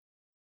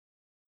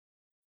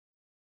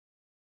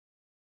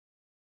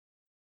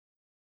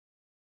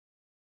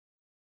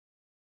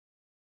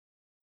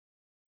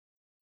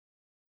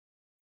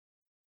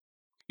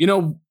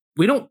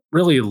we don't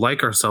really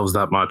like ourselves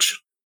that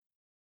much.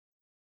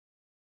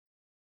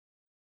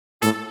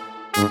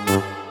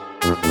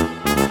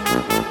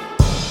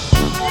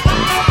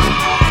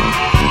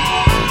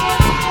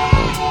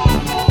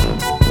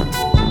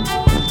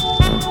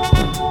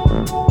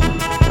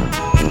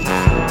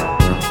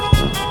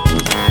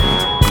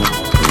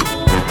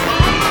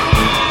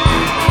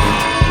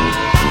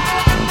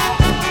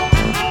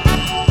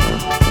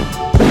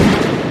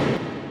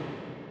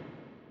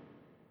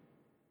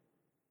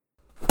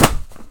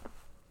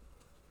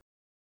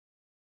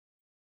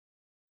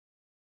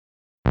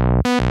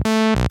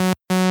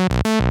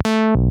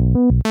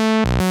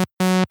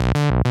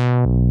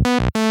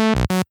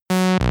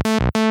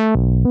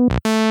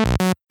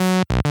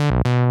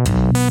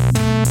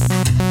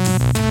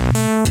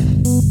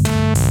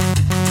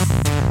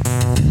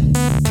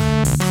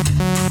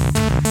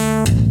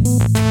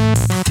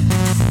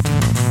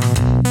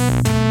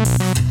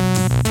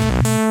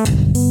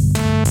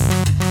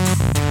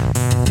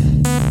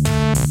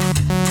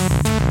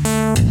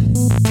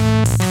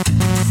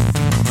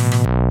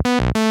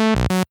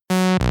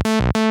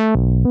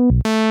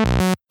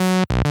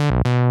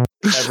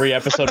 Every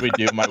episode we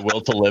do, my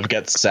will to live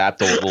gets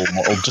sapped a little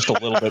more, just a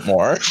little bit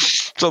more.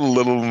 It's a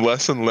little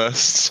less and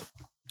less.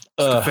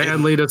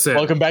 Stefan, lead us in.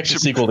 Welcome back to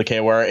Sequel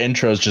Decay, where our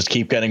intros just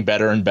keep getting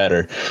better and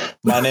better.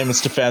 My name is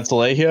Stefan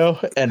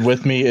Salehio, and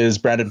with me is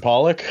Brandon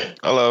Pollock.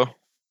 Hello.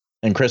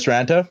 And Chris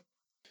Ranto.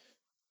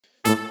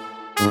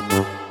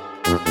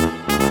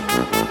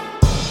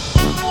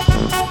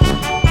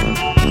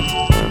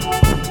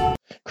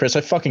 Chris,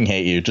 I fucking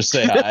hate you. Just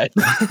say hi.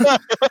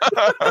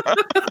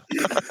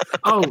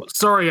 Oh,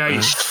 sorry.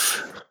 I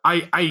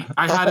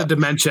had a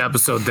dementia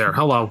episode there.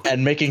 Hello.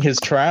 And making his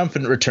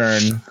triumphant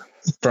return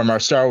from our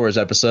Star Wars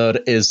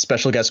episode is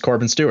special guest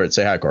Corbin Stewart.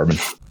 Say hi, Corbin.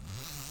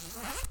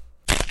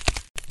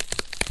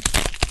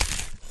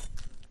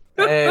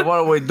 Hey, what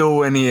are we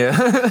doing here?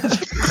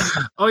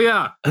 Oh,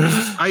 yeah.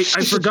 I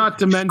forgot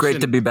to mention. Great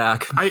to be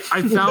back. I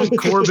found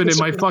Corbin in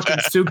my fucking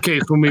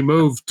suitcase when we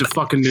moved to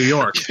fucking New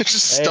York.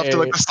 Just stuffed in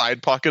like the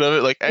side pocket of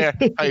it. Like, hey,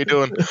 how you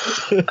doing?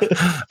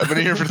 I've been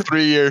here for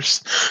 3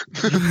 years.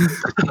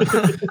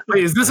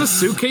 Wait, is this a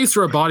suitcase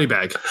or a body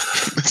bag?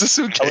 It's a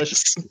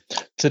suitcase.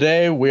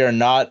 Today, we are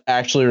not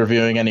actually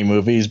reviewing any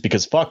movies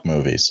because fuck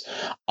movies.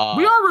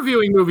 We are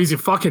reviewing movies, you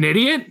fucking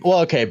idiot. Well,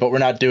 okay, but we're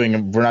not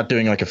doing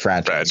like a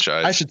franchise.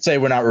 I should say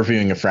we're not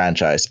reviewing a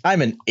franchise.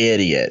 I'm an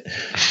idiot.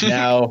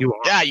 Now,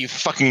 yeah, you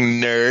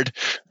fucking nerd.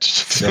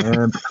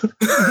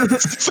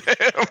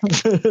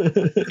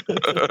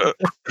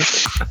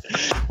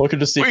 Welcome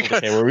to Sequel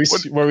Decay,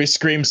 where we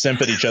scream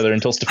simp at each other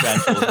until Stefan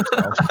kills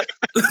himself.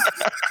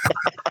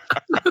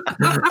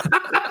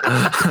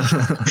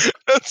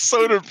 That's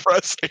so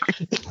depressing.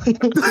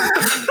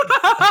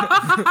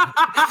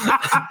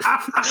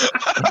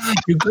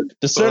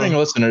 Discerning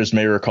listeners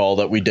may recall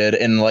that we did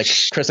in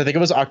Chris, I think it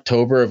was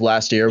October of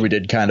last year, we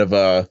did kind of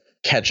a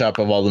catch up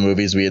of all the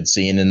movies we had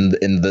seen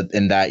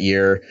in that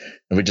year,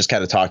 and we just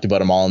kind of talked about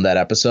them all in that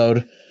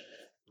episode.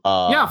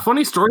 Yeah,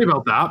 funny story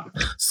about that.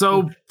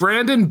 So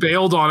Brandon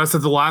bailed on us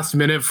at the last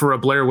minute for a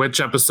Blair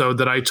Witch episode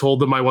that I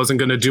told him I wasn't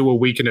going to do a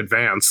week in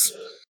advance.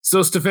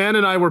 So Stefan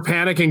and I were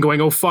panicking, going,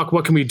 oh, fuck,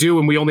 what can we do?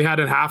 And we only had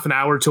a half an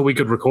hour till we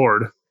could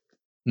record.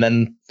 And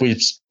then we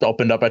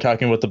opened up by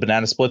talking about the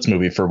Banana Splits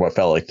movie for what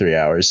felt like 3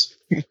 hours.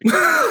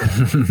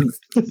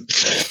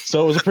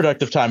 So it was a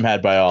productive time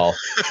had by all.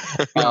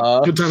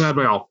 Good time had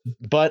by all.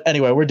 But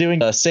anyway, we're doing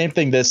the same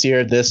thing this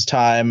year, this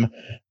time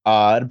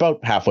about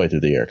halfway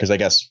through the year, because I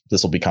guess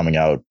this will be coming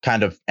out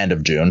kind of end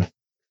of June.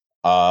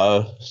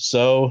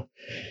 So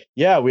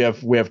yeah, we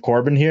have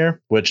Corbin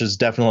here, which has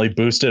definitely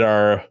boosted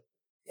our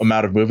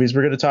amount of movies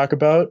we're going to talk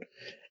about.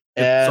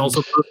 And it's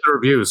also boosted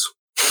reviews.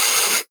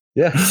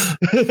 Yeah.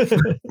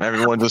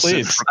 Everyone just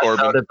sit for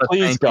Corbin.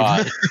 Please,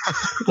 God.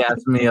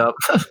 Gas me up.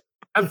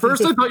 At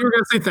first, I thought you were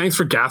going to say thanks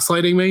for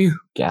gaslighting me.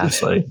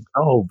 Gaslight?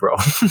 Oh, bro.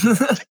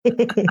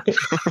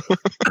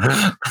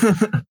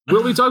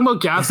 We'll be talking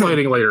about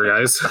gaslighting later,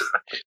 guys.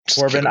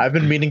 Corbin, I've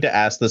been meaning to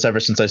ask this ever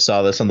since I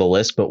saw this on the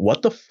list, but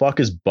what the fuck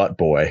is Butt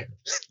Boy?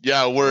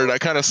 Yeah, word. I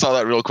kind of saw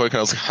that real quick and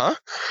I was like, huh?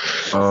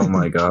 Oh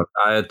my God.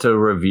 I had to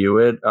review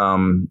it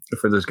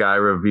for this guy I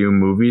review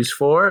movies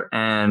for,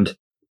 and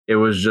it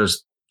was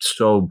just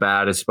so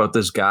bad. It's about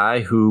this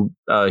guy who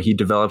he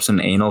develops an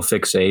anal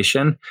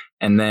fixation,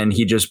 and then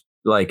he just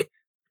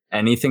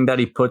anything that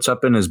he puts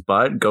up in his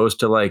butt goes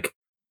to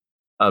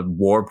a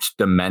warped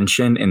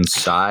dimension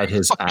inside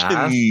his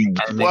ass,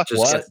 and it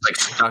just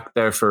gets stuck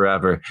there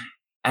forever.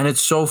 And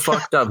it's so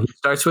fucked up. He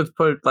starts with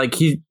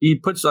he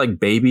puts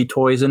baby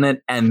toys in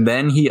it, and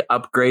then he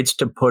upgrades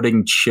to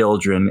putting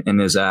children in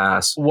his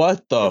ass.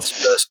 What the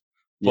fuck?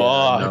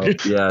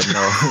 Yeah,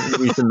 no,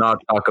 we should not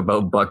talk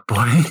about Butt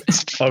Boy.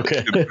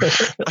 Okay.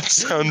 That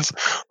sounds...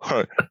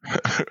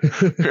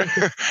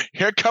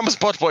 Here comes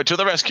Butt Boy to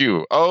the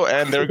rescue. Oh,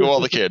 and there go all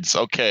the kids.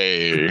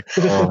 Okay.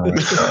 Oh,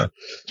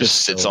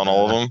 Just sits on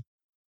all of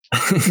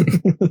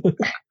them.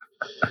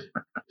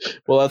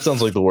 Well, that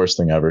sounds like the worst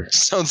thing ever.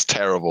 Sounds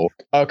terrible.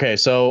 Okay,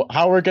 so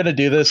how we're gonna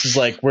do this is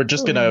like we're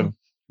just gonna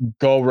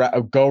go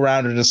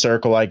around in a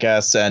circle, I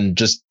guess, and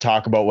just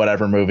talk about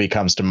whatever movie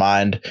comes to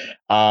mind.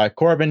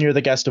 Corbin, you're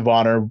the guest of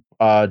honor.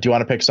 Do you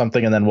want to pick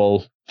something and then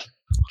we'll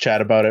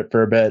chat about it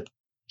for a bit?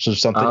 So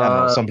something, I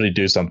don't know, somebody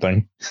do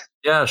something.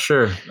 Yeah,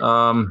 sure.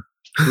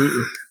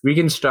 We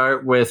can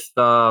start with.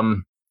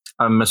 I'm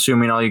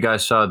assuming all you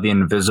guys saw The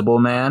Invisible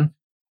Man.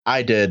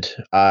 I did.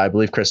 I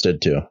believe Chris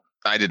did too.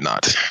 I did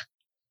not.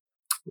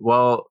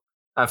 Well,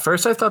 at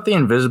first I thought The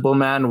Invisible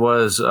Man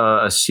was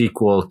a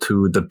sequel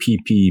to the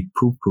Pee Pee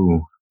Poo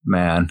Poo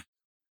Man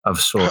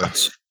of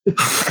sorts.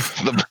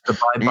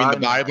 the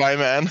Bye Bye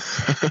Man?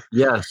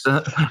 Yes,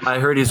 I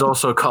heard he's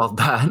also called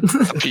that.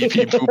 Pee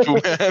Pee Poo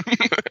Poo Man.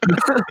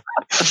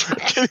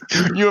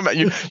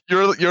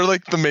 You're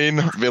like the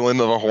main villain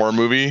of a horror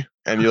movie,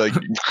 and you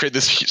create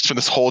this for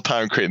this whole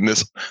time creating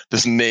this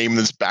name,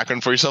 this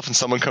background for yourself, and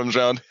someone comes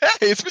around,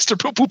 hey, it's Mr.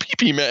 Poo Poo Pee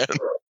Pee Man.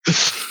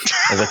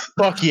 I was like,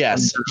 fuck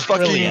yes.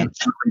 Fucking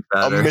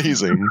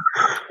amazing.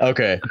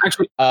 Okay.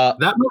 Actually,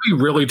 that movie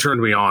really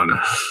turned me on.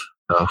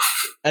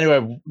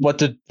 Anyway, what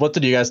did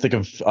you guys think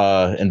of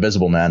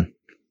Invisible Man?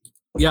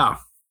 Yeah.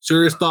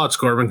 Serious thoughts,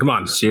 Corbin. Come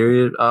on.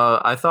 Serious.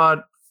 I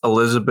thought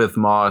Elizabeth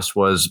Moss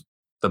was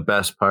the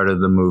best part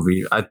of the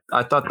movie. I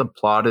thought the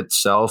plot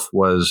itself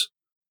was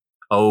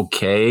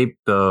okay.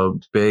 The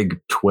big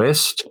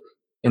twist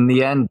in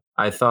the end,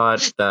 I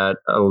thought that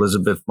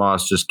Elizabeth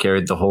Moss just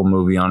carried the whole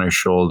movie on her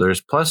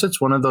shoulders. Plus, it's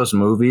one of those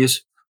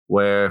movies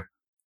where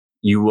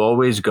you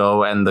always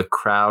go and the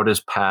crowd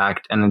is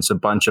packed and it's a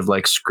bunch of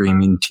like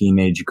screaming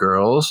teenage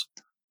girls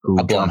who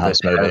a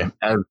Blumhouse movie.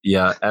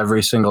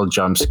 Every single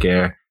jump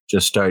scare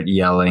just start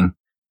yelling.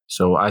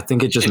 So I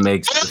think it just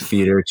makes the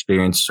theater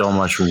experience so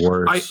much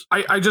worse.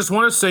 I just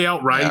want to say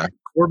outright,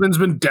 Corbin's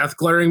been death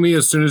glaring me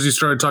as soon as he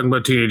started talking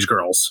about teenage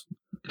girls.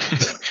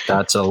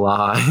 That's a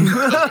lie.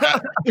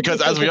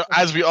 Because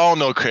as we all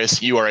know,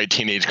 Chris, you are a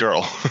teenage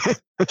girl.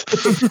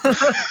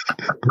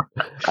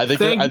 I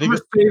think for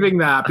saving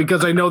that,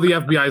 because I know the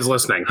FBI is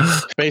listening.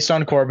 Based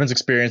on Corbin's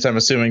experience, I'm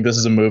assuming this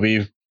is a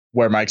movie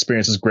where my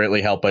experience is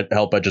greatly helped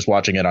by just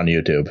watching it on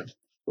YouTube.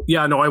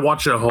 Yeah, no, I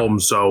watch it at home,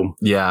 so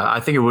yeah, I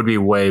think it would be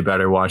way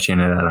better watching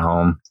it at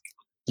home.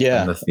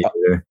 Yeah, in the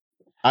theater.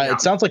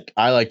 It sounds like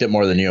I liked it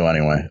more than you,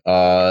 anyway.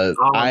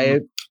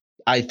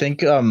 I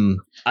think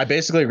I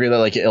basically agree that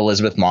like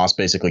Elizabeth Moss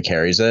basically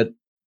carries it.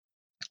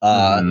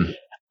 As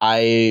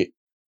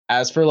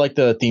for like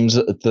the themes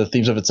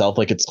of itself,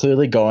 like it's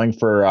clearly going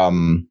for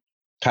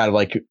kind of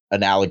like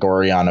an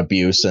allegory on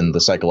abuse and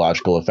the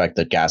psychological effect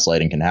that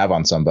gaslighting can have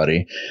on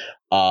somebody.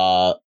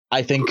 I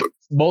think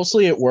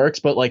mostly it works,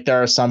 but like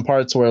there are some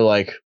parts where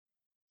like,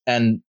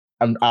 and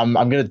I'm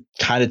gonna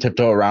kind of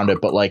tiptoe around it,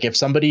 but like if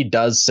somebody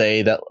does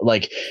say that,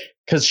 like,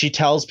 because she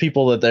tells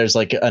people that there's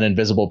like an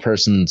invisible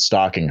person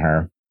stalking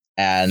her,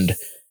 and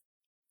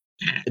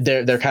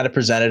they're kind of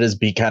presented as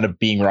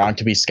being wrong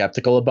to be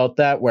skeptical about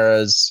that,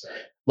 whereas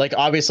like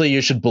obviously you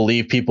should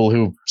believe people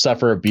who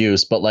suffer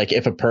abuse, but like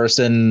if a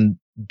person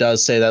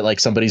does say that like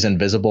somebody's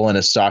invisible and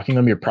is stalking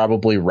them, you're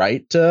probably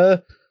right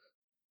to.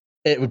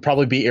 It would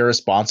probably be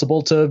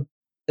irresponsible to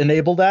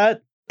enable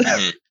that.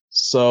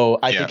 So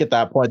I think at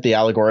that point the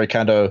allegory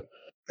kind of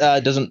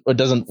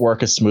doesn't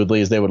work as smoothly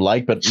as they would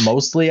like, but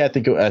mostly I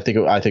think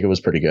it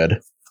was pretty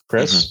good.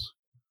 Chris?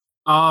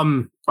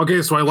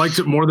 Okay, so I liked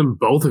it more than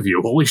both of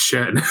you. Holy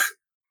shit.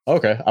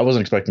 Okay, I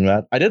wasn't expecting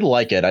that. I did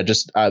like it. I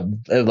just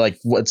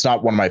it's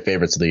not one of my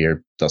favorites of the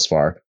year thus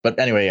far. But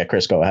anyway, yeah,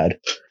 Chris, go ahead.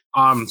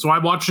 So I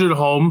watched it at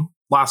home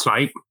last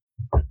night.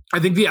 I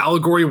think the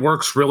allegory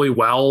works really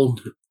well.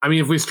 I mean,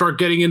 if we start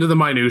getting into the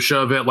minutia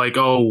of it, like,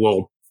 oh,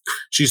 well,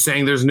 she's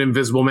saying there's an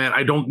invisible man.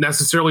 I don't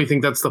necessarily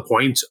think that's the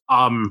point.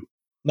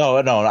 No,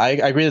 I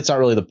agree. That's not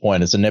really the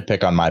point. It's a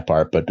nitpick on my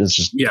part, but it's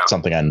just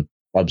something I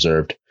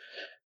observed.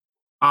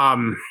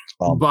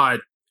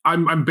 But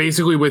I'm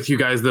basically with you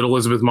guys that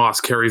Elizabeth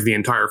Moss carries the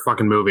entire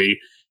fucking movie.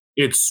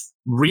 It's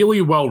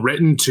really well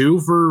written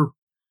too for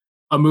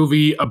a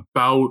movie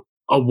about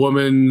a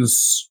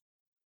woman's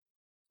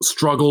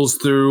struggles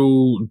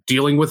through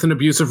dealing with an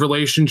abusive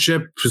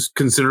relationship, just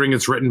considering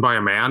it's written by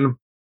a man.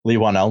 Leigh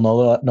Whannell,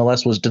 no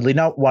less. Did Leigh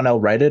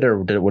Whannell write it,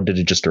 or did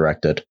he just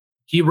direct it?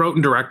 He wrote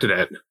and directed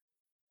it.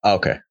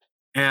 Okay.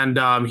 And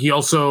he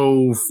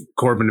also,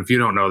 Corbin, if you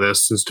don't know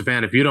this, and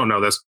Stefan, if you don't know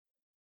this,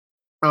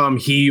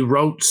 he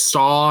wrote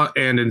Saw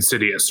and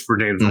Insidious for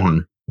James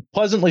Wan.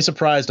 Pleasantly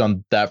surprised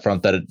on that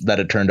front that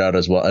it turned out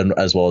as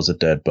well as it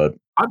did, but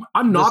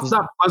I'm not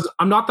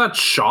that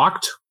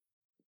shocked.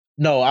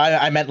 No,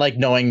 I meant like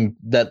knowing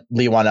that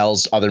Leigh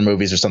Whannell's other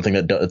movies are something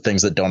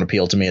things that don't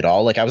appeal to me at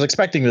all. Like I was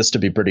expecting this to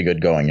be pretty good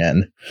going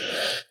in.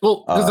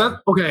 Well, is that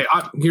okay?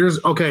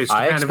 So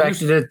I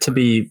expected it to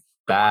be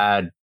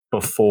bad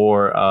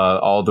before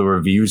all the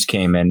reviews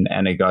came in,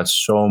 and it got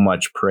so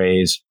much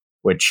praise,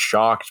 which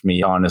shocked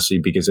me honestly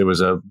because it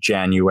was a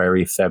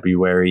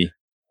February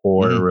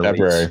horror release,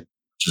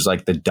 which is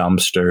like the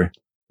dumpster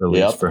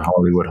release for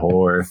Hollywood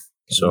horror.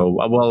 So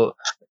well.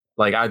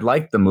 Like, I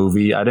liked the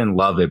movie. I didn't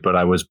love it, but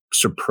I was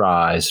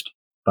surprised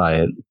by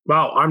it.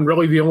 Wow, I'm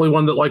really the only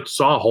one that liked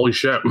Saw. Holy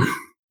shit.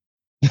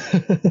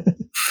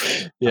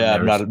 Yeah,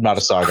 I'm not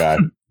a Saw guy.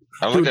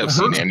 I don't think I've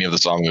seen any of the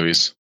Saw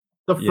movies.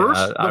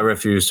 I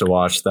refuse to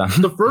watch them.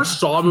 The first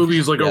Saw movie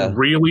is like a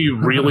really,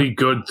 really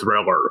good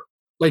thriller.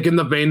 Like in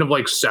the vein of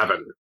like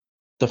Seven.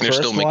 The They're first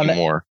still one,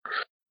 making more.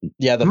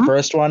 yeah, the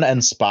first one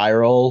and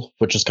Spiral,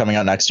 which is coming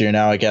out next year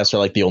now, I guess, are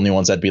like the only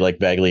ones I'd be like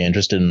vaguely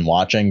interested in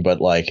watching. But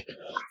like,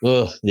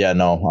 yeah,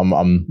 no,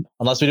 I'm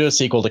unless we do a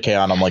sequel to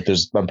K-On!,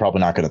 I'm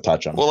probably not going to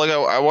touch them. Well, like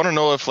I want to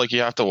know if like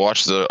you have to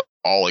watch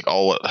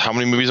all how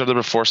many movies are there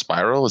before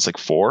Spiral? It's like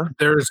 4.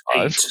 There's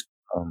 5?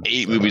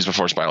 8 movies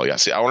before Spiral. Yeah,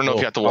 see, I want to know if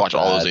you have to watch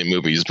all those 8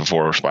 movies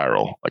before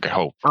Spiral. Like, I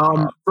hope.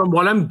 From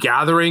what I'm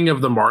gathering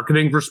of the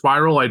marketing for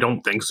Spiral, I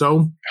don't think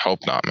so. I hope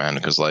not, man.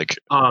 Because like,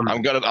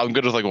 I'm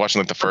good with like watching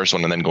like the first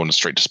one and then going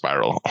straight to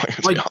Spiral.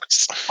 To be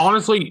honest.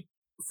 Honestly,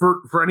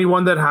 for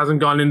anyone that hasn't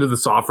gone into the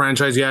Saw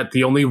franchise yet,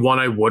 the only one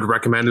I would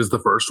recommend is the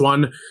first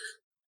one,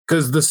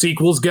 because the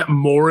sequels get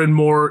more and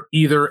more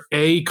either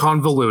A,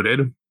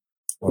 convoluted,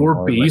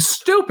 or B,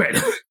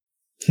 stupid.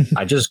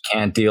 I just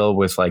can't deal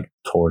with like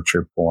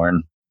torture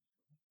porn.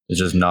 It's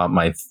just not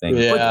my thing.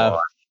 Yeah,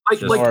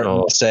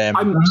 same.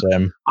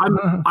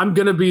 I'm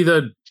gonna be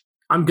the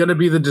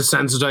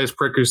desensitized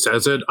prick who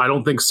says it. I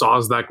don't think Saw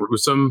is that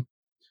gruesome.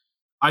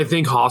 I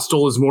think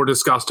Hostel is more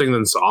disgusting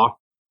than Saw.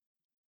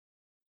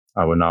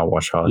 I would not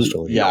watch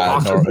Hostel. Yeah,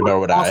 nor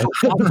would I.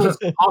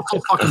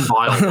 Hostel's fucking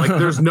vile. Like,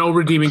 there's no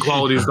redeeming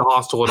qualities to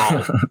Hostel at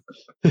all.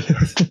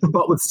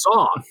 But with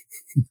Saw,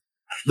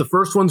 the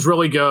first one's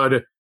really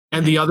good.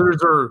 And the others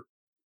are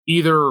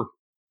either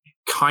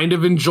kind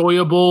of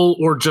enjoyable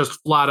or just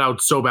flat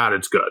out so bad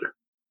it's good.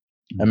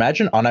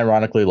 Imagine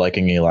unironically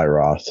liking Eli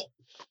Roth.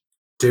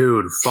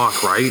 Dude,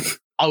 fuck, right?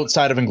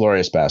 Outside of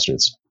Inglourious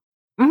Bastards.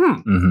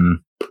 Mm-hmm. Mm-hmm.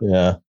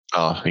 Yeah.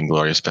 Oh,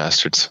 Inglourious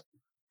Bastards.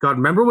 God,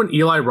 remember when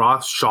Eli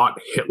Roth shot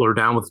Hitler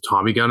down with a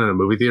Tommy gun in a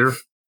movie theater?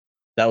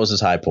 That was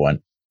his high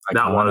point.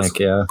 That was.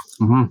 Yeah.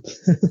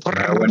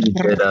 Mm-hmm. When he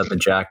did the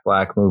Jack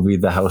Black movie,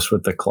 The House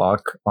with the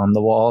Clock on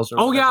the Walls.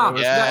 Oh, yeah.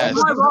 Yes.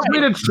 Eli Roth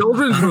made a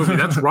children's movie.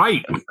 That's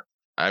right.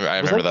 I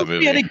remember that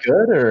movie. Any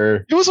good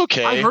or It was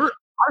okay. I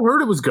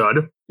heard it was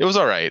good. It was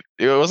all right.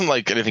 It wasn't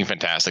like anything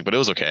fantastic, but it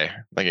was okay.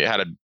 Like, it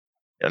had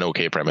an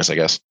okay premise, I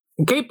guess.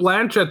 Kate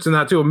Blanchett's in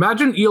that too.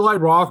 Imagine Eli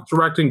Roth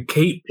directing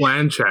Kate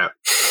Blanchett.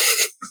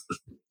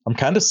 I'm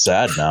kind of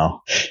sad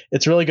now.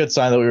 It's a really good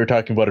sign that we were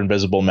talking about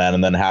Invisible Man,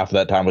 and then half of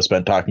that time was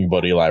spent talking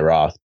about Eli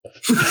Roth.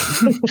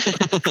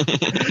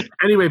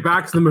 Anyway,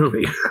 back to the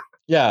movie.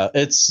 Yeah,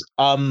 it's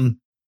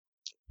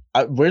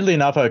weirdly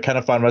enough, I kind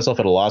of find myself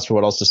at a loss for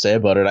what else to say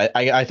about it.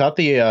 I thought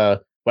the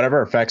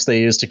whatever effects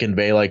they used to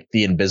convey like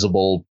the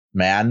Invisible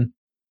Man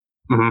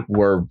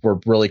were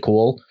really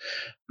cool.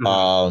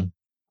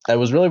 It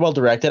was really well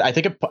directed. I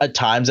think at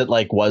times it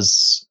like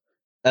was,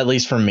 at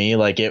least for me,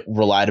 like it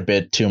relied a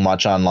bit too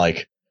much on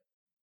like,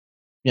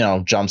 you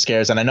know, jump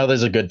scares. And I know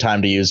there's a good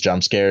time to use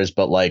jump scares,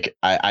 but like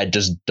I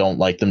just don't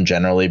like them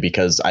generally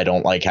because I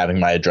don't like having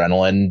my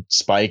adrenaline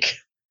spike.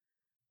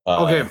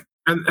 Okay.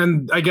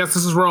 And I guess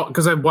this is where,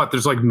 because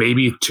there's like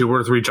maybe 2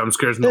 or 3 jump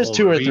scares in the whole There's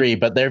 2 or movie. 3,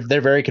 but they're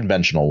very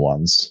conventional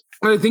ones.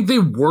 And I think they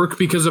work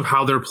because of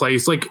how they're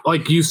placed.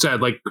 Like you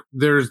said, like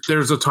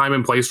there's a time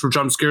and place for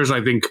jump scares,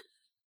 and I think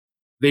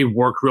they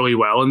work really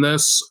well in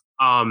this.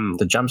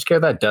 The jump scare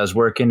that does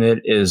work in it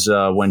is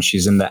when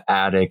she's in the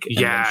attic.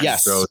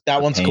 Yes,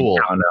 that one's cool.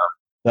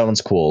 That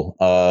one's cool.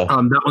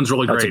 That one's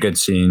really great. That's a good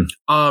scene.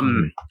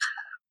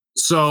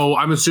 So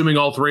I'm assuming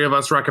all 3 of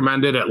us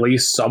recommend it at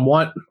least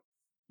somewhat.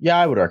 Yeah,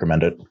 I would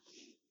recommend it.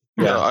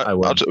 Yeah, I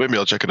will. maybe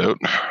I'll check it out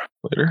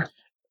later.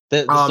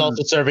 This is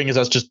also serving as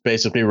us just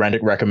basically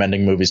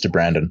recommending movies to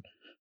Brandon.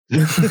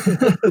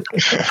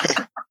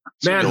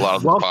 Man, a lot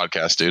of the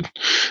podcast, dude.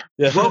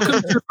 Yeah.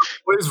 Welcome to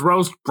Quiz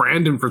Roast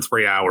Brandon for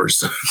 3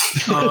 hours.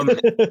 No,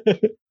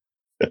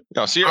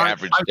 so your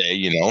average day,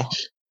 you know.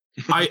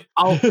 I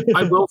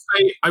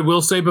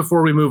will say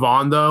before we move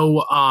on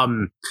though,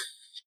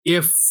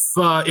 if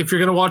you're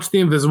gonna watch The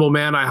Invisible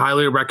Man, I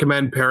highly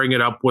recommend pairing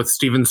it up with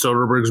Steven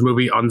Soderbergh's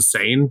movie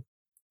Unsane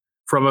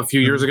from a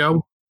few years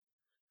ago,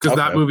 because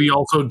that movie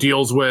also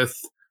deals with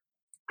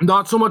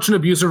not so much an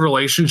abusive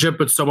relationship,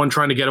 but someone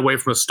trying to get away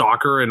from a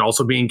stalker and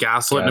also being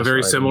gaslit in a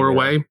very similar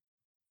way.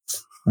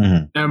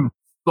 And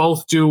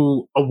both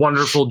do a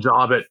wonderful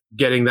job at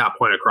getting that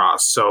point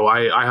across. So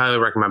I highly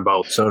recommend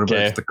both.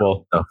 Soderbergh's the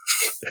cool.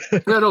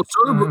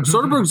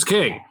 Soderbergh's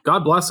king.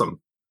 God bless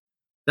him.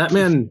 That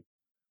man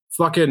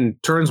fucking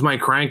turns my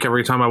crank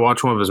every time I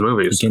watch one of his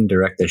movies. He can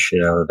direct the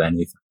shit out of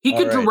anything. He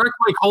could direct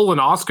like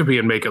colonoscopy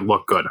and make it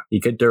look good.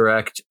 He could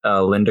direct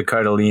Linda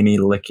Cardellini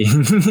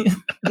licking.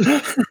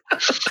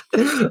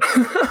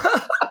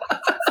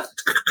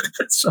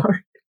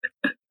 Sorry.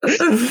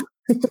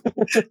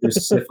 Your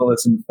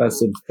syphilis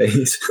infested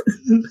face.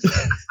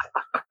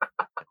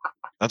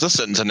 That's a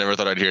sentence I never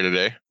thought I'd hear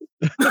today.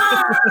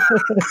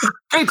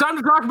 Hey, time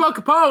to talk about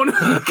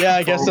Capone. Yeah,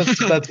 I guess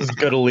that's as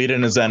good a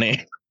lead-in as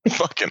any.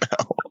 Fucking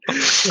hell.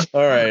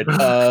 All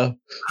right.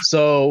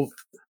 So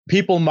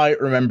people might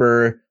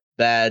remember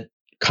that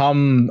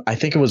I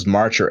think it was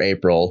March or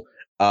April,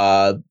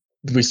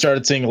 we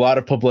started seeing a lot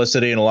of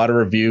publicity and a lot of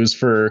reviews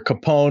for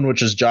Capone,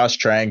 which is Josh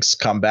Trank's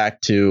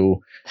comeback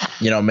to,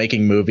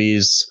 making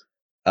movies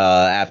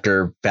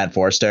after Fant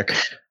Four Stick.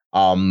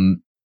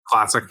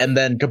 Classic. And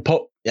then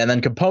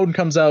Capone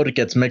comes out. It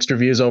gets mixed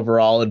reviews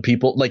overall, and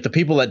people the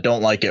people that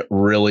don't like it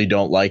really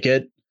don't like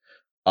it.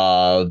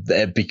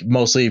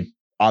 Mostly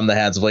on the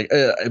hands of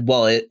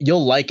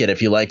you'll like it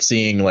if you like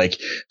seeing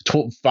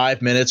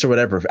 5 minutes or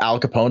whatever of Al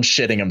Capone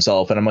shitting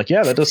himself, and I'm like,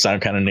 yeah, that does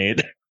sound kind of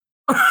neat.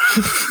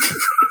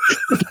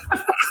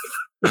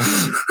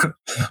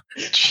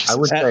 I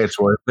would say it's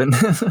worth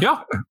it.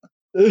 Yeah.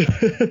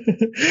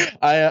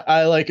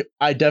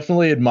 I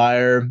definitely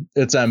admire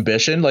its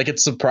ambition.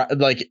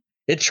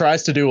 It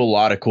tries to do a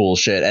lot of cool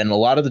shit, and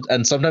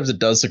and sometimes it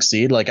does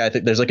succeed. I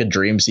think there's a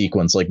dream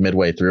sequence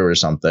midway through or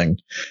something.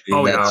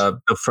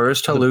 The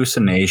first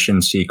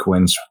hallucination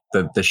sequence,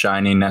 the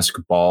Shining-esque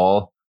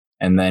ball,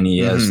 and then he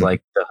has the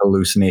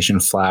hallucination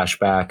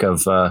flashback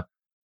of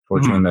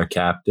torturing their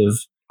captive.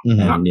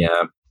 And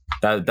yeah,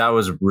 that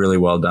was really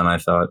well done, I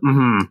thought.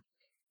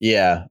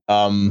 Yeah.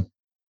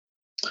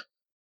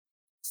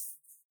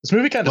 This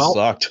movie kind of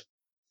sucked.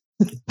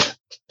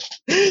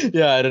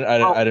 Yeah, I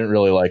didn't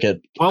really like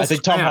it. I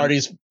think Tom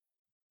Hardy's.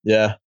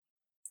 Yeah.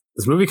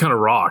 This movie kind of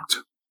rocked.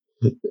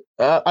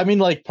 I mean,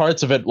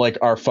 parts of it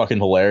are fucking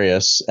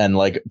hilarious, and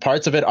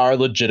parts of it are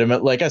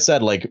legitimate. Like I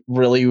said,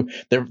 really,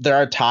 there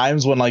are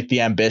times when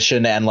the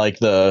ambition and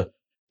the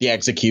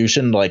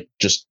execution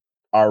just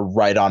are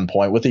right on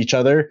point with each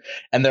other,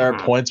 and there are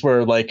points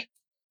where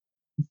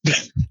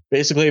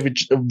basically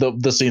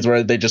the scenes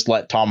where they just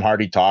let Tom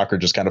Hardy talk are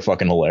just kind of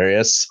fucking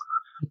hilarious.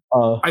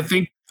 I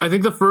think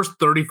the first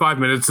 35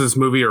 minutes of this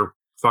movie are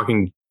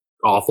fucking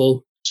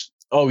awful.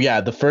 Oh yeah,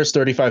 the first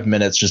 35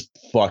 minutes just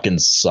fucking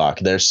suck.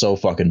 They're so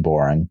fucking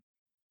boring.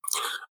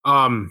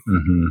 I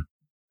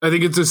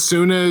think it's as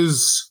soon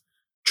as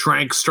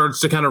Trank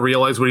starts to kind of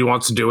realize what he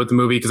wants to do with the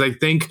movie, because I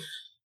think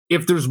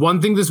if there's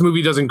one thing this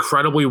movie does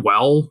incredibly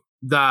well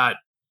that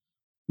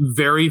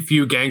very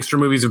few gangster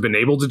movies have been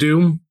able to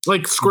do,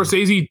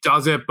 Scorsese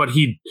does it, but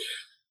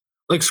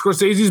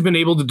Scorsese's been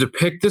able to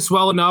depict this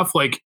well enough,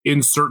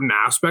 in certain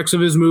aspects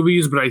of his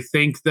movies, but I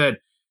think that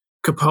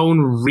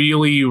Capone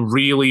really,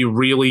 really,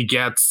 really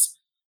gets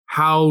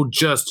how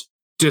just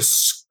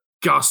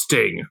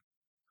disgusting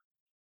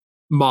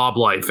mob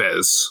life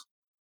is.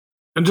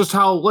 And just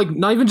how,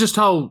 not even just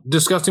how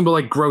disgusting,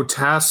 but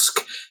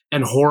grotesque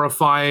and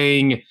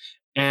horrifying.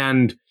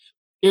 And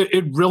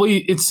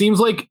it seems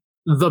like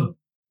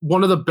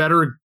one of the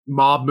better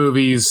mob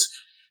movies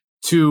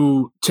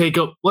to take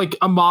a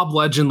mob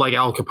legend like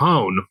Al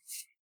Capone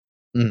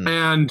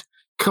and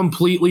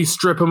completely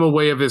strip him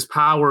away of his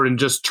power and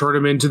just turn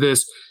him into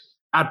this,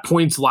 at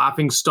points,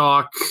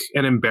 laughingstock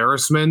and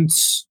embarrassment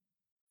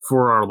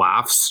for our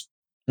laughs.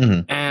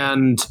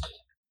 And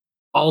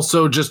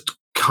also just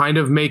kind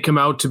of make him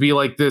out to be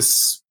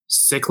this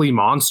sickly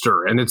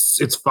monster. And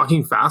it's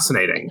fucking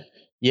fascinating.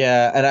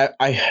 Yeah.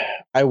 And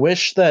I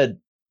wish that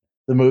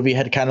the movie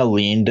had kind of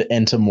leaned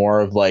into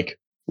more of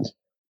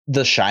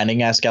the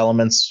Shining-esque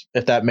elements,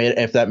 if that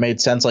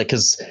made sense.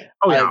 Because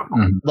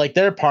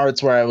there are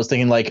parts where I was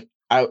thinking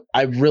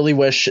I really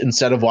wish,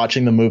 instead of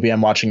watching the movie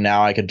I'm watching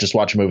now, I could just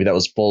watch a movie that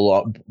was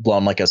full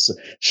blown a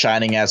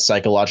Shining-esque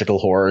psychological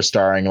horror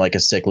starring a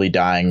sickly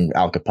dying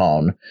Al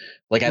Capone.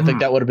 I think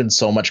that would have been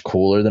so much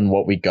cooler than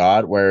what we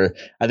got, where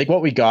I think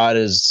what we got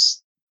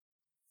is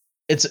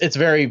it's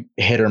very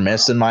hit or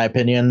miss, in my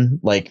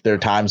opinion. There are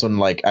times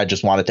when I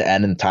just want it to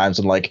end, and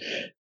times when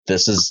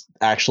this is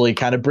actually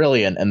kind of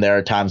brilliant, and there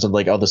are times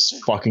when oh, this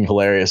is fucking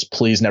hilarious,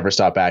 please never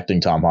stop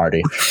acting, Tom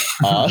Hardy.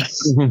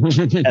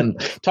 And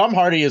Tom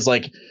Hardy is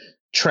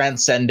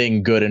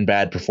transcending good and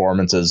bad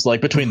performances,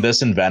 between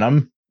this and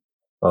Venom.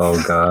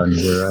 Oh god,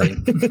 you're right.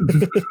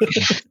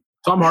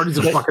 Tom Hardy's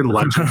a fucking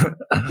legend.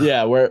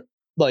 Yeah, where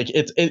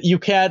you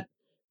can't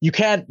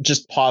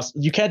just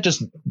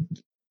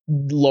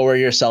lower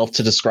yourself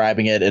to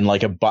describing it in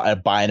a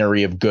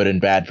binary of good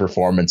and bad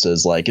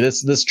performances.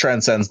 This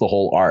transcends the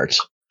whole art.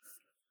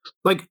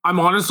 I'm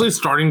honestly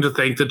starting to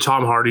think that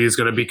Tom Hardy is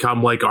going to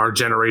become our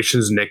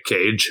generation's Nick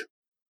Cage.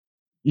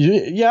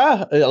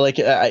 Yeah,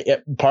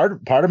 part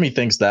of me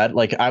thinks that.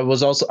 I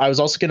was also going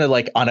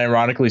to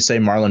unironically say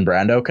Marlon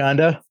Brando, kind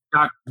of.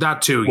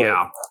 That too,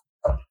 yeah.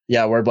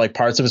 Yeah, where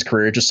parts of his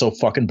career are just so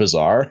fucking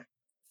bizarre.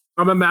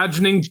 I'm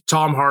imagining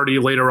Tom Hardy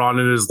later on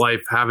in his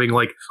life having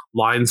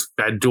lines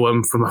fed to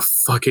him from a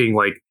fucking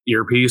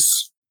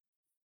earpiece.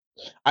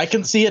 I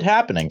can see it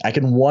happening. I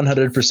can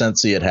 100%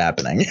 see it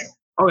happening.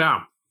 Oh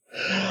yeah.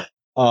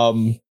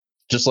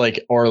 Just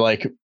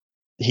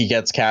he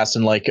gets cast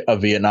in a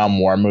Vietnam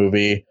War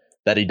movie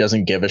that he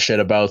doesn't give a shit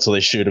about, so they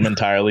shoot him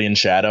entirely in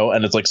shadow,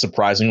 and it's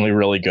surprisingly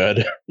really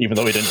good, even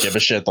though he didn't give a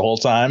shit the whole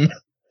time.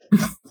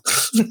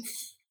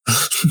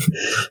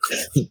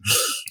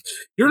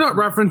 You're not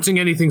referencing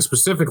anything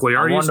specifically,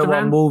 are I you, wonder what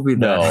Stefan? movie that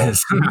No.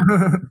 is.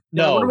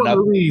 No,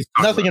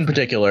 nothing in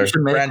particular. You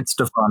should make it,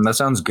 Stefan. That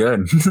sounds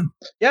good.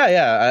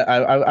 Yeah.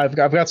 I've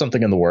got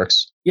something in the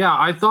works. Yeah,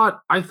 I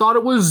thought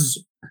it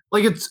was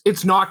like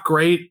it's not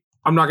great.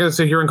 I'm not gonna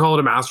sit here and call it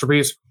a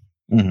masterpiece,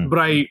 Mhm. but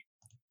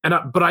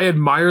I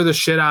admire the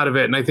shit out of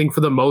it, and I think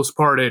for the most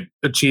part it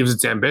achieves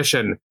its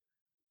ambition.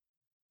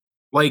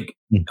 Like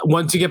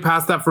once you get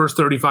past that first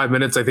 35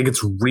 minutes, I think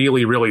it's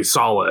really, really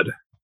solid.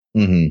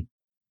 Mhm.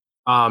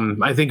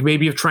 I think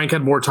maybe if Trank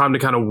had more time to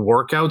kind of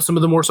work out some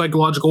of the more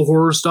psychological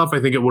horror stuff, I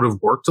think it would have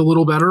worked a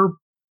little better.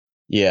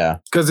 Yeah.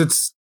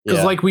 Because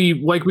Yeah. like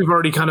we've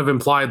already kind of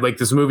implied, like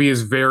this movie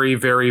is very,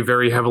 very,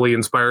 very heavily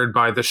inspired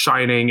by The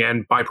Shining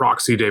and by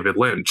proxy David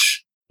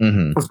Lynch,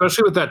 Mhm.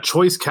 especially with that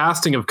choice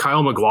casting of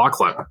Kyle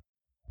MacLachlan.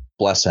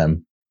 Bless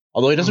him.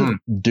 Although he doesn't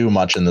do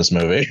much in this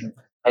movie.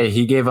 Hey,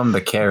 he gave him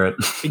the carrot.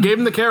 He gave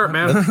him the carrot,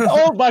 man.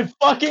 Oh my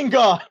fucking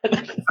god!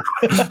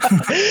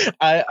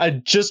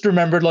 I just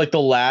remembered like the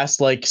last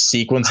like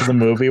sequence of the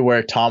movie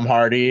where Tom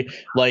Hardy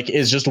like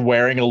is just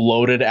wearing a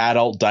loaded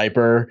adult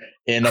diaper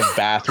in a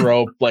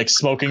bathrobe, like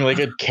smoking like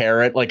a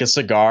carrot, like a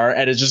cigar,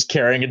 and is just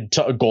carrying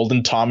a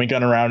golden Tommy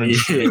gun around and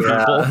shooting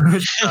people.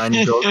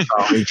 Shiny gold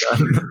Tommy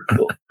gun.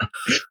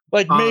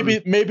 Like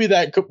maybe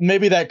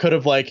that could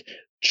have like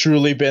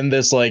truly been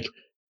this like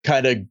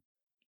kind of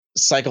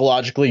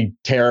psychologically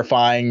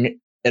terrifying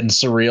and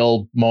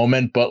surreal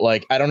moment, but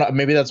like I don't know,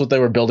 maybe that's what they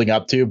were building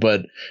up to,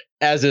 but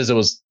as is, it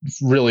was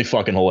really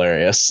fucking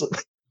hilarious.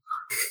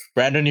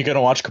 Brandon, you gonna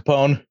watch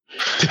Capone?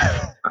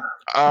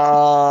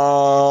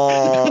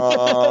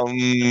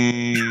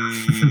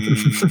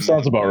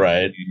 Sounds about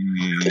right.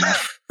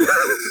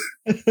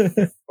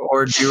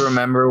 Or do you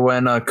remember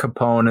when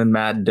Capone and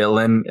Matt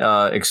Dillon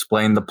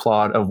explained the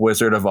plot of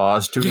Wizard of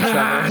Oz to each other?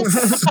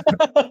 Yes!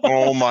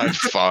 Oh my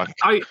fuck!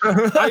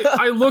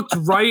 I looked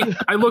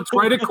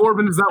right at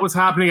Corbin as that was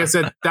happening. I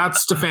said,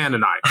 "That's Stefan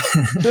and I."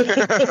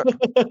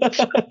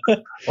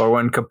 Or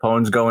when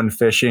Capone's going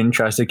fishing,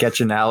 tries to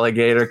catch an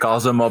alligator,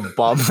 calls him a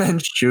bum,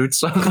 and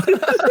shoots him.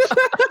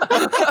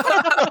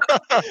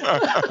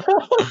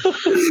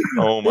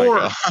 Oh my Or-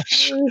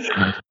 gosh!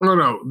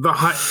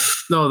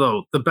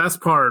 No, the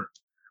best part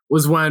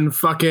was when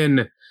fucking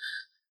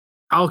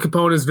Al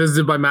Capone is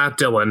visited by Matt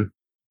Dillon,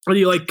 and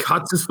he like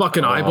cuts his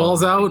fucking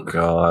eyeballs out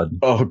God.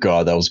 Oh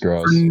god, that was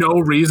gross. for no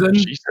reason.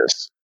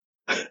 Jesus.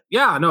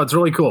 Yeah, no, it's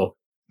really cool.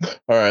 All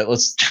right,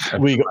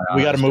 we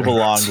got to move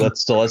along.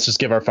 Let's just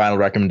give our final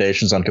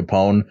recommendations on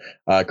Capone.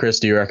 Chris,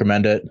 do you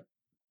recommend it?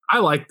 I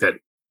liked it.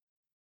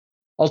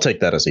 I'll take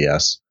that as a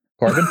yes.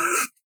 Corbin?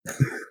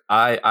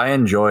 I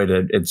enjoyed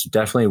it. It's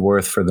definitely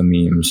worth for the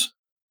memes.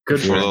 Good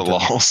For for the him.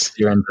 lols. If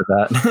you're into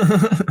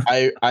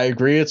that. I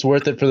agree it's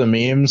worth it for the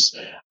memes.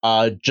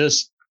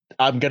 Just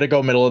I'm gonna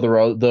go middle of the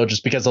road though,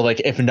 just because of like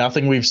if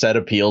nothing we've said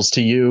appeals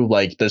to you,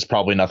 like there's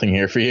probably nothing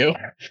here for you.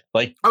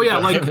 Like Oh yeah,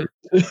 like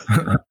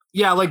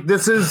yeah, like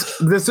this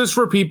is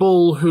for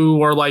people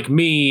who are like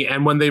me,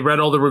 and when they read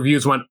all the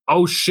reviews, went,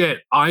 "Oh shit,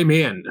 I'm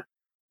in."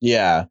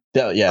 yeah.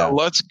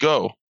 Let's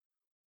go.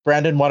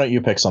 Brandon, why don't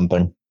you pick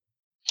something?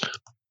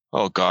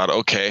 Oh God.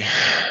 Okay.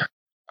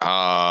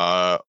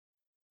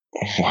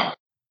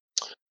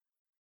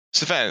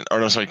 Stefan, or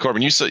no, sorry,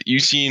 Corbin. You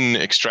seen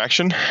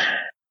Extraction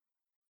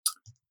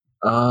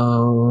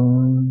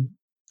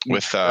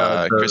with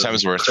Chris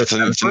Hemsworth? Chris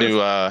It's a new,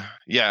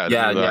 yeah,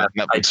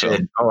 Netflix I film.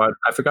 did. Oh,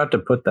 I forgot to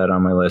put that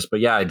on my list, but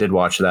yeah, I did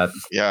watch that.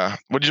 Yeah.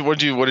 What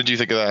did you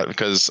think of that?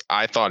 Because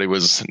I thought it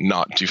was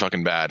not too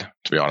fucking bad,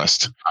 to be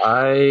honest.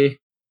 I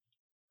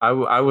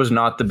was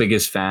not the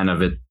biggest fan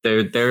of it.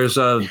 There's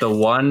the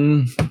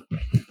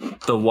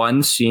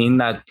one scene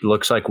that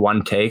looks like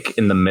one take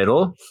in the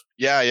middle.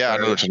 Yeah, I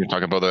know what you're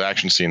talking about. The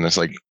action scene. That's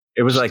like,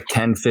 It was like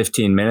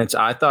 10-15 minutes.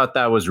 I thought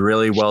that was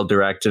really well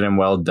directed and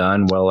well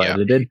done, well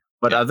edited.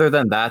 But other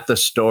than that, the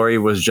story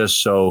was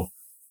just so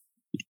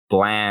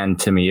bland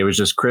to me. It was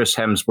just Chris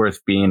Hemsworth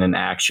being an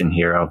action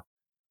hero.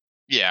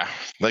 yeah,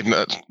 like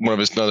one of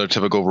his another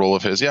typical role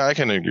of his. Yeah, I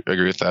can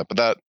agree with that.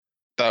 But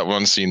that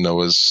one scene though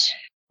was,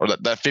 or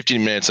that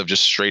 15 minutes of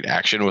just straight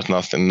action with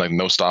nothing, like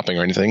no stopping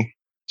or anything,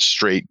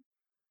 straight,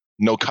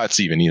 no cuts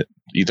even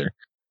either.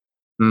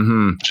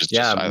 Mm-hmm.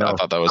 I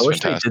thought that was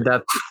fantastic.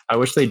 I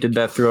wish they did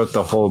that throughout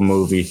the whole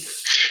movie.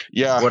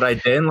 Yeah. What I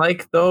didn't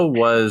like though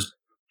was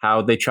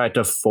how they tried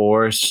to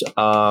force.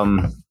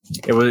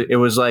 It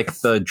was like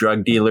the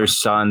drug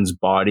dealer's son's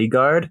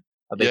bodyguard.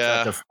 They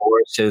tried to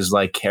force his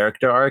like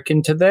character arc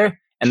into there,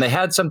 and they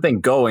had something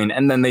going,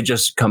 and then they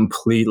just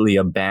completely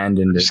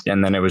abandoned it,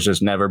 and then it was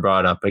just never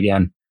brought up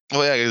again.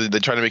 Well, yeah, they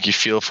try to make you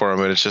feel for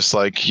him, and it's just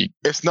like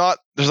there's not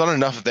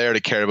enough there to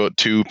care about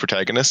two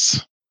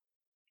protagonists.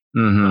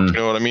 Mm-hmm. You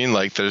know what I mean?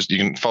 Like, you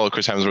can follow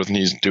Chris Hemsworth and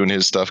he's doing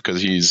his stuff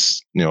because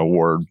he's a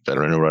war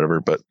veteran or whatever.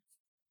 But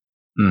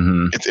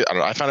Mm-hmm. I don't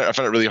know. I found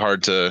it really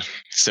hard to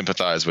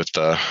sympathize with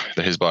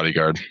his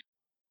bodyguard.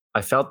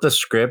 I felt the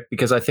script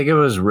because I think it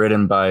was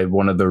written by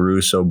one of the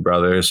Russo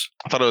brothers.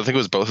 I think it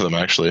was both of them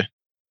actually.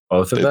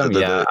 Both of them,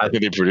 yeah. I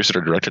think they produced it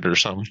or directed it or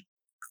something.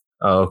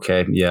 Oh,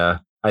 okay, yeah.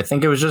 I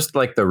think it was just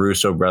like the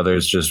Russo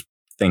brothers just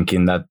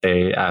thinking that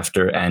they,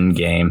 after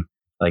Endgame,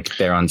 like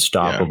they're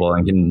unstoppable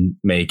and can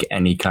make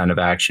any kind of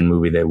action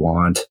movie they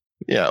want.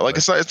 Yeah, like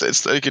it's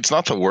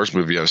not the worst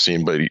movie I've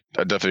seen, but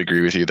I definitely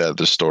agree with you that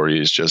the story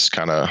is just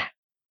kind of.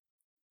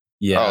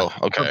 Yeah. Oh,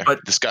 okay. But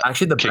this guy,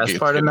 actually, the best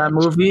part in that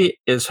movie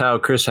is how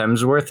Chris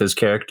Hemsworth, his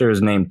character,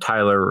 is named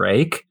Tyler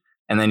Rake,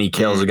 and then he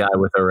kills a guy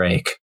with a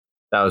rake.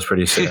 That was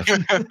pretty sick.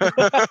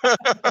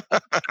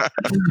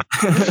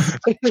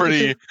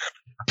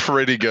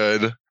 pretty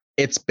good.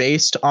 It's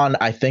based on,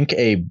 I think,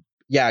 a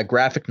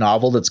graphic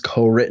novel that's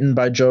co-written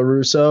by Joe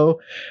Russo.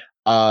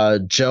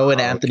 Joe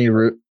and Anthony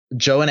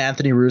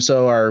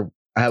Russo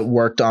have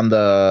worked on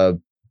the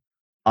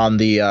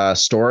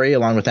story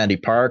along with Andy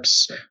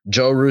Parks.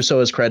 Joe Russo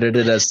is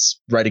credited as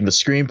writing the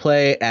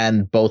screenplay,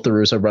 and both the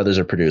Russo brothers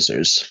are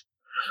producers.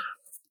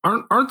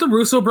 Aren't the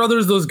Russo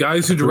brothers those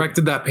guys who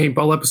directed that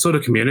paintball episode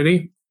of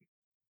Community?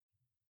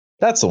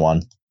 That's the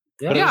one.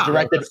 But Yeah.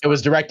 it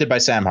was directed by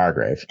Sam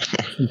Hargrave.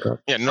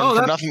 Yeah,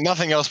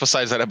 nothing else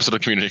besides that episode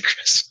of Community,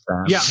 Chris.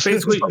 Yeah,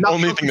 basically the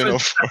only thing to know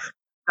for.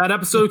 That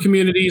episode of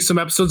Community, some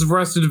episodes of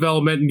Arrested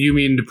Development, and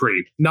Yumi and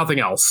Dupree. Nothing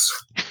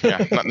else.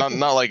 Yeah,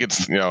 not like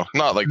it's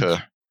not like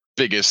the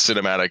biggest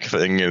cinematic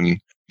thing in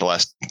the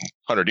last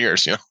 100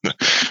 years.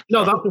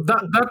 No,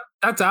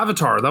 that's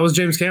Avatar. That was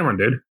James Cameron,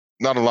 dude.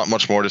 Not a lot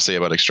much more to say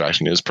about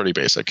Extraction. It was pretty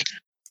basic.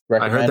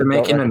 I heard they're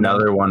making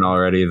another one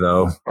already,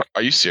 though.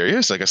 Are you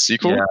serious? Like a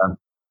sequel?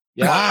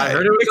 Yeah. Why? I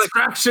heard it was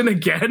Extraction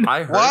again.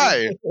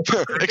 Why?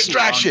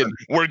 Extraction.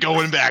 We're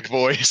going back,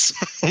 boys.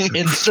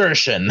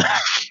 Insertion.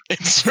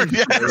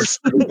 Yes.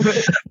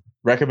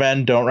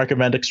 Recommend, don't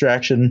recommend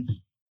Extraction.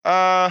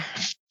 If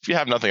you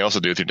have nothing else to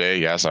do with your day,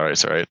 yeah, it's all right.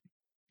 If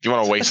you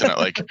want to waste it at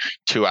like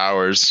 2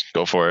 hours,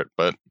 go for it.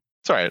 But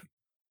it's all right.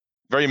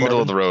 Very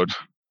middle of the road.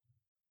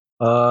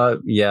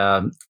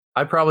 Yeah,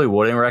 I probably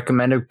wouldn't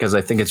recommend it because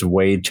I think it's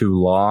way too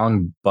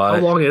long. But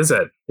how long is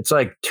it? It's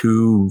like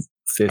 2:15.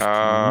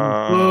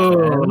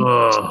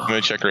 Let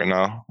me check right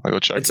now. I'll go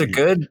check. It's a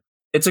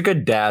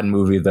good dad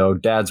movie though.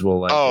 Dads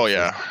will like. Oh it.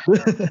 yeah.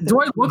 Do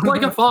I look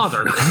like a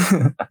father?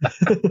 I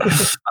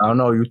don't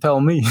know. You tell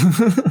me.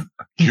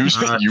 You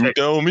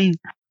tell me.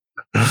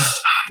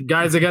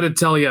 Guys, I got to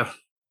tell you.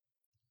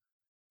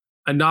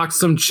 I knocked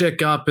some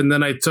chick up and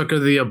then I took her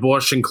to the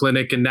abortion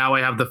clinic and now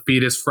I have the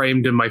fetus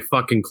framed in my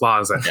fucking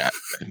closet. Yeah,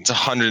 it's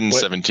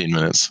 117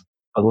 minutes.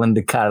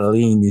 Linda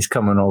Cardellini's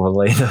coming over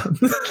later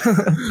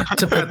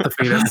to pet the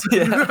fetus.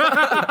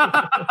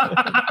 Yeah.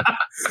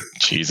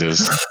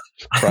 Jesus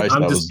Christ,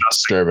 that was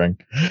disturbing.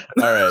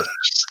 All right,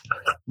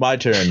 my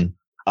turn.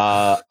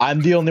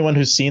 I'm the only one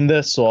who's seen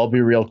this, so I'll be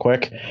real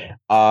quick.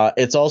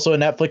 It's also a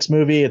Netflix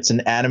movie. It's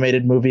an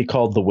animated movie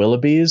called The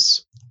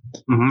Willoughbys.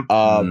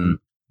 Mm-hmm.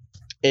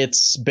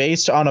 It's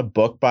based on a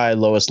book by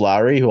Lois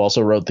Lowry, who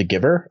also wrote The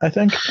Giver, I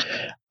think.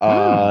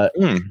 I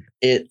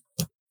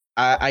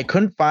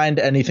couldn't find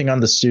anything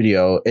on the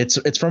studio.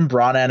 It's from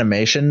Braun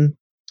Animation,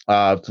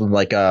 from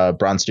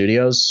Braun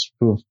Studios,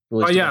 who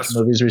released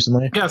movies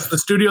recently. Yes, the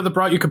studio that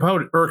brought you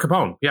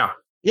Capone. Yeah.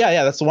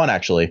 Yeah, that's the one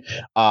actually.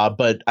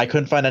 But I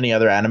couldn't find any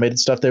other animated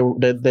stuff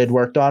they'd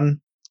worked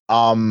on.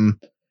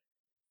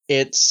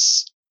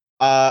 It's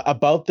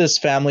about this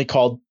family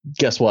called,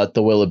 guess what,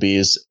 the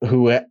Willoughbys,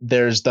 who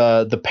there's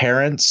the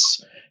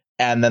parents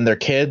and then their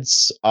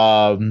kids.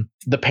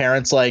 The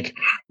parents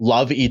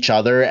love each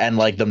other and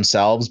like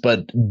themselves,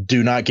 but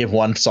do not give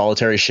one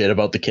solitary shit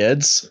about the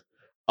kids.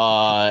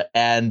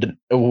 And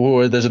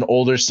there's an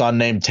older son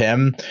named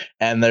Tim,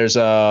 and there's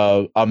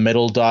a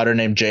middle daughter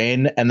named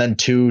Jane, and then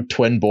two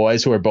twin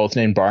boys who are both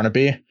named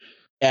Barnaby.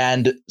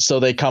 And so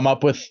they come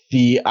up with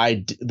the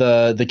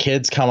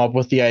kids come up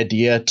with the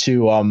idea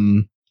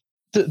to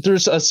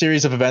there's a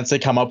series of events. They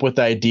come up with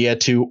the idea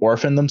to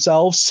orphan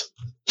themselves.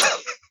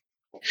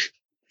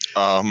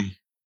 Yeah,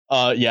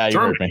 you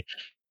heard me.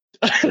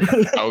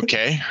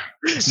 Okay.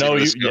 No,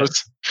 it's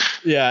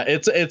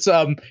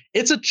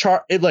a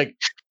chart.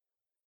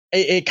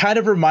 It kind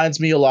of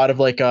reminds me a lot of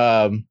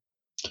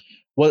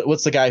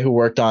what's the guy who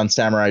worked on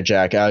Samurai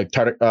Jack?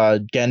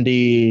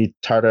 Genndy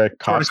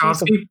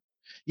Tartakovsky.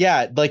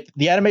 Yeah,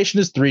 the animation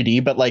is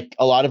 3D, but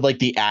a lot of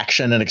the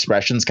action and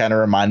expressions kind of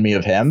remind me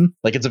of him.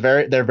 It's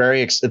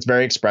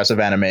very expressive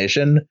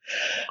animation.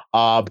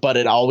 But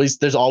there's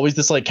always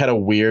this kind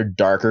of weird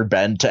darker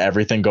bend to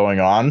everything going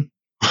on,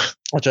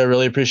 which I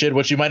really appreciate,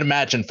 which you might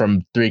imagine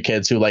from three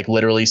kids who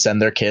literally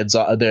send their kids,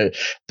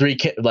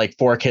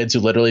 four kids who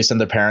literally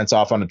send their parents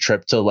off on a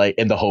trip to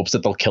in the hopes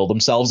that they'll kill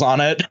themselves on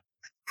it.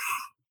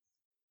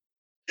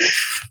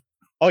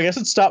 Oh, I guess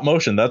it's stop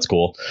motion. That's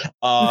cool.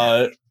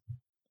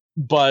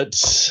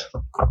 But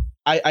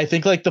I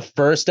think the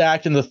first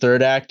act and the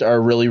third act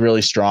are really,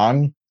 really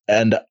strong.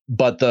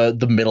 But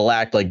the middle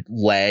act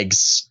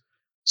lags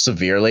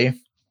severely.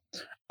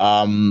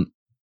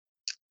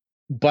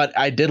 but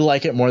I did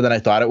like it more than I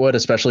thought it would,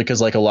 especially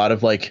because like a lot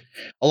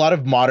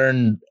of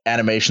modern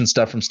animation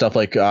stuff from stuff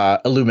like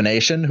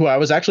Illumination, who I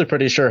was actually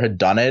pretty sure had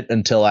done it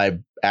until I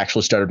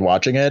actually started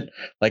watching it.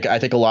 Like I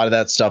think a lot of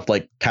that stuff,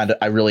 like kind of,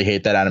 I really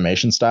hate that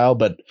animation style,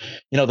 but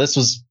you know, this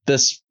was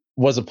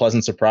a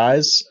pleasant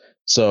surprise,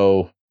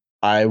 so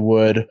I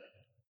would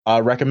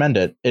recommend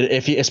it.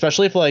 If you,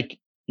 especially if like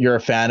you're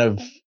a fan of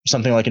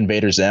something like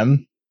Invader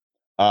Zim.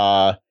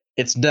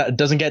 It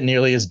doesn't get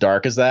nearly as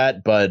dark as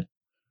that, but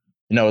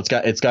you know, it's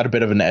got a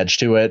bit of an edge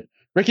to it.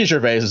 Ricky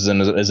Gervais is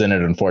in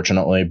it,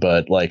 unfortunately,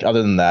 but like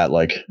other than that,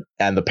 like,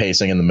 and the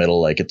pacing in the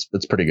middle, like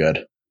it's pretty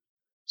good.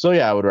 So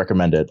yeah, I would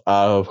recommend it.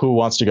 Who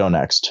wants to go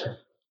next?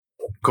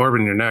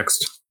 Corbin, you're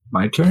next.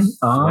 My turn.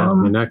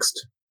 You're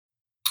next.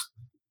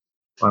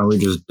 Why don't we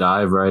just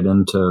dive right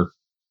into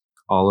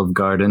Olive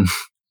Garden,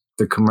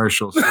 the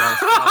commercial?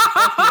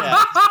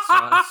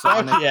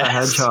 Sonic the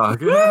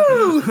Hedgehog.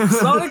 Woo!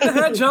 Sonic the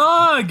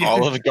Hedgehog.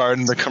 Olive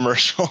Garden, the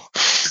commercial.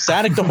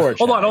 Sonic the Hedgehog.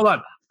 Hold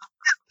on.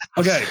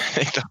 Okay.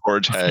 Sonic the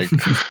Hedgehog.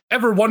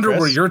 Ever wonder Chris?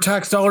 where your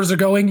tax dollars are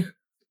going?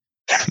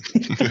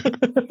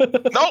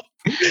 Nope.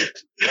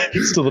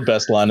 It's still the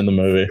best line in the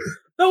movie.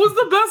 That was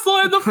the best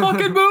line in the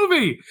fucking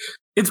movie.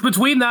 It's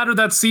between that or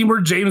that scene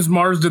where James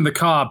Marsden, the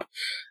cop,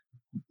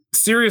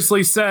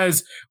 seriously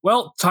says,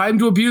 "Well, time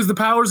to abuse the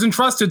powers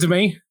entrusted to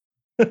me."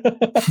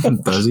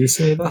 Does he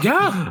say that?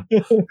 Yeah.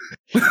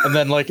 And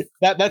then like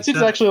that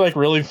scene's actually like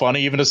really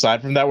funny, even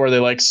aside from that, where they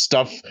like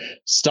stuff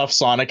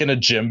Sonic in a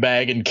gym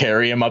bag and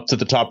carry him up to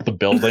the top of the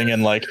building,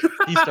 and like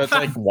he starts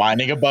like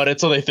whining about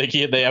it, so they think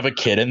they have a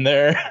kid in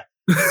there.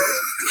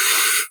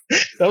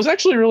 That was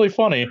actually really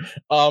funny.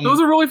 That was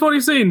a really funny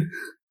scene.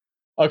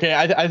 Okay,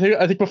 I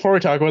think before we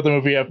talk about the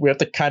movie, we have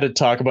to kind of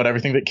talk about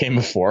everything that came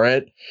before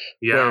it.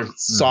 Yeah. Where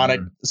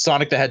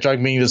Sonic the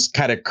Hedgehog being this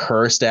kind of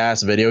cursed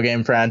ass video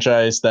game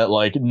franchise that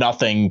like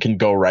nothing can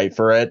go right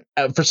for it.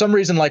 For some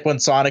reason, like when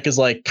Sonic is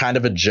like kind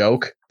of a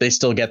joke, they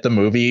still get the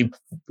movie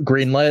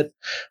greenlit.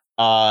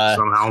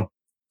 Somehow.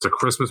 It's a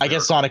Christmas. I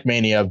guess Sonic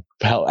Mania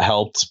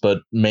helped,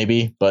 but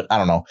I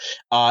don't know.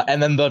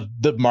 And then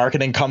the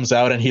marketing comes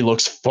out and he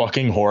looks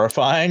fucking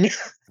horrifying.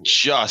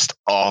 Just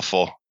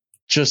awful.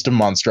 Just a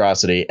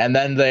monstrosity. And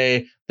then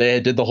they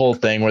did the whole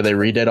thing where they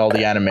redid all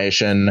the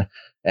animation,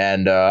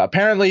 and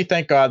apparently,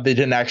 thank God, they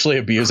didn't actually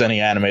abuse any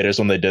animators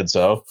when they did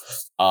so.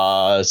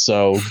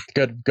 So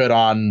good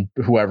on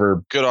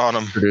whoever Good on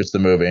them. produced the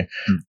movie.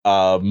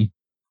 And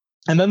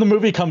then the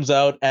movie comes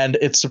out and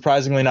it's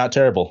surprisingly not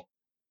terrible.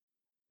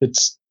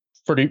 It's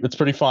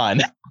pretty fine.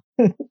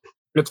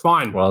 It's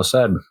fine. Well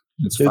said.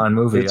 It's a fine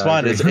movie. It's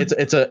fun.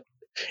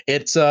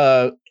 It's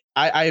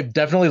I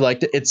definitely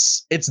liked it.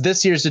 It's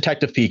this year's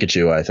Detective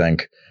Pikachu, I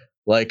think.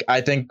 Like, I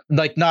think,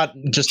 like, not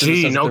just in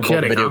the sense that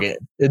they're video game,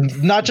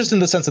 not just in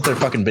the sense that they're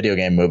fucking video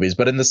game movies,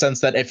 but in the sense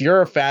that if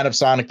you're a fan of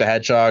Sonic the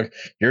Hedgehog,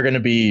 you're gonna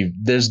be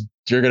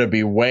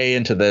way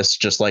into this,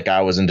 just like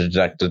I was into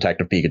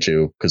Detective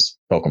Pikachu because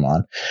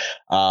Pokemon.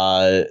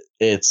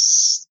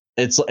 It's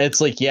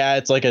like, yeah,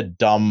 it's like a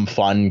dumb,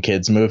 fun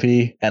kids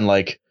movie, and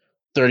like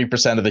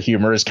 30% of the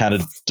humor is kind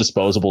of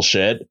disposable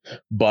shit,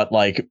 but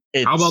like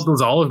how about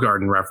those Olive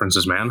Garden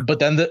references, man? But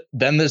then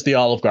there's the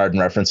Olive Garden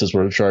references,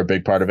 which are a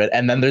big part of it,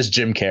 and then there's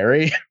Jim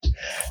Carrey.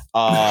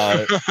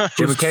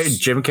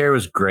 Jim Carrey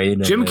was great.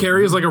 Jim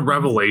Carrey is like a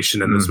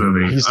revelation in this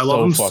movie. He's I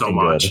love him so fucking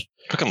much.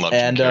 good. Fucking love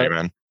Jim Carrey,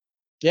 man.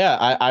 Yeah,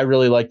 I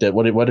really liked it.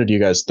 What did you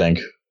guys think?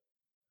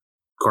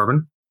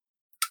 Corbin?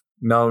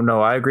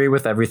 No, I agree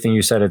with everything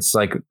you said. It's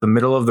like the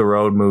middle of the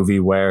road movie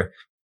where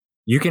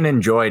you can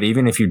enjoy it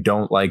even if you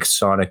don't like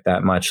Sonic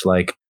that much.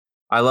 Like,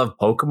 I love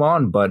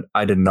Pokemon, but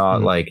I did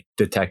not like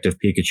Detective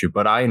Pikachu.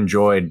 But I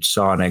enjoyed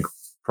Sonic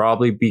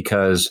probably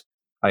because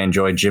I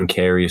enjoyed Jim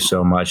Carrey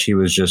so much. He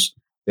was just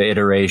the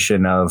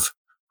iteration of,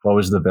 what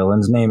was the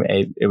villain's name?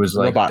 It was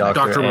like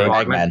Dr.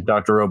 Robotnik.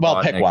 Dr. Robotnik.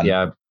 Well, pick one.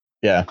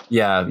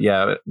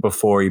 Yeah.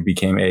 Before he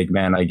became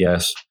Eggman, I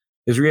guess.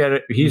 His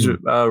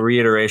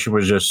reiteration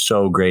was just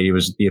so great. He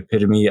was the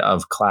epitome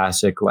of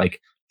classic,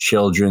 like,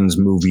 children's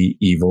movie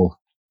evil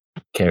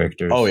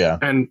characters. Oh yeah.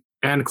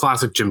 And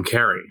classic Jim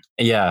Carrey.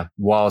 Yeah,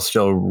 while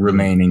still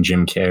remaining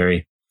Jim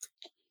Carrey.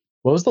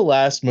 What was the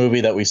last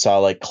movie that we saw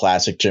like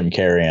classic Jim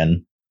Carrey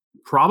in?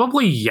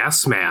 Probably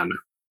Yes Man.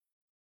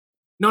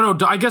 No,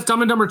 I guess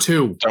Dumb and Dumber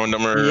 2. Dumb and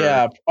Dumber.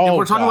 Yeah. If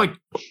we're talking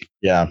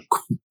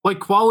like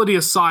quality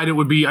aside, it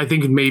would be, I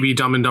think, maybe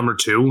Dumb and Dumber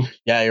 2.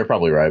 Yeah, you're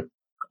probably right.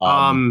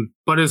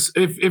 But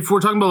if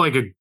we're talking about like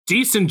a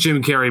decent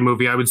Jim Carrey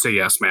movie, I would say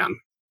Yes Man.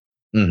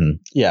 Mm-hmm.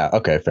 Yeah.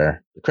 Okay.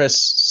 Fair.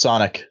 Chris,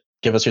 Sonic.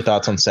 Give us your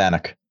thoughts on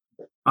Sonic.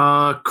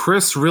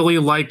 Chris really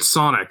liked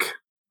Sonic.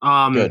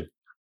 Good.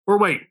 Or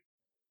wait,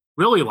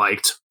 really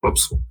liked.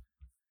 Whoops.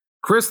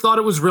 Chris thought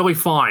it was really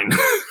fine.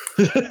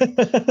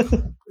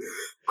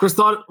 Chris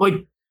thought, like,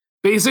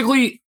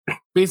 basically,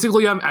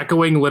 I'm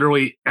echoing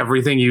literally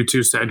everything you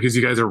two said because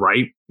you guys are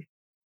right.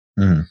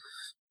 Mm-hmm.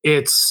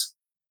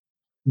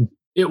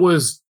 It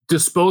was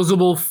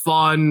disposable,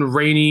 fun,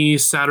 rainy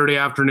Saturday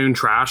afternoon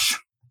trash.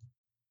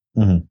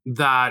 Mm-hmm.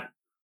 That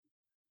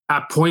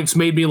at points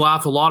made me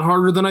laugh a lot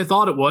harder than I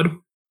thought it would.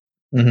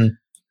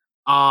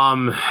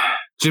 Mm-hmm.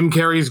 Jim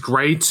Carrey's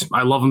great.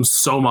 I love him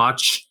so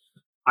much.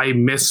 I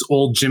miss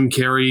old Jim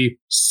Carrey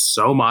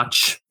so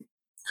much.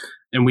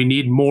 And we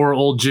need more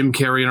old Jim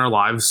Carrey in our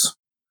lives.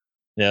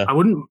 Yeah.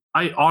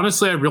 I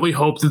honestly really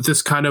hope that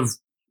this kind of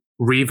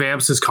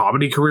revamps his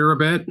comedy career a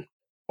bit.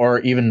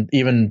 Or even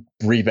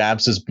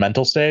revamps his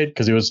mental state,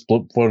 because he was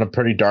in a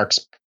pretty dark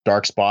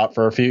spot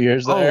for a few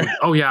years there.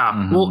 Oh yeah.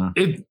 Mhm. Well,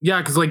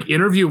 because like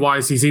interview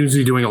wise, he seems to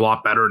be doing a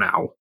lot better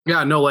now.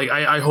 Yeah, no, like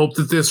I hope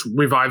that this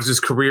revives his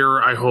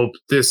career. I hope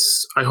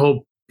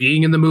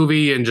being in the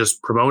movie and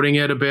just promoting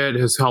it a bit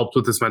has helped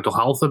with his mental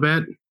health a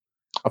bit.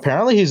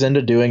 Apparently he's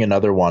into doing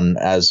another one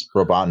as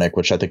Robotnik,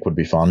 which I think would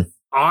be fun.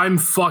 I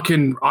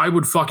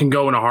would fucking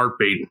go in a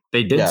heartbeat.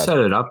 They did set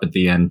it up at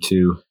the end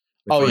too.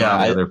 Oh yeah,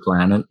 Other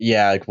planet.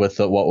 Yeah, like with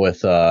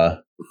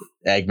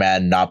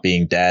Eggman not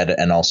being dead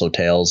and also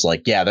Tails.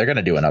 Like, yeah, they're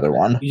gonna do another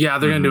one. Yeah,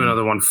 they're gonna do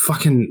another one.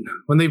 Fucking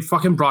when they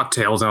fucking brought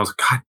Tails, and I was like,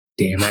 God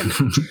damn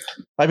it!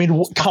 I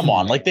mean, come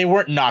on, like they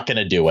weren't not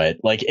gonna do it.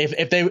 Like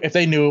if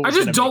they knew, it was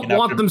I just don't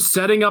want them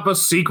setting up a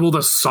sequel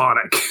to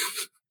Sonic.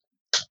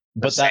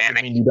 But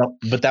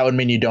that would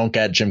mean you don't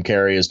get Jim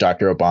Carrey as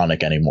Dr.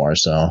 Robotnik anymore.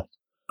 So,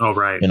 oh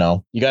right,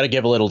 you got to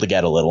give a little to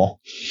get a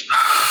little.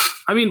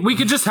 I mean, we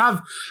could just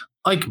have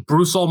like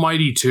Bruce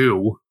Almighty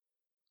 2.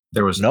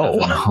 There was no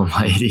Evan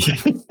Almighty.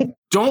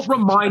 Don't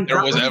remind.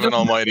 There was Evan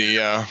Almighty.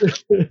 Yeah,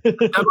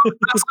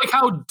 that's like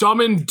how Dumb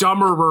and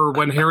Dumberer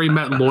when Harry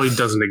Met Lloyd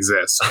doesn't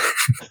exist.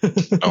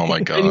 Oh my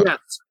god! And yes,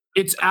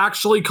 it's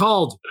actually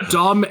called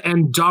Dumb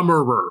and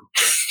Dumberer.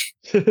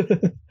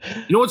 You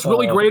know what's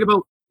really great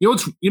about you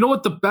know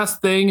what the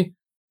best thing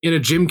in a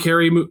Jim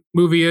Carrey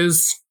movie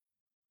is,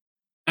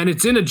 and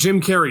it's in a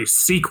Jim Carrey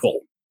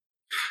sequel.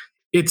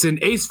 It's in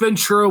Ace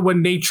Ventura: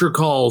 When Nature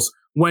Calls,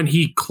 when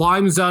he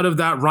climbs out of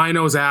that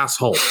rhino's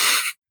asshole.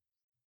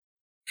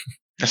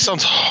 That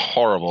sounds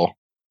horrible.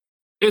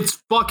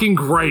 It's fucking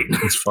great.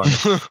 It's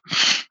fun.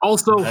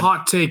 Also,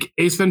 hot take: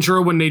 Ace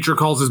Ventura: When Nature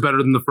Calls is better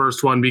than the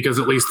first one because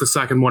at least the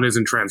second one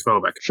isn't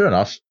transphobic. Sure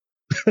enough.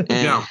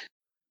 Yeah.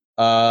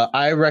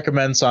 I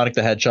recommend Sonic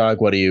the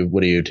Hedgehog. What do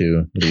you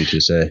two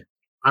say?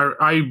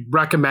 I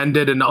recommend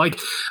it, and like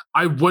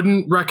I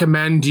wouldn't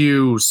recommend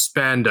you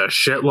spend a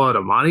shitload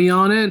of money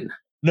on it.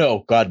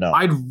 No, God no.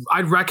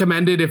 I'd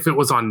recommend it if it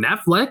was on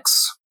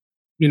Netflix.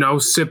 You know,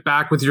 sit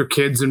back with your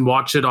kids and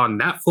watch it on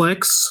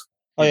Netflix.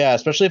 Oh yeah,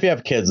 especially if you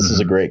have kids. This is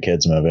a great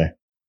kids movie.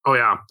 Oh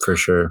yeah, for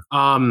sure.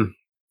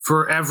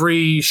 For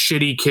every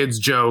shitty kids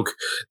joke,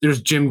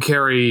 there's Jim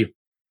Carrey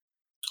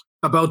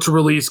about to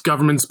release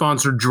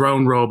government-sponsored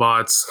drone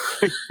robots.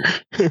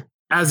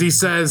 As he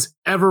says,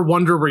 ever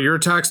wonder where your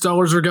tax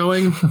dollars are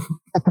going?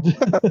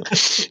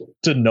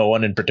 To no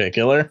one in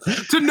particular.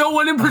 To no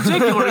one in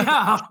particular,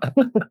 yeah.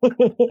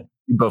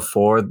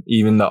 Before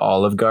even the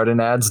Olive Garden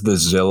ads, the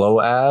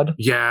Zillow ad.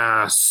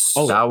 Yes.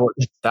 Oh,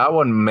 that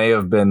one may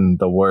have been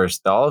the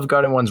worst. The Olive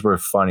Garden ones were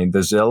funny. The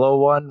Zillow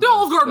one. The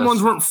Olive Garden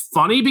ones weren't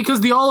funny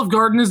because the Olive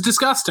Garden is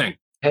disgusting.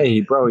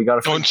 Hey, bro, you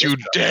got to. Don't you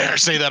dare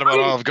say that about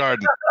Olive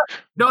Garden.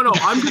 No,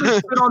 I'm going to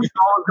sit on the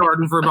Olive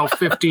Garden for about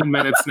 15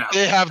 minutes now.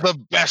 They have the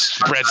best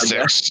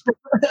breadsticks.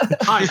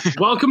 Hi,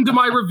 welcome to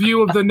my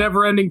review of the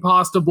never-ending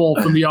pasta bowl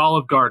from the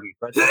Olive Garden.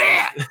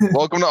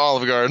 Welcome to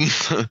Olive Garden.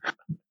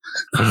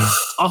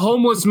 A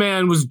homeless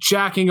man was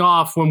jacking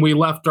off when we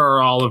left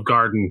our Olive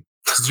Garden.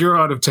 0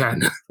 out of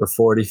 10. For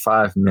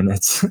 45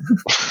 minutes.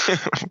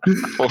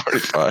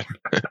 45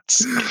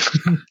 minutes.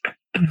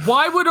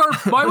 Why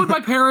would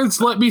my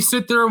parents let me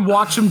sit there and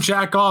watch him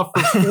jack off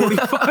for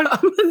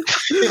 45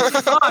 minutes?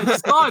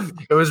 It's fun.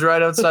 It was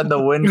right outside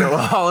the window.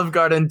 Olive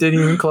Garden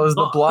didn't even close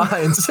the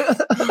blinds.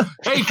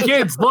 Hey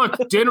kids, look,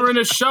 dinner and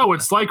a show.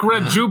 It's like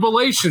Red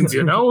Jubilations,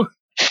 you know?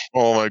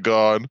 Oh my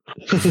god.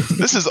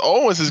 This is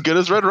almost as good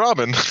as Red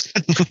Robin.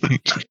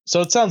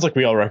 So it sounds like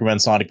we all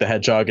recommend Sonic the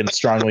Hedgehog and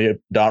strongly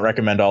don't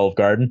recommend Olive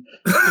Garden.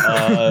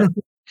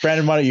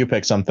 Brandon, why don't you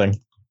pick something?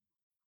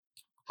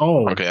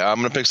 Oh. Okay, I'm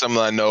going to pick something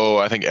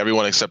I think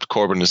everyone except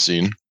Corbin has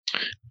seen.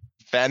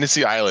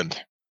 Fantasy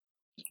Island.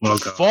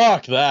 Okay.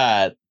 Fuck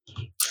that.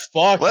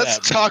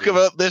 Let's talk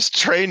about this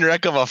train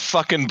wreck of a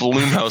fucking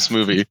Blumhouse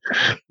movie.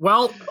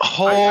 Well,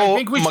 oh I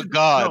think we my should,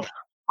 god. No,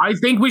 I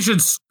think we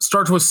should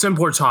start to a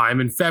simpler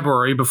time in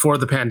February before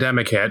the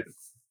pandemic hit.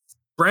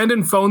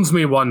 Brandon phones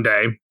me one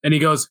day and he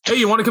goes, "Hey,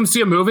 you want to come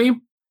see a movie?"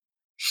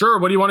 "Sure,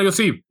 what do you want to go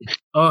see?"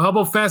 How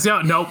about Fantasy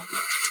Island?" "Nope."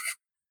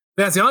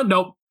 "Fantasy Island?"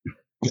 "Nope."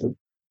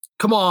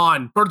 "Come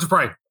on, Birds of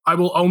Prey. I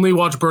will only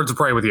watch Birds of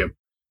Prey with you."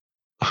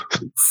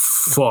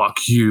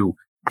 Fuck you.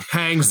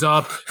 Hangs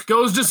up,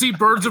 goes to see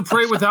Birds of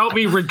Prey without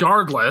me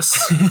regardless.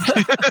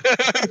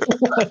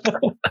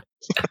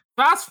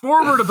 Fast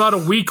forward about a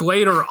week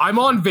later, I'm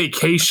on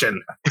vacation.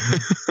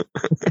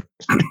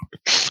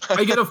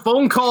 I get a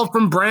phone call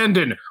from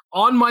Brandon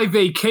on my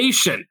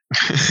vacation.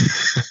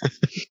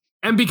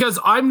 And because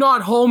I'm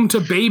not home to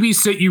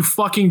babysit you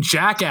fucking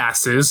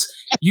jackasses,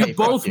 you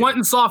both went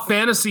and saw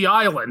Fantasy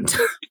Island.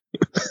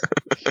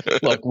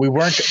 Look, we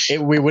weren't.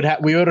 We would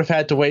have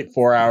had to wait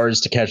 4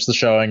 hours to catch the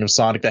showing of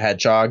Sonic the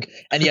Hedgehog.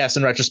 And yes,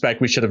 in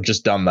retrospect, we should have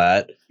just done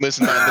that.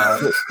 Listen,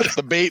 man,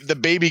 the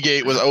baby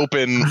gate was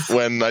open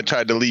when I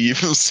tried to leave.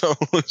 So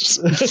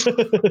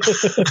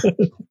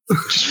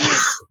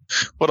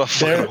what a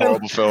fucking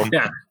horrible film.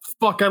 Yeah,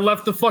 fuck! I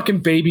left the fucking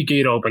baby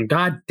gate open.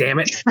 God damn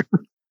it!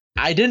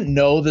 I didn't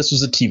know this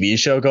was a TV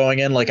show going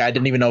in. Like, I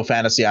didn't even know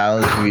Fantasy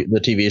Island, the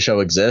TV show,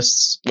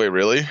 exists. Wait,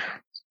 really?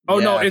 Oh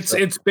no,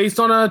 it's based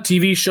on a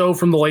TV show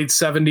from the late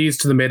 70s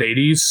to the mid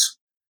 80s.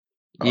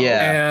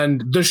 Yeah,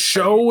 and the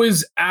show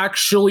is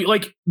actually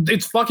like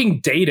it's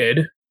fucking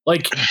dated.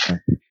 Like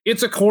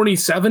it's a corny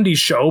 70s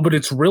show, but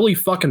it's really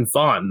fucking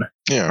fun.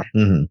 Yeah,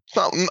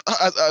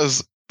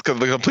 as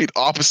the complete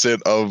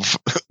opposite of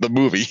the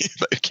movie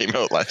that came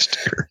out last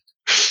year.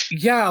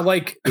 Yeah,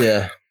 like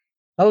yeah.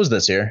 That was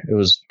this year. It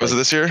was. Was it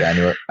this year?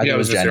 January. I think it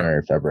was January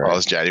or February. Oh, it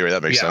was January.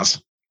 That makes sense.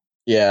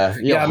 Yeah,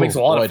 it makes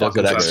a lot of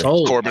fucking sense.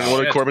 Corbin,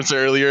 what did Corbin say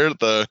earlier?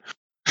 The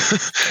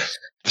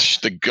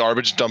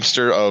garbage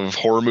dumpster of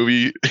horror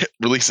movie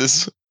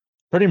releases.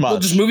 Pretty much. Well,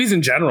 just movies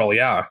in general.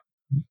 Yeah.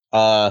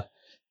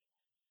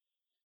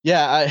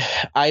 Yeah.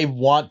 I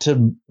want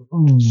to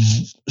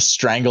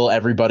strangle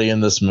everybody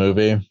in this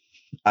movie.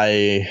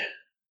 I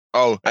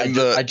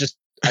just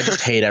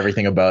hate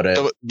everything about it.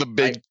 The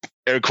big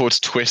air quotes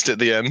twist at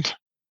the end.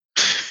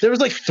 There was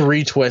like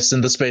 3 twists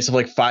in the space of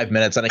like 5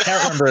 minutes, and I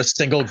can't remember a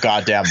single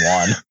goddamn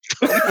one.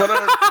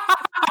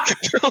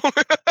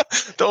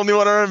 The only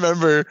one I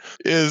remember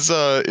is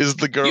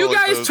the girl. You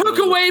guys took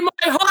away my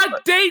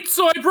hot date,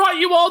 so I brought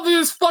you all to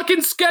this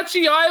fucking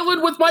sketchy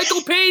island with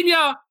Michael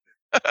Pena.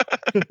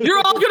 You're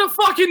all gonna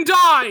fucking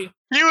die.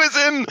 He was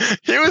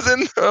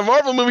in a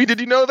Marvel movie. Did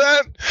you know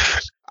that?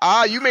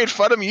 You made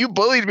fun of me. You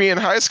bullied me in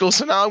high school,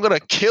 so now I'm gonna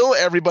kill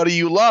everybody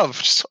you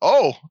love.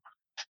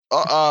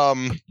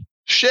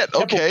 Shit.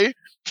 Okay.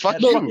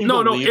 Fuck you.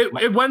 No.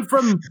 It went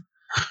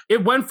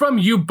from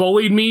you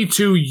bullied me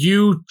to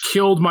you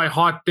killed my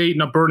hot date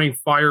in a burning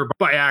fire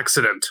by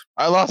accident.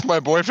 I lost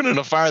my boyfriend in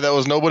a fire that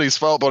was nobody's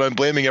fault, but I'm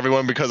blaming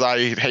everyone because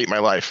I hate my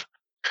life.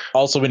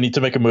 Also, we need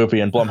to make a movie,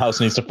 and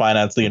Blumhouse needs to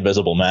finance The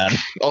Invisible Man.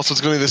 Also,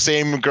 it's going to be the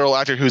same girl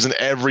actor who's in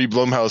every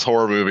Blumhouse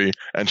horror movie,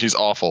 and she's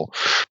awful.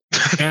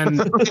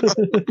 And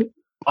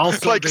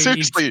also, like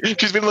seriously,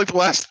 she's been in like the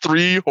last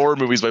 3 horror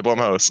movies by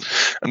Blumhouse,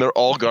 and they're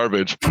all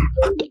garbage.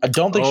 I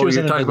don't think she was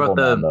in Invisible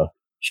Man, though.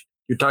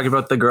 You're talking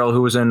about the girl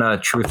who was in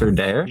Truth or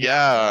Dare?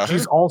 Yeah.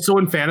 She's also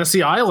in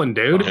Fantasy Island,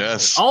 dude.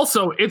 Yes.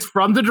 Also, it's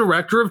from the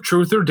director of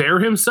Truth or Dare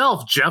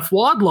himself, Jeff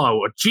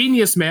Wadlow, a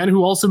genius man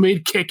who also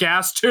made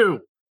Kick-Ass 2.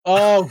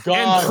 Oh,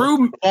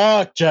 God.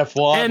 Fuck Jeff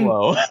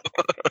Wadlow.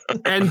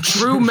 And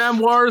true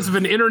memoirs of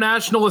an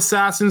international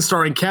assassin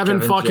starring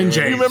Kevin fucking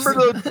James. You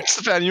remember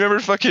Stefan, you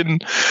remember fucking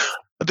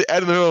at the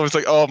end of the film, it's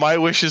like, oh, my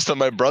wish is that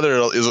my brother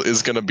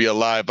is going to be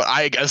alive, but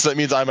I guess that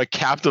means I'm a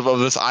captive of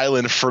this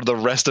island for the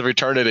rest of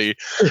eternity.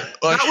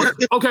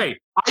 Okay,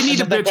 I need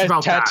to bitch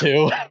about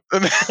tattoo. That.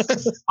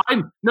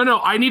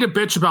 I need to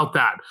bitch about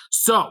that.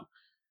 So,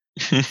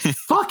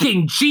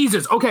 fucking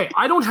Jesus. Okay,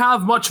 I don't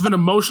have much of an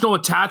emotional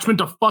attachment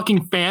to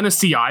fucking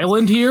Fantasy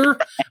Island here,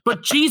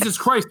 but Jesus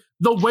Christ,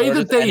 the way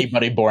that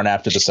anybody born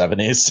after the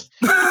 70s.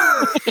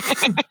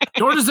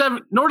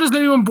 nor does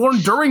anyone born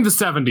during the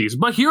 70s,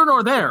 but here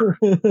nor there.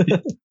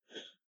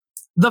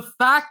 The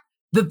fact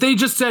that they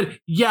just said,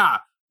 yeah,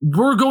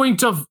 we're going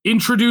to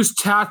introduce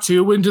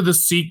tattoo into the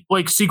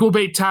sequel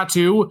bait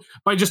tattoo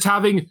by just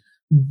having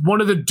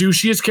one of the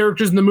douchiest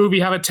characters in the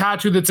movie have a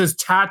tattoo that says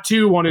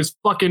tattoo on his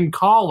fucking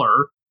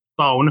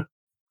collarbone.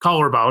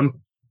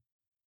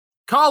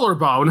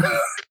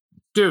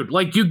 Dude,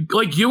 like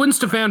you and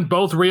Stefan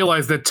both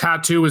realize that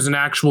Tattoo is an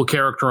actual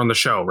character on the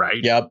show,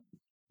 right? Yep.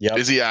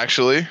 Is he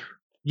actually?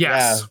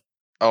 Yes. Yeah.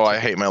 Oh, I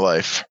hate my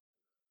life.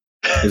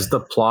 Is the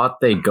plot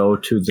they go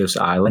to this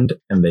island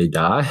and they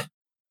die?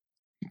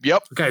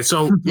 Yep. Okay,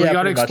 so we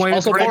got to explain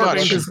it.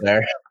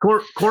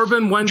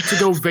 Corbin went to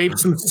go vape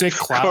some sick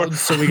clouds,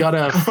 so we got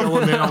to fill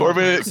him in.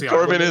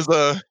 Corbin is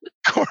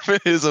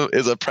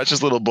a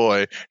precious little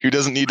boy who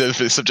doesn't need to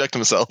subject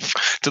himself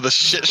to the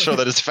shit show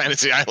that is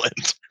Fantasy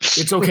Island.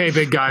 It's okay,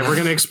 big guy. We're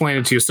going to explain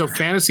it to you. So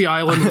Fantasy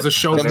Island was a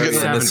show from the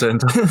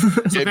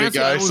 70s. Hey, big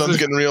guy, sun's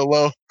getting real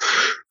low.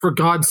 For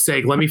God's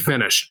sake, let me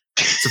finish.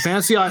 So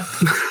Fantasy Island.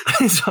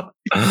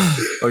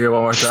 Okay,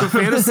 one more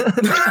time. So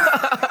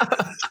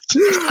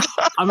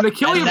I'm going to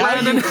kill you,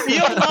 Brandon. You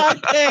feel my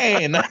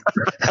pain.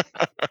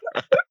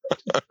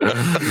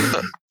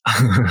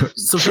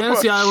 So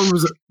Fantasy Island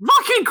was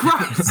fucking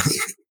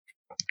Christ.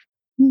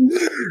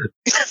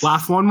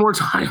 Laugh one more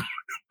time.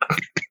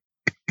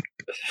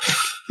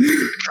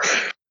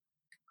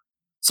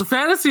 So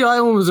Fantasy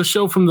Island was a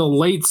show from the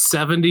late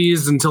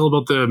 70s until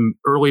about the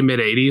early mid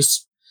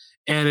 80s,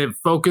 and it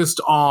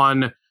focused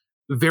on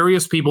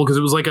various people because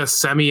it was like a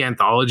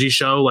semi-anthology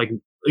show. Like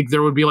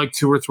there would be like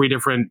 2 or 3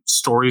 different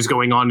stories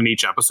going on in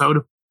each episode.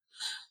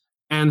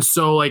 And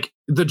so like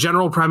the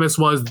general premise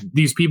was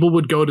these people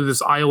would go to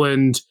this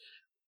island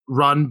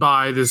run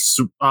by this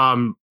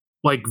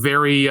like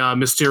very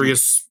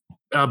mysterious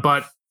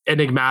but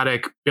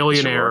enigmatic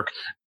billionaire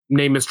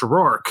named Mr.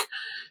 Rourke.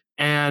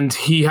 And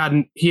he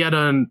had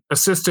an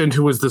assistant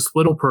who was this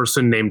little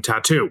person named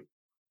Tattoo.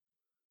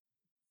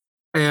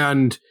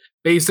 And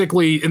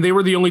basically, and they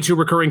were the only two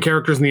recurring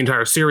characters in the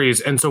entire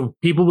series. And so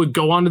people would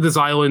go onto this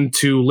island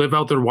to live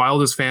out their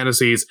wildest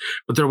fantasies,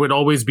 but there would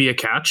always be a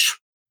catch.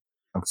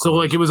 So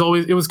like it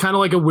was kind of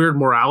like a weird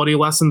morality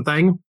lesson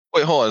thing.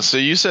 Wait, hold on. So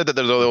you said that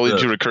there's only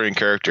two recurring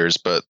characters,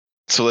 but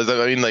so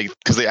I mean, like,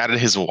 because they added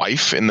his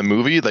wife in the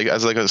movie, like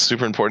as like a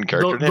super important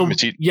character. They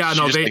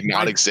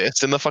not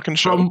exist in the fucking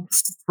show.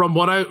 From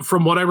what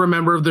I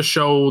remember of the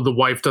show, the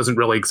wife doesn't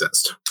really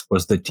exist.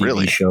 Was the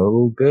TV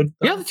show good?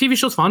 Yeah, the TV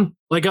show's fun.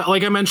 Like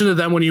I mentioned to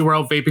them when you were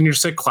out vaping your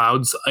sick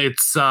clouds.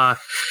 It's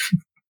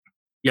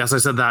yes, I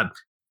said that.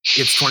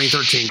 It's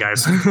 2013,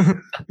 guys.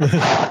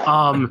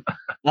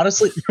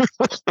 honestly,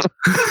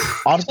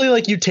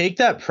 like you take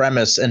that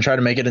premise and try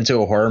to make it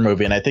into a horror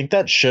movie, and I think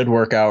that should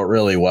work out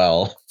really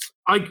well.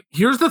 Like,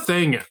 here's the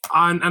thing,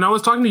 and I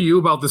was talking to you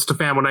about this,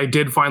 Stefan, when I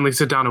did finally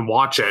sit down and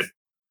watch it.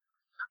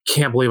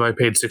 Can't believe I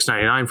paid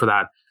 $6.99 for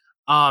that.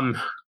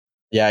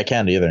 Yeah, I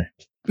can't either.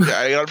 Yeah,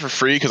 I got it for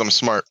free because I'm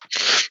smart.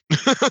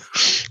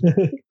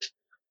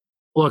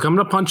 Look, I'm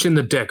gonna punch you in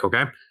the dick,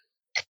 okay?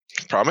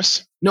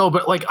 Promise? No,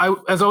 but like I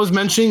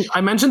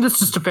mentioned this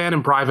to Stefan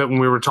in private when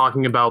we were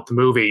talking about the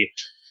movie,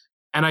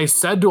 and I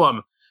said to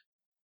him,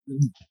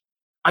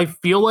 I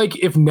feel like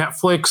if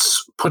Netflix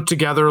put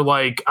together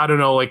like, I don't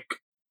know, like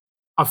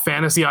a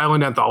Fantasy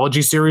Island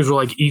anthology series where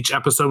like each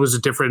episode was a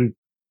different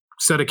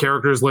set of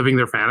characters living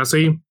their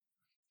fantasy,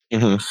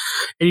 and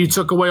you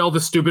took away all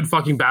the stupid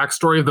fucking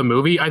backstory of the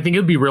movie, I think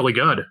it'd be really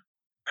good.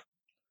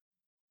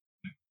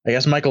 I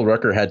guess Michael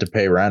Rooker had to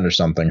pay rent or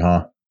something,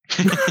 huh?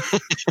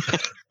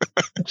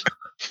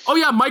 Oh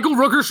yeah, Michael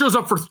Rooker shows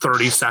up for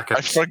 30 seconds.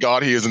 I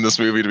forgot he is in this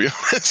movie, to be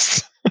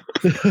honest.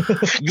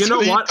 You know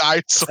what?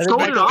 So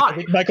did I. I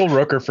think Michael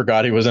Rooker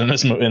forgot he was in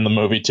the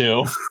movie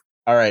too.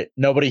 All right,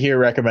 nobody here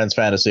recommends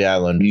Fantasy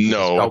Island.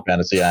 No,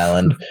 Fantasy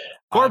Island.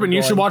 Corbin,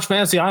 you should watch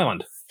Fantasy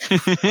Island.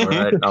 All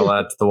right, I'll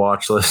add to the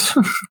watch list.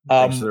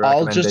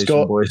 I'll just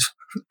go, boys.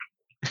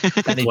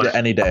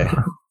 any day.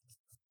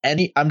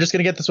 I'm just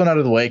gonna get this one out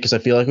of the way because I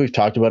feel like we've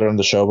talked about it on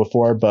the show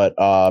before. But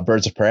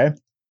Birds of Prey.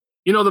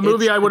 You know, the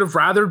movie I would have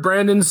rather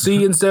Brandon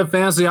see instead of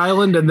Fantasy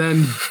Island, and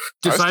then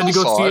decide to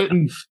go see it.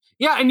 And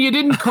yeah, and you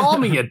didn't call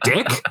me, you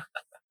dick.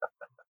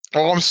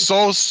 Oh, I'm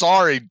so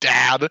sorry,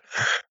 Dad.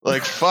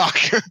 Like, fuck.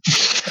 You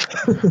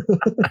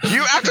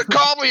have to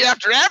call me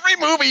after every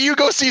movie you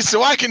go see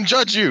so I can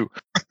judge you.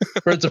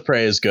 Birds of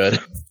Prey is good.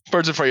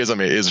 Birds of Prey is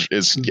amazing.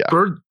 Yeah.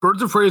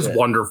 Birds of Prey is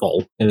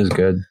wonderful. It is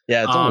good.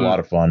 Yeah, it's a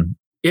lot of fun.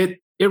 It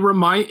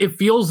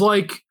feels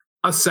like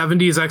a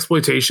 70s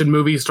exploitation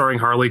movie starring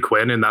Harley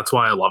Quinn, and that's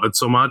why I love it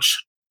so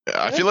much.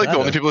 Yeah, I feel like the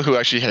only people who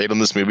actually hate on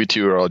this movie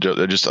too are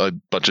just a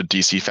bunch of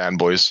DC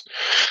fanboys,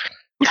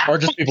 or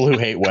just people who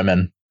hate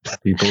women.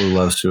 People who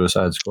love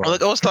Suicide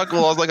Squad. I was talking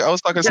to somebody.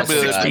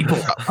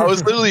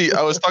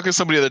 I was talking to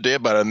somebody the other day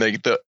about it, and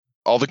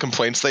all the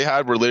complaints they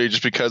had were literally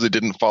just because it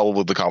didn't follow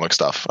with the comic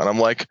stuff, and I'm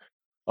like,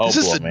 this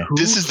is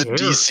the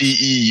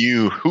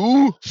DCEU.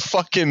 Who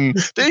fucking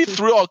they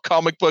threw out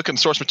comic book and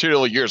source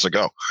material years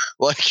ago.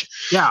 Like,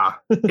 yeah,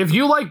 if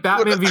you like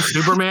Batman v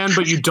Superman,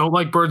 but you don't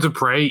like Birds of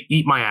Prey,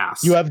 eat my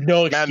ass. You have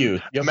no excuse.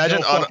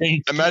 Imagine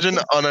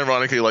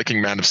unironically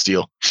liking Man of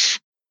Steel.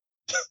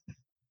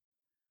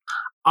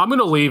 I'm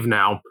gonna leave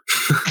now.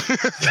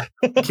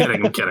 I'm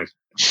kidding. I'm kidding.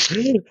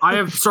 I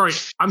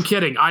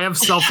have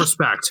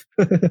self-respect.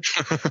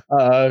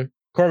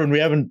 Corbin, we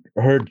haven't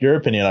heard your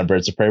opinion on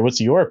Birds of Prey.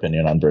 What's your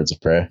opinion on Birds of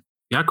Prey?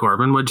 Yeah,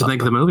 Corbin, what'd you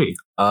think of the movie?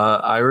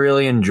 I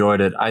really enjoyed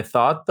it. I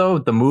thought, though,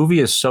 the movie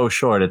is so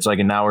short. It's like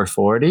an hour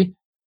 40,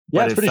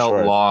 but it felt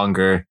short.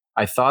 Longer.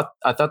 I thought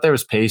there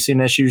was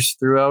pacing issues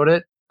throughout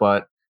it,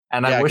 I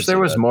wish there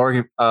was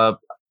more.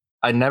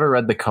 I never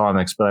read the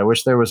comics, but I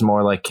wish there was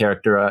more like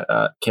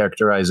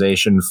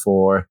characterization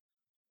for.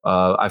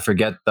 I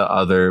forget the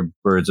other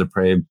Birds of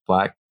Prey,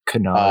 Black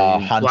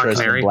Canary,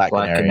 Huntress, Black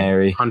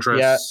Canary. Huntress.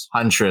 Yeah.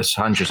 Huntress.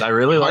 I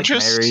really like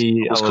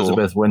Mary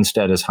Elizabeth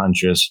Winstead as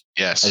Huntress.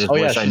 Yes. I just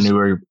wish I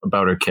knew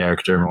about her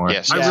character more.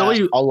 Yes.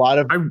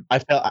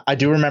 I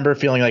do remember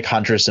feeling like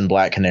Huntress and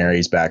Black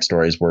Canary's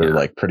backstories were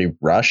like pretty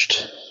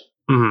rushed.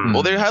 Mm-hmm.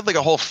 Well, they had like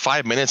a whole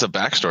 5 minutes of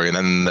backstory, and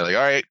then they're like,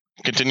 all right,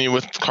 continue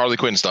with Harley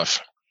Quinn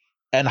stuff.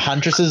 And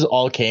Huntress's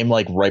all came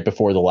like right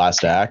before the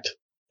last act,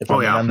 if I'm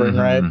remembering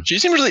right. She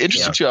seemed really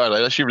interesting too.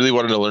 I actually really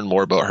wanted to learn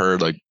more about her.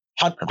 Like,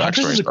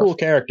 Huntress is a cool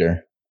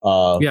character.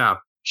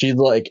 She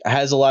like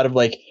has a lot of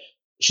like.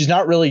 She's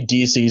not really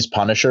DC's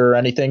Punisher or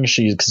anything.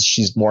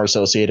 She's more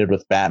associated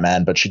with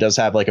Batman, but she does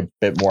have like a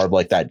bit more of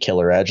like that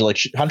killer edge. Like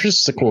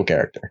Huntress is a cool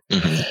character.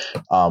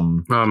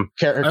 Mm-hmm.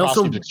 Her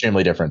costume's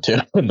extremely different too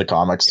in the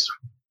comics.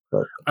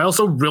 But I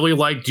also really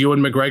liked Ewan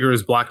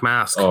McGregor's Black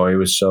Mask. Oh, he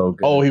was so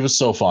good. Oh, he was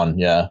so fun.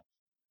 Yeah.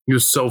 He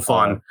was so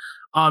fun.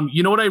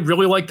 You know what I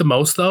really liked the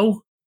most,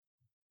 though?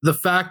 The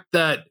fact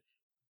that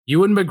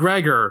Ewan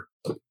McGregor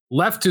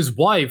left his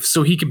wife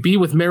so he could be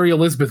with Mary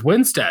Elizabeth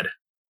Winstead.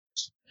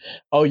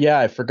 Oh, yeah,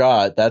 I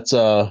forgot. That's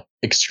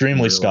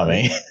extremely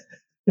scummy.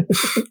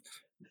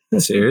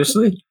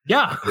 Seriously?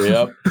 Yeah.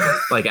 Yep.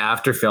 Like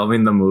after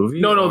filming the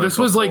movie? No, or this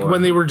was like before?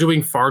 when they were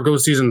doing Fargo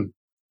season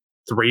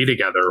 3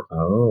 together.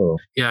 Oh.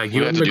 Yeah, had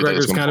Ewan to do that at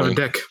McGregor's some kind of a point.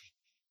 dick.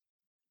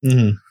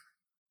 Mm-hmm.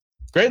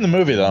 Great in the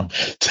movie though.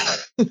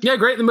 Yeah,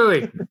 great in the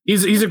movie.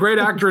 He's a great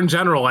actor in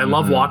general. I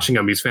love Mhm. watching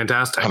him. He's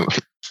fantastic.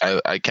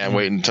 I can't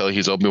wait until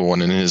he's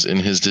Obi-Wan in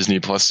his Disney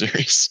Plus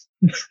series.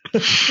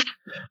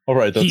 All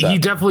right, that's He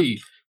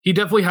definitely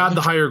had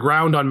the higher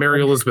ground on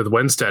Mary Elizabeth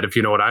Winstead, if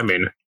you know what I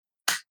mean.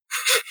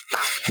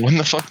 When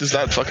the fuck does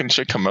that fucking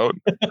shit come out?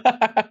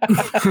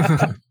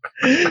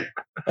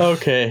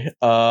 Okay.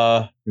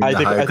 I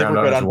think we're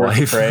good on Birds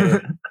of Prey.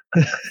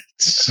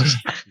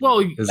 Well,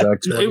 His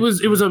ex-wife. it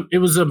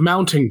was a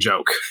mounting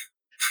joke.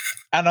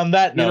 And on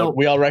that note, You know-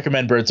 we all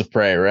recommend Birds of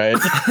Prey, right?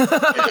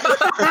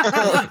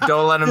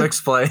 Don't let him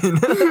explain. Probably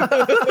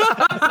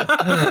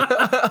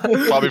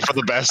for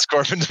the best,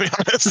 Corbin, to be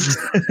honest.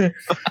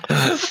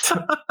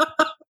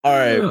 All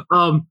right.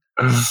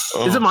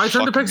 Is it my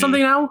turn to pick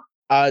something now?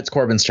 It's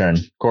Corbin's turn.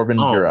 Corbin,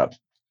 Oh. you're up.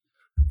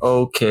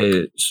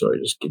 Okay, sorry,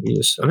 just give me a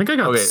I second. think I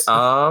got. Okay,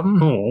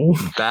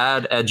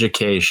 Bad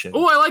Education.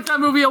 Oh, I like that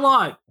movie a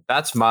lot.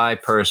 That's my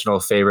personal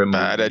favorite movie.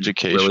 Bad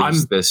Education.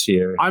 released this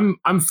year. I'm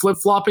flip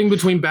flopping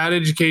between Bad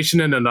Education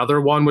and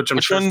another one, which I'm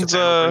Which sure one's,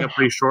 Stefan will bring up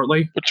pretty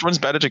shortly. Which one's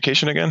Bad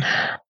Education again?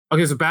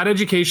 Okay, so Bad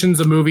Education's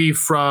a movie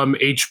from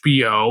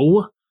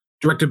HBO,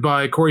 directed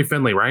by Corey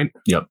Finley, right?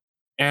 Yep.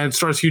 And it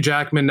stars Hugh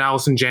Jackman, and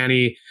Allison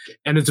Janney,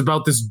 and it's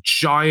about this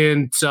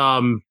giant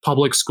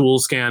public school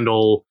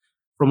scandal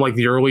from like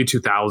the early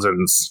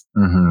 2000s.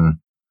 Mm-hmm.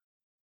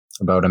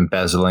 About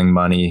embezzling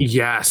money.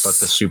 Yes. About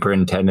the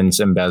superintendents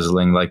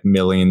embezzling like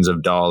millions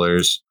of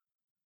dollars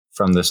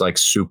from this like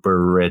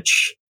super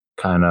rich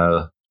kind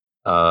of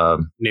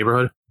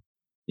Neighborhood.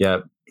 yeah.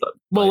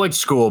 Well, like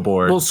school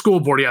board. Well, school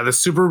board, yeah.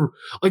 This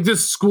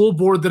school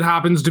board that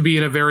happens to be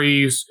in a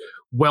very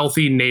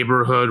wealthy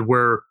neighborhood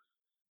where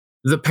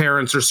the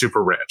parents are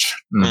super rich.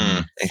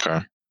 Mhm.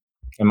 Okay.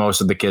 And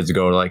most of the kids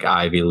go to like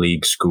Ivy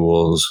League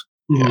schools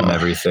and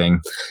everything.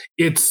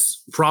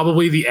 It's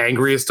probably the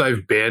angriest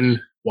I've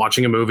been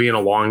watching a movie in a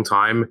long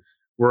time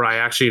where I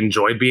actually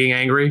enjoyed being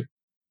angry.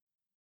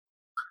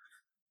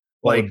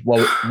 Like,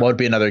 what would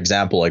be another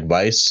example? Like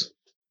Vice?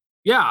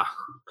 yeah.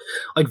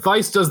 Like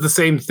Vice does the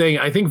same thing.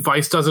 I think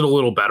Vice does it a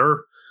little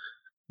better.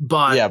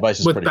 But Yeah,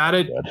 Vice is with pretty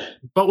good.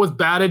 good. But with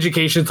Bad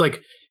Education, it's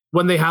like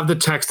when they have the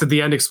text at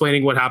the end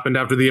explaining what happened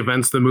after the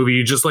events of the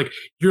movie,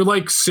 you're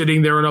like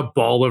sitting there in a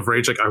ball of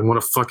rage, like, I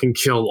want to fucking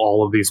kill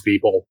all of these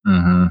people.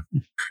 Mm-hmm.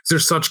 They're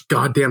such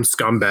goddamn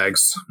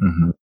scumbags.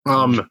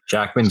 Mm-hmm.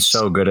 Jackman's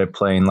so good at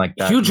playing like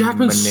that. Hugh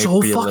Jackman's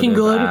so fucking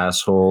good.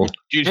 Asshole.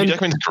 Dude, Hugh And-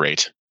 Jackman's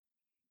great.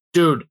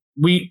 Dude,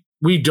 we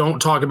don't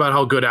talk about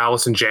how good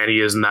Allison Janney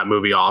is in that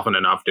movie often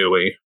enough, do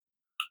we?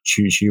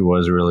 She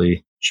was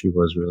really.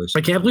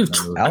 I can't believe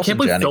that movie. I can't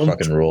believe Janney film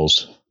fucking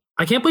rules.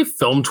 I can't believe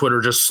film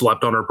Twitter just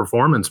slept on her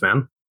performance,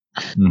 man.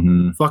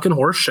 Mhm. Fucking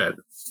horseshit.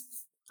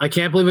 I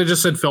can't believe it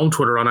just said film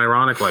Twitter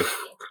unironically.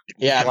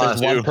 Yeah, if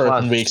there's one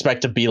person we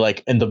expect to be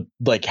like in the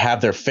like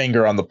have their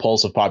finger on the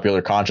pulse of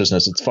popular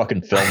consciousness, it's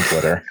fucking film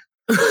Twitter.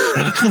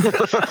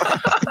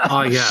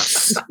 Ah,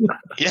 yes.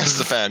 Yes,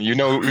 the fan. You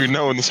know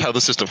how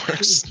the system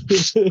works.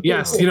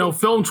 Yes,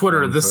 film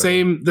Twitter, the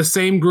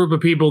same group of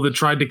people that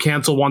tried to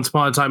cancel Once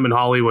Upon a Time in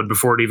Hollywood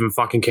before it even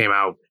fucking came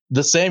out.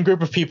 The same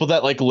group of people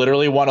that like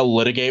literally want to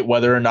litigate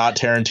whether or not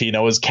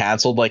Tarantino is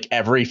canceled like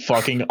every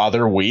fucking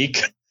other week.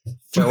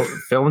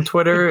 Film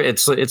Twitter,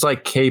 it's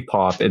like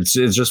K-pop. It's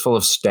just full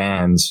of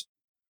stans.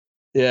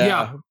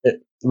 Yeah.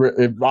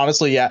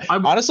 Honestly, yeah.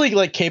 Honestly,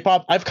 like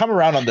K-pop, I've come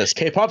around on this.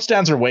 K-pop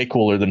stands are way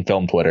cooler than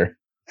film Twitter.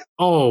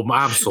 Oh,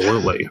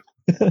 absolutely.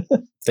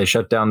 They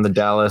shut down the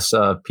Dallas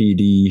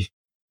PD.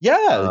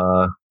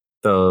 Yeah.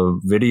 The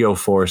Video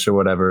Force or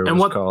whatever it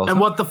was called. And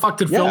what the fuck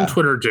did film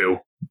Twitter do?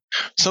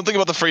 Something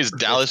about the phrase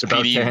Dallas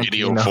about PD Tarantino.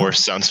 Video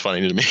Force sounds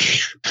funny to me.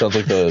 Sounds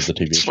like the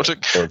TV show.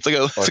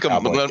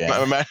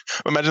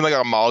 Imagine like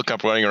a mall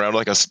cop running around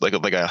like a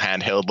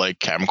handheld like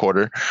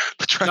camcorder.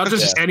 Not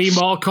just any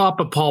mall cop,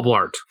 but Paul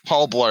Blart.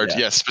 Paul Blart,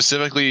 yes,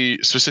 specifically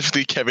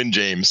Kevin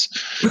James.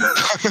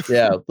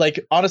 Yeah, like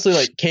honestly,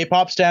 like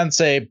K-pop stands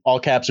say all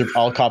cops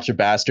are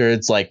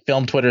bastards. Like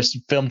film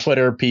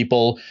Twitter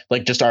people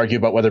like just argue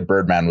about whether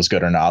Birdman was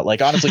good or not.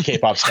 Like honestly,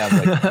 K-pop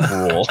stands like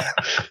cool.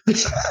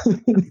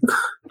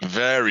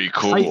 Very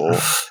cool.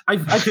 I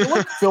feel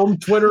like film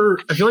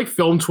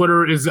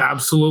Twitter is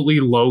absolutely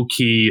low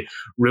key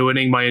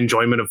ruining my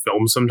enjoyment of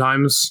film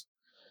sometimes.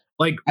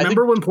 Like,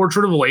 remember when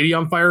Portrait of a Lady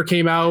on Fire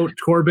came out,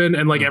 Corbin,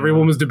 and like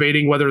everyone was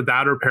debating whether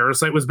that or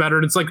Parasite was better,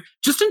 and it's like,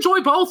 just enjoy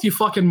both, you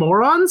fucking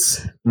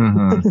morons.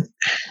 Mm-hmm.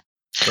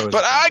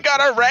 But I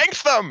gotta rank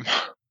them.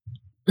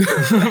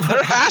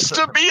 There has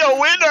to be a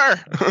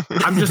winner.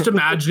 I'm just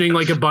imagining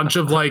like a bunch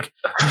of white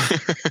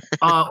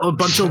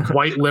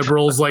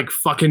liberals like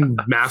fucking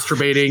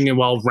masturbating and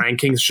while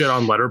ranking shit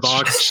on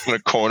Letterboxd. Just in a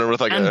corner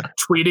with like and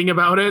tweeting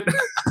about it.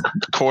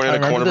 corner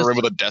of a room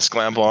with a desk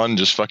lamp on,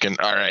 just fucking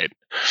all right.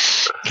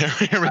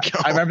 Here we go.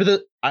 I remember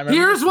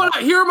Here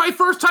are my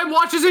first time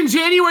watches in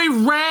January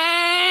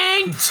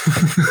ranked.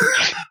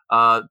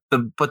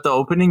 But the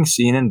opening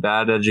scene in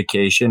Bad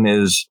Education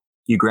is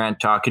Hugh Grant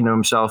talking to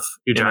himself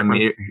Hugh Jackman.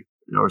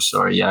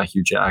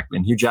 Hugh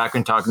Jackman. Hugh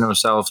Jackman talking to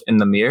himself in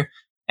the mirror,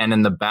 and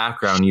in the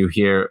background you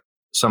hear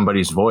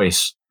somebody's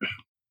voice,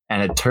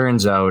 and it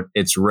turns out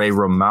it's Ray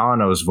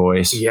Romano's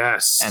voice.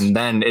 Yes, and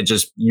then it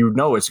just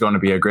it's going to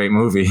be a great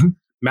movie.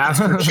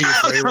 Master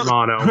Chief Ray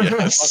Romano.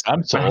 Yes,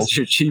 I'm sold.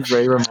 Master Chief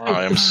Ray Romano.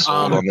 I am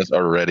sold on this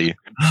already.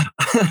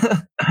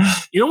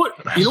 You know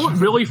what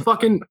really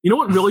fucking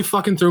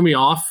threw me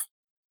off?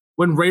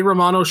 When Ray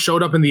Romano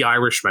showed up in The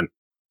Irishman.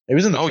 It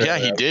was in the Oh yeah,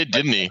 trailer. he did,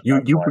 didn't he?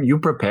 You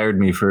prepared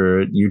me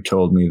for it. You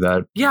told me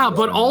that. Yeah,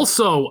 but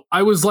also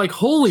I was like,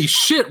 holy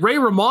shit, Ray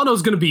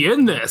Romano's going to be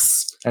in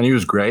this. And he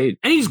was great.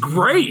 And he's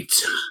great.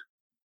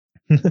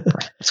 It's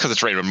because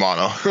it's Ray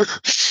Romano.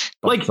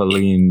 Like,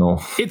 Buffalino.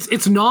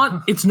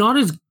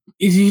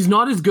 He's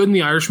not as good in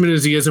The Irishman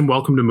as he is in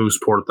Welcome to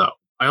Mooseport, though.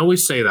 I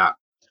always say that.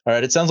 All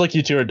right, it sounds like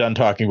you two are done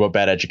talking about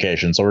Bad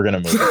Education, so we're gonna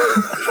move.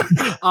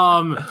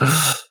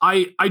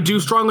 I do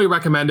strongly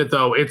recommend it,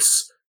 though.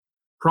 It's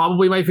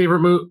probably my favorite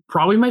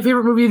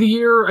movie of the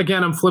year.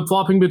 Again, I'm flip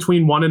flopping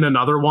between one and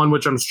another one,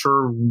 which I'm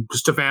sure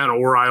Stefan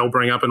or I'll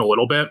bring up in a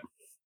little bit.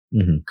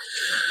 Mm-hmm.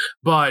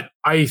 But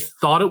I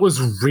thought it was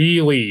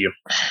really,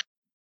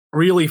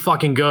 really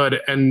fucking good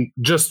and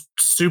just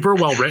super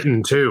well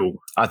written too.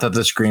 I thought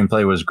the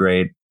screenplay was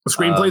great. The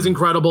screenplay's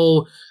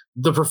incredible.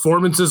 The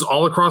performances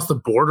all across the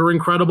board are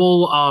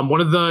incredible.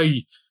 One of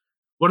the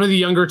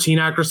younger teen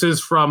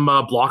actresses from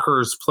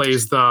Blockers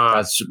plays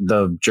That's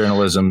the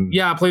journalism.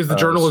 Yeah, plays the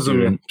journalism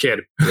student. kid.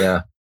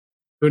 Yeah.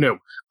 Who knew?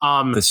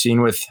 The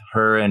scene with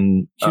her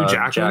and Hugh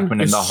Jackman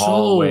in is the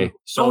hallway.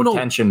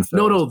 tension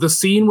filled. No, the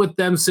scene with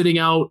them sitting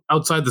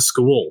outside the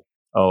school.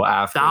 Oh,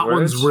 afterwards? That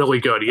one's really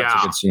good. That's yeah.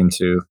 a good scene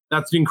too.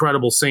 That's an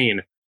incredible scene.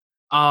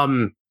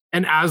 And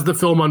as the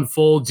film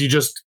unfolds,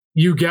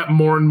 you get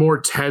more and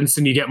more tense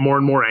and you get more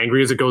and more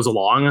angry as it goes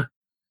along.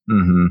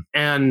 Mm-hmm.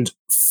 And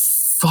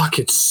fuck,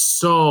 it's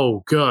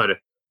so good.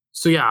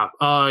 So yeah,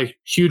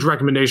 huge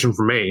recommendation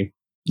for me.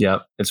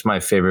 Yep. It's my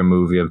favorite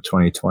movie of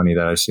 2020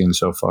 that I've seen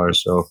so far.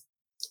 So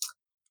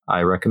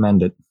I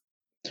recommend it.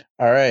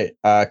 All right,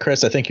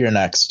 Chris, I think you're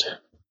next.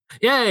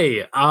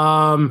 Yay.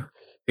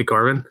 Hey,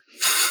 Corbin.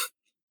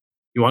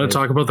 You want to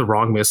talk about The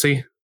Wrong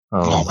Missy?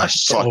 Oh my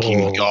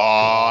fucking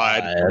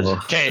god.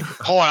 God. Okay,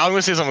 hold on. I'm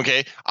gonna say something.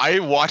 Okay, I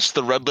watched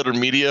the Red Letter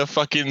Media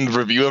fucking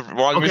review of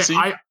Wrong Okay, Missy.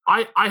 I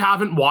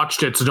haven't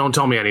watched it, so don't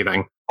tell me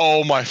anything.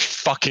 Oh my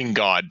fucking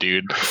god,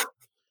 dude.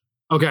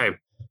 Okay,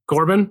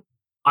 Corbin,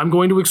 I'm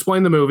going to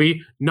explain the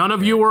movie. None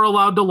of you are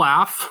allowed to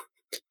laugh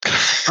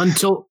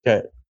until,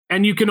 Okay.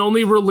 and you can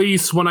only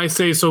release when I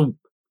say so.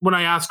 When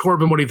I ask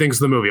Corbin what he thinks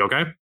of the movie,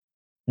 okay?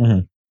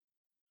 Mhm.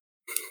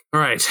 All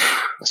right.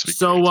 This would be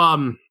So,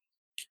 great.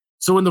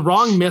 so in The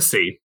Wrong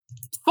Missy,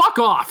 fuck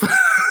off.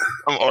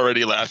 I'm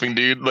already laughing,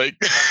 dude. Like,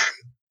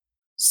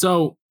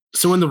 So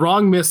in The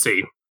Wrong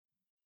Missy,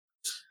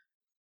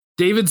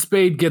 David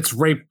Spade gets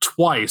raped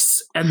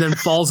twice and then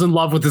falls in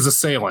love with his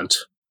assailant.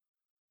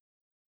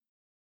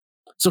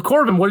 So,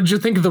 Corbin, what did you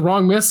think of The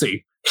Wrong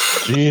Missy?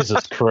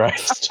 Jesus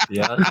Christ.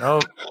 Yeah. No,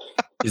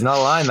 he's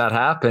not lying. That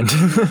happened.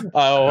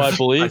 Oh, I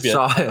believe I you.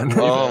 saw it.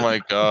 oh my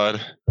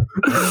god.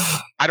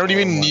 I don't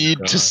even Oh my need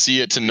to God.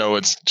 see it to know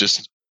it's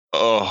just.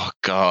 Oh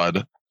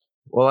god.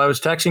 Well, I was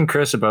texting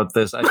Chris about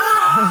this. No,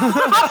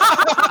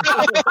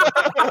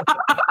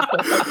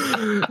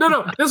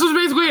 this was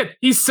basically it.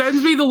 He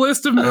sends me the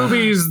list of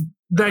movies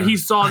that he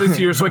saw this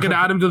year so I could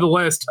add him to the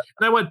list.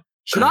 And I went,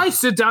 should I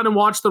sit down and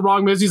watch The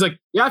Wrong Missy? He's like,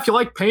 yeah, if you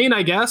like pain,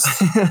 I guess.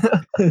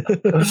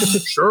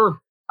 Sure.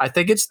 I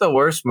think it's the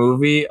worst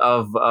movie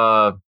of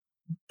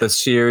the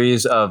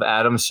series of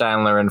Adam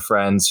Sandler and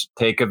friends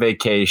take a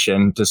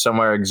vacation to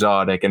somewhere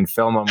exotic and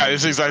film a Yeah,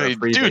 it's movie exactly- for a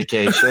free dude.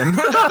 vacation.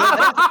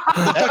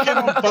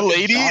 the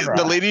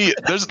lady,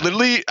 there's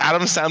literally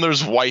Adam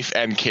Sandler's wife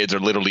and kids are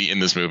literally in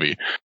this movie.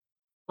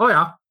 Oh,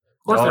 yeah. Of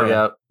course Oh, there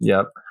are.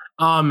 yep.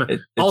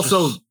 It's It's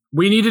also, just-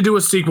 we need to do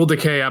a sequel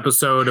decay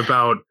episode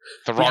about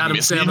The the Wrong Adam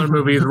Missy. Sandler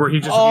movies where he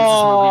just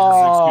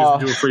Oh.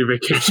 uses movies as an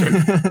excuse to do a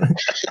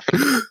free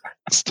vacation.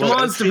 Come Will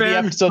on, this be the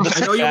Stefan. episode that I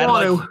know you Stefan,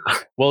 want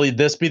to. Will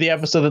this be the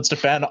episode that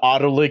Stefan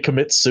audibly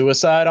commits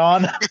suicide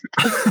on?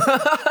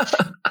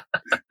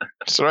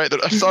 It's all right.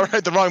 It's all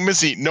right. The Wrong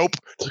Missy. Nope.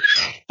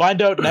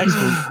 Find out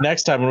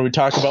next time when we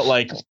talk about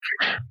like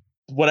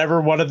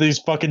whatever one of these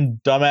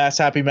fucking dumbass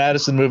Happy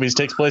Madison movies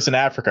takes place in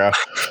Africa.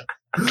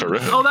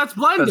 Terrific. Oh, that's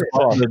blended.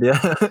 Yeah.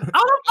 How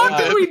the fuck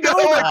did we know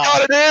Oh my that?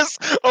 god, it is.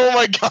 Oh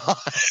my god.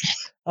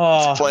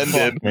 Oh,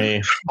 Splendid. fuck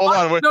me. Hold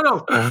on. Wait.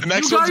 No. The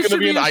next You one's guys going to should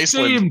be in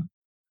Iceland. ashamed.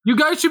 You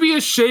guys should be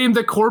ashamed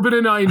that Corbin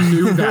and I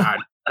knew that.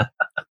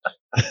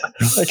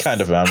 I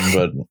kind of am,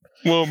 but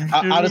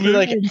honestly,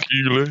 like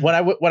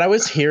when I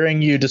was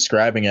hearing you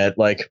describing it,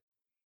 like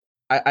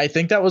I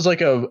think that was like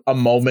a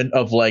moment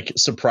of like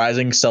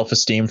surprising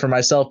self-esteem for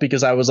myself,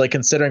 because I was like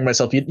considering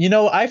myself, you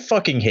know, I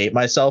fucking hate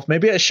myself.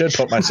 Maybe I should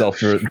put myself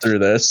through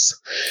this.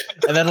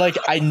 And then like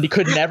I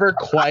could never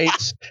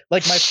quite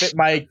like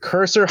my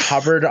cursor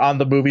hovered on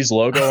the movie's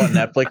logo on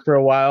Netflix for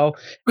a while,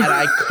 and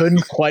I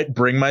couldn't quite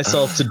bring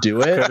myself to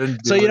do it.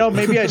 So you know,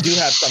 maybe I do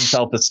have some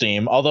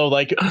self-esteem. Although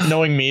like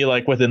knowing me,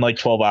 like within like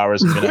 12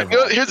 hours, I'm gonna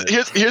here's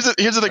the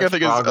thing I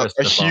think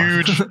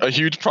is a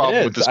huge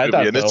problem with this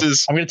movie, and this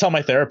is I'm gonna tell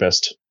my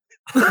therapist.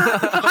 There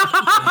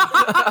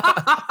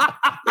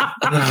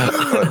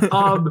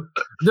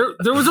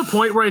was a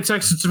point where I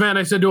texted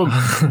Savannah. I said to him,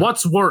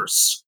 "What's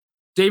worse,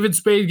 David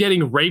Spade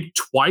getting raped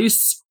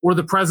twice, or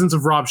the presence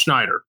of Rob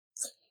Schneider?"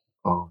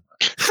 Oh,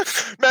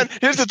 man,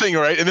 here's the thing,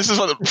 right? And this is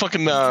what the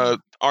fucking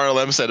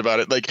RLM said about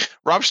it. Like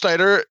Rob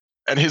Schneider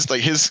and his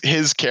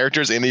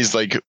characters in these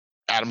like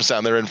Adam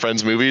Sandler and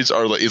Friends movies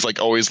is like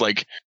always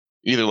like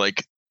either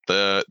like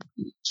the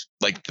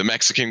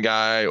Mexican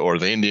guy or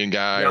the Indian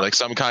guy, or like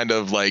some kind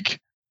of like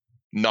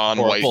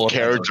non-white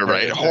character,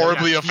 right?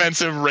 Horribly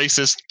offensive,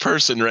 racist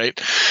person, right?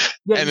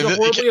 Yeah, and he's a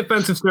horribly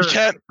offensive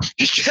character.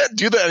 You can't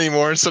do that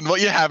anymore. So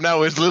what you have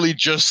now is literally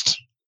just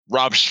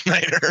Rob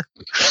Schneider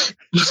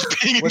just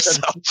being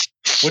himself,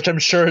 which I'm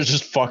sure is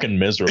just fucking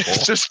miserable.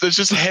 It's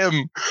just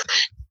him,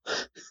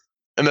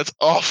 and that's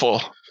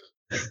awful.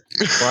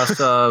 Plus,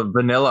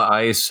 Vanilla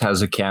Ice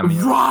has a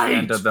cameo.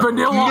 Right,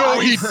 Vanilla No,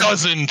 Ice. he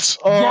doesn't.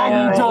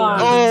 Yeah, he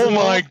does. Oh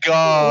my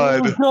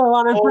god! Oh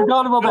God, I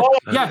forgot about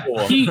that.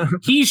 Yeah,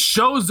 he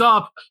shows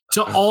up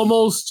to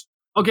almost.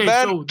 Okay,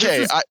 Man, so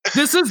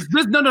this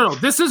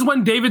is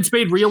when David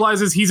Spade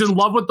realizes he's in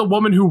love with the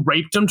woman who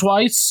raped him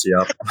twice.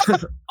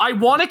 Yep. I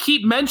want to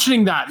keep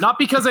mentioning that, not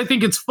because I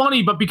think it's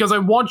funny, but because I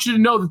want you to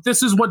know that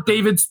this is what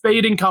David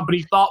Spade and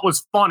company thought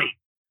was funny.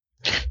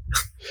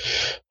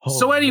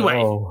 So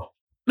anyway.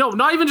 No,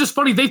 not even just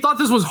funny. They thought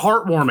this was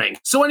heartwarming.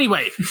 So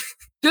anyway,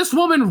 this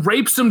woman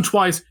rapes him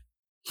twice.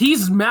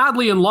 He's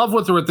madly in love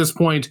with her at this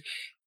point,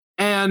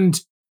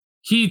 and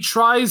he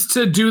tries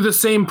to do the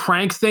same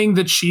prank thing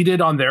that she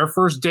did on their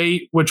first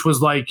date, which was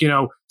like, you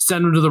know,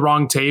 send her to the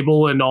wrong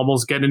table and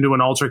almost get into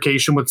an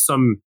altercation with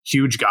some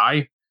huge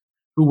guy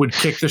who would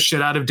kick the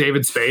shit out of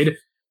David Spade.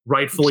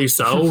 Rightfully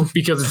so,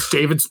 because it's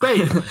David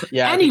Spade.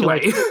 Yeah.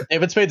 Anyway,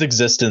 David Spade's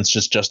existence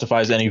just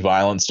justifies any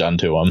violence done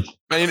to him.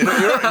 And you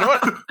know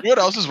what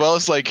else as well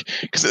is like,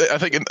 because I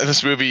think in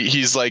this movie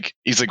he's like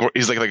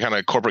the kind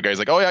of corporate guy. He's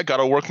like, oh yeah, I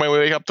gotta work my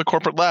way up the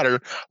corporate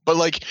ladder, but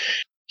like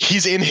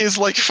he's in his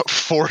like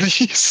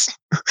 40s.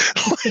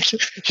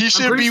 Like he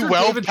should be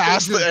well David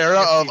past the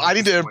era of I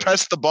need to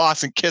impress the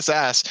boss and kiss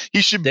ass. He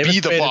should be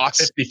the boss.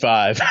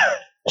 55.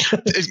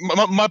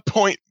 My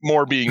point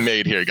more being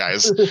made here,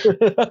 guys.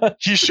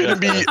 He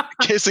shouldn't be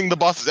kissing the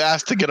boss's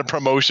ass to get a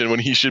promotion when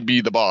he should be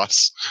the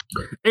boss.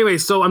 Anyway,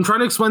 so I'm trying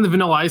to explain the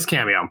Vanilla Ice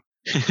cameo.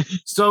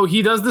 So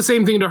he does the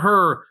same thing to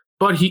her,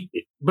 but he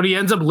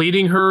ends up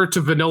leading her to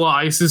Vanilla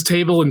Ice's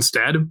table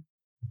instead.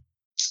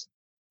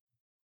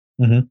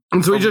 Mm-hmm.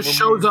 And so he just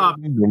shows up,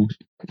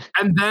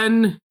 and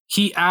then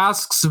he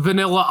asks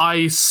Vanilla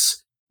Ice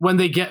when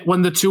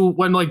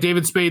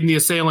David Spade and the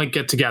assailant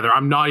get together.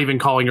 I'm not even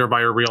calling her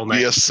by her real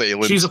name. The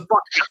assailant. She's a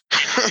fuck.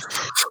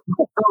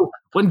 So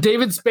when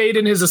David Spade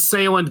and his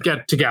assailant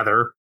get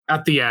together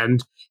at the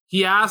end,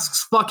 he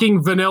asks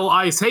fucking Vanilla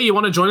Ice, "Hey, you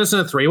want to join us in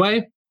a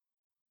three-way?"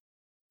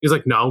 He's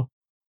like, "No,"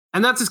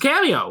 and that's his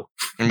cameo.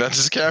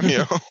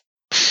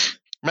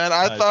 Man,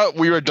 I thought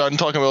we were done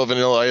talking about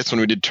Vanilla Ice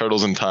when we did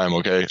Turtles in Time,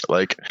 okay?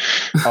 Like,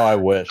 oh, I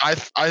wish. I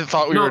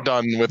thought we were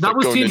done with that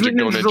was Go Teenage Ninja,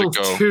 Go Mutant Ninja,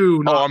 Ninja Go.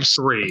 2, not I'm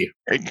 3.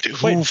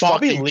 Who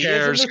fucking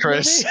cares,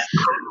 Chris?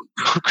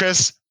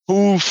 Chris,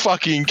 who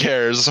fucking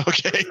cares,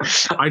 okay?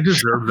 I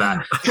deserve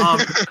that.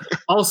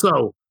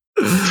 Also,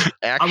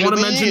 actually, I want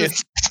to mention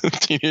it's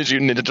Teenage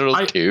Mutant Ninja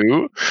Turtles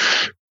 2.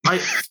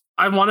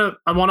 I want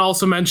to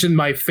also mention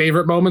my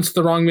favorite moments of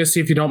The Wrong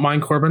Missy, if you don't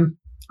mind, Corbin.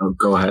 Oh,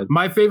 go ahead.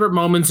 My favorite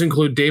moments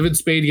include David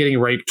Spade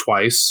getting raped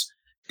twice,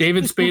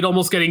 David Spade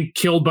almost getting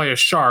killed by a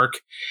shark,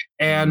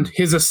 and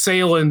his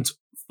assailant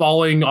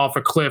falling off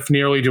a cliff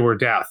nearly to her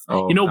death.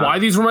 Oh, you know why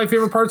these were my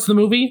favorite parts of the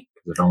movie?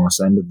 It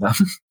almost ended them.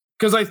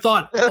 Because I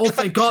thought, oh,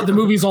 thank God, the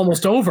movie's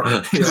almost over.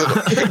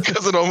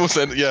 Because it almost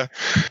ended, yeah.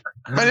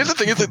 Man, here's the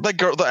thing: is that like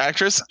girl, the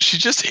actress, she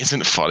just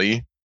isn't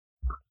funny.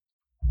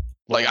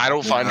 Like, I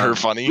don't find her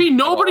funny. I mean,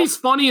 nobody's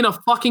funny in a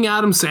fucking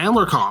Adam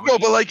Sandler comedy. No,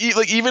 but like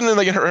even in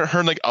like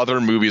her like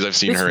other movies I've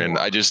seen her in,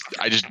 I just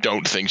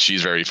don't think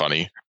she's very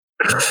funny.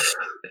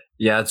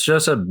 Yeah, it's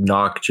just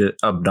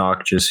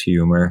obnoxious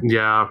humor.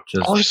 Yeah,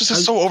 it's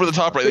just so over the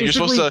top, right? Like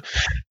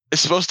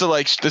it's supposed to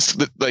like this,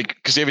 like,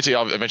 because David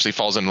Spade eventually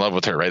falls in love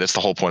with her, right? That's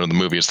the whole point of the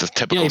movie. It's the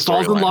typical. Yeah, he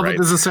falls in love right?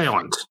 with his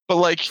assailant. But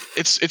like,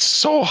 it's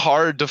so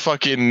hard to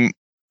fucking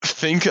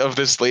think of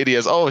this lady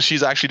as, oh,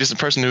 she's actually just a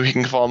person who he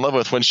can fall in love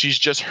with, when she's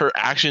just, her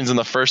actions in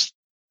the first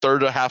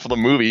third or half of the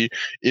movie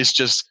is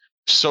just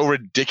so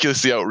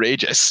ridiculously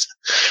outrageous.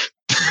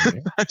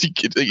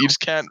 You just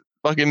can't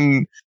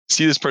fucking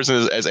see this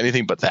person as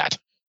anything but that.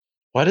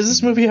 Why does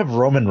this movie have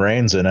Roman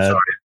Reigns in it? Sorry.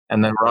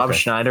 And then Rob Okay.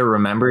 Schneider,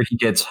 remember, he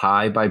gets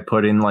high by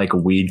putting like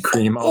weed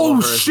cream all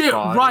over his shit!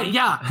 body. Right,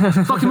 yeah.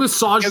 Fucking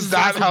massage. Is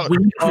that how-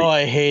 Oh,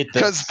 I hate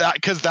this.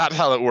 Because that's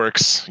how it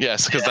works.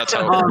 Yes, because that's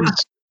how it works.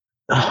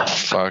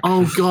 Fuck.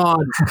 Oh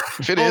god.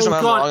 If it isn't,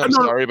 I'm God. wrong. I'm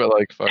No. sorry, but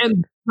like, fuck.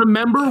 And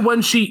remember when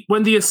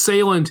the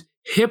assailant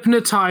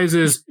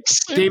hypnotizes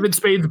David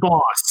Spade's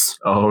boss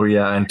Oh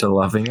yeah, into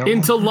loving him.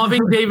 into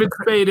loving David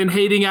Spade and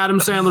hating Adam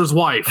Sandler's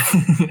wife.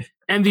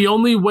 And the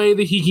only way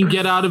that he can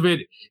get out of it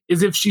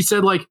is if she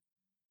said like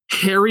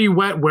hairy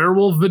wet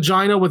werewolf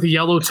vagina with a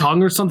yellow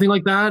tongue or something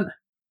like that.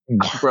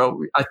 Bro,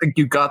 I think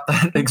you got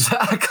that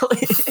exactly.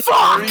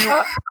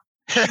 Fuck!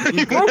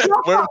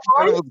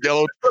 Where was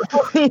yellow?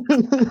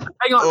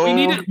 Hang on, we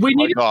need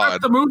my to God.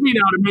 prep the movie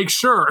now to make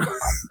sure.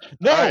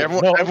 No, All right,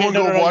 everyone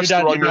go watch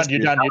The Wrong Missy.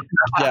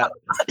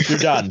 You're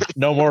done.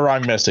 No more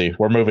Wrong Missy.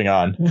 We're moving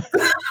on.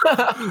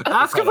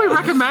 Ask if we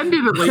recommend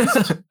it at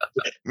least.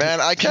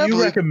 Man, I Do can't you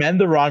believe. recommend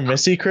The Wrong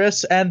Missy,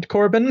 Chris and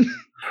Corbin?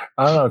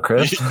 I don't know,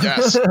 Chris.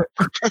 Yes. I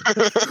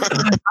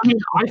mean,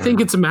 I think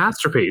it's a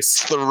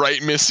masterpiece. The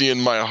right Missy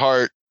in my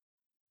heart.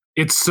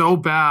 It's so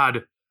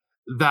bad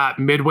that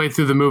midway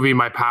through the movie,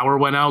 my power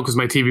went out because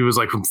my TV was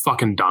like, I'm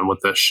fucking done with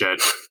this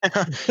shit.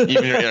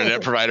 Even your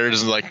internet provider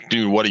is like,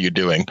 dude, what are you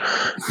doing?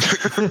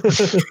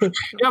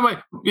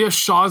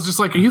 Shaw's just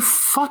like, are you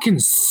fucking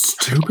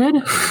stupid?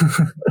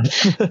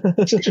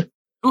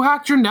 Who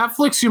hacked your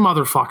Netflix, you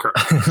motherfucker?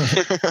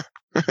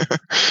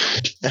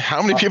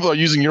 How many people are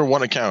using your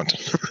one account?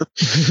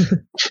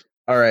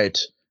 All right,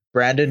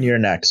 Brandon, you're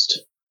next.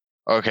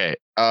 Okay.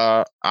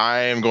 I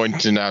am going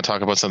to now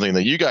talk about something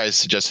that you guys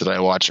suggested I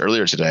watch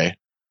earlier today.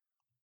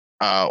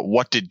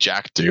 What did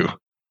Jack do?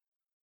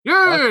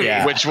 Yay!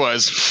 Yeah. Which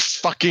was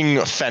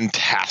fucking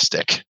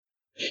fantastic.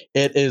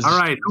 It is. All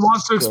right, who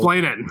wants to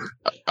explain it?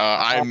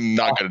 I'm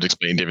not going to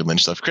explain David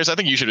Lynch stuff. Chris, I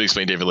think you should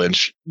explain David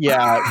Lynch.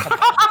 Yeah.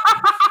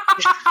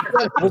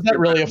 Was that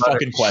really a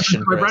fucking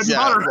question, My Chris?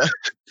 bread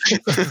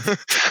and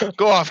butter.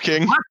 Go off,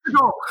 King. Let's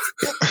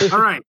go.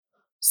 All right.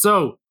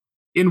 So,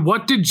 in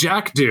What Did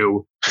Jack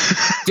Do?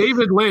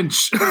 David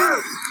Lynch.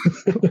 I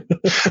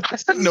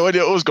had no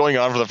idea what was going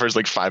on for the first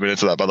like 5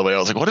 minutes of that, by the way. I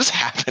was like, what is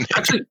happening?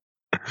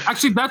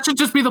 Actually, that should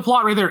just be the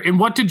plot right there. In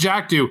What Did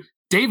Jack Do?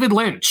 David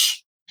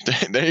Lynch.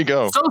 There you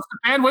go. So,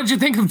 Stefan, what did you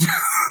think of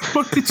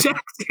What Did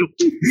Jack Do?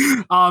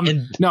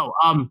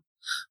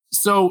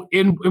 So,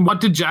 in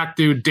What Did Jack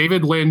Do?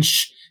 David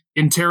Lynch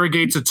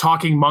interrogates a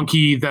talking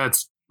monkey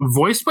that's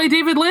voiced by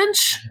David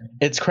Lynch?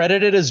 It's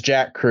credited as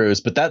Jack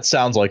Cruz, but that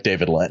sounds like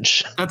David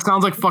Lynch. That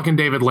sounds like fucking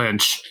David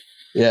Lynch.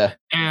 Yeah.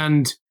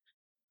 And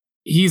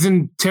he's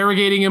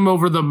interrogating him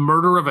over the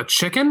murder of a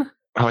chicken.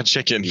 Oh, a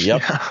chicken.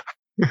 Yep.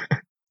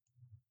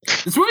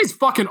 This movie's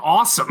fucking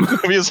awesome.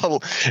 It's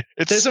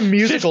There's a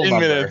musical 15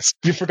 number. minutes.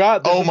 You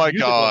forgot. there's Oh a my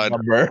musical God.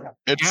 number.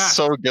 It's Yeah.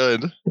 so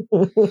good.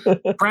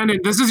 Brandon,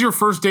 this is your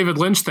first David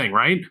Lynch thing,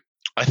 right?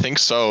 I think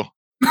so.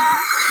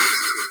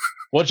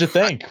 What'd you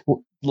think?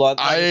 Let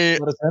us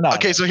in on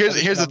Okay, it. so here's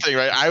the thing,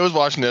 right? I was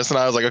watching this and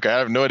I was like, okay, I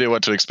have no idea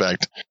what to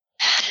expect.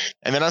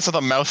 And then I saw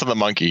the mouth of the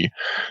monkey.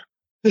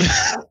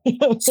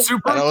 Super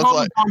And I was close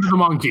like- onto the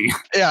monkey.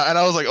 Yeah, and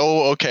I was like,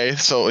 oh, okay,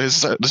 so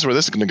this is where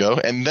this is gonna go.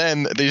 And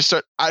then they just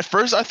start. At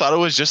first, I thought it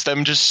was just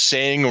them just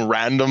saying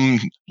random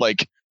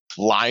like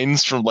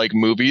lines from like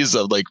movies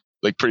of like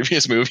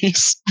previous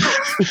movies,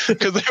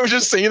 because they were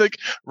just saying like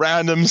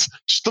randoms,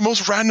 just the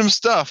most random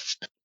stuff.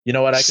 You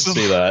know what? I can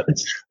see that.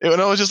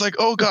 And I was just like,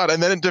 oh god.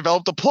 And then it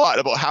developed a plot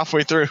about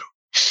halfway through.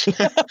 And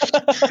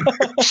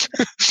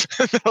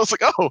I was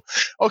like, oh,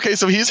 okay,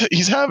 so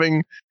he's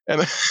having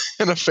an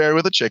affair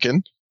with a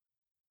chicken.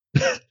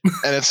 And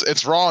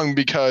it's wrong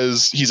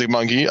because he's a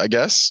monkey, I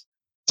guess.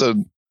 It's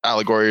an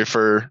allegory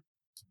for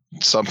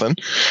something.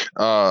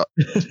 But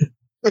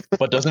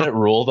doesn't it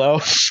rule though?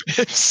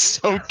 It's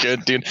so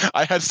good, dude.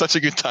 I had such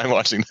a good time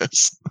watching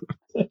this.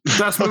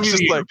 Best I movie was of just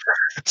the year. like,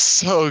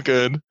 so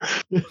good.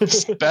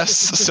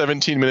 Best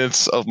 17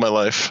 minutes of my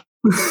life.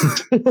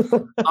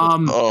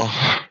 Oh,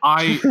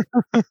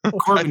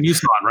 Corbin, you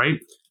saw it, right?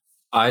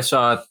 I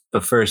saw it the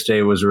first day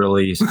it was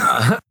released.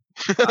 I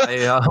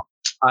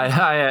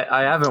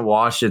haven't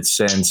watched it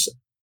since.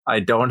 I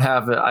don't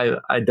have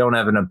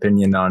an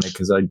opinion on it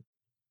because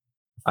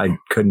I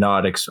could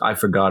not. I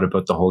forgot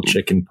about the whole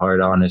chicken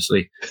part.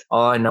 Honestly,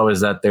 all I know is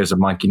that there's a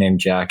monkey named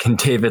Jack and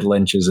David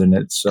Lynch is in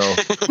it. So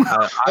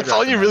that's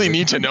all you really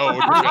need to know. To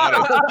be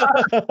honest.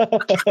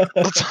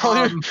 That's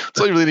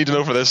all you really need to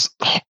know for this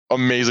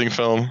amazing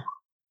film.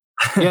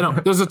 Yeah, no.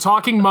 There's a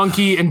talking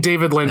monkey and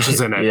David Lynch is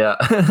in it. yeah.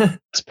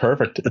 It's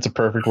perfect. It's a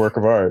perfect work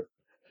of art.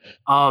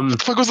 What the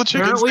fuck was the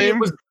chicken's Apparently it name?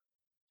 was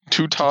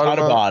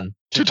Tutatabon.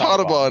 Tutatabon.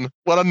 Tutatabon.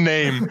 What a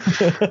name.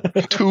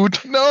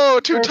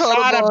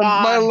 Tutatabon.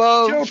 My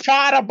love.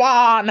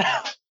 Tutatabon.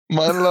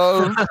 My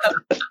love.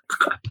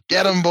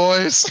 Get him,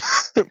 boys.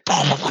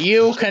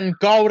 You can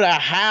go to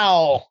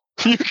hell.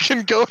 You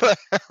can go to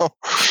hell.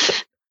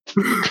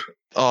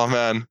 Oh,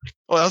 man.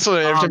 Well, that's what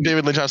every time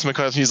David Lynch has some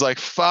question, he's like,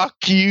 fuck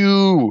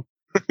you.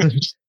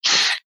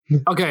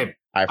 okay.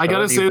 I've I gotta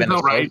heard say you've been though,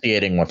 right?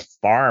 associating with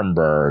farm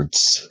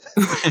birds.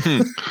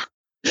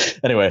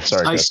 Anyway,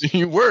 sorry. Chris.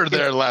 You were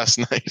there last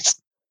night.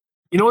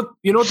 You know what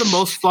the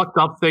most fucked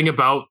up thing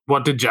about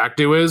What Did Jack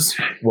Do is?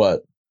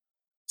 What?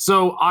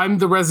 So I'm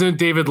the resident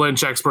David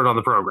Lynch expert on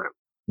the program.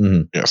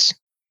 Mm-hmm. Yes.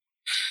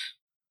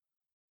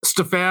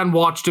 Stefan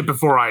watched it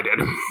before I did.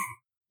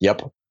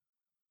 Yep.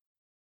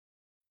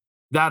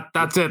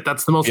 That's it.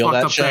 That's the most Feel fucked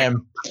that up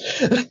shame.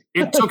 thing.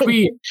 It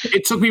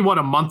took me what,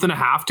 a month and a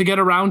half to get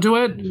around to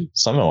it?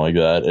 Something like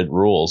that. It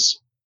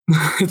rules.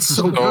 It's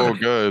so good. Oh,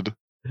 good.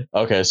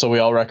 Okay, so we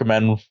all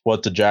recommend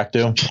What Did Jack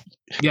Do?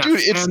 Yes. Dude,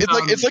 it's And,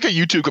 it's like a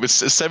YouTube clip.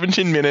 It's a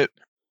 17-minute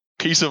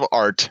piece of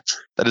art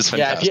that is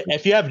fantastic. Yeah,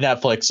 if you have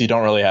Netflix, you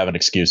don't really have an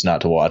excuse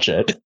not to watch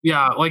it.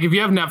 Yeah, like if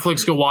you have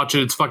Netflix, go watch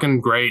it. It's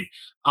fucking great.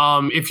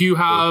 If you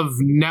have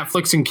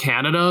Netflix in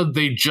Canada,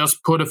 they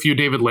just put a few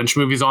David Lynch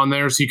movies on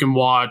there, so you can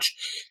watch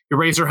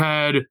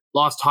Eraserhead,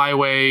 Lost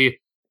Highway,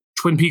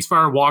 Twin Peaks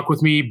Fire Walk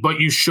with Me, but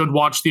you should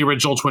watch the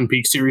original Twin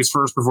Peaks series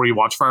first before you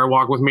watch Fire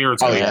Walk with Me, or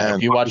it's Oh yeah,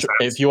 if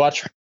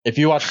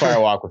you watch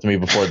Fire Walk with Me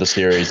before the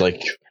series,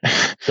 like,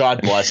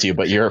 God bless you,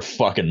 but you're a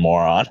fucking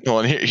moron. Well,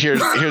 and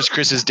here's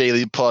Chris's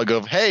daily plug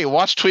of, hey,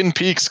 watch Twin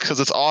Peaks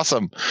because it's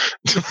awesome.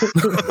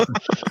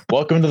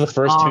 Welcome to the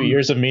first 2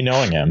 years of me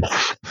knowing him.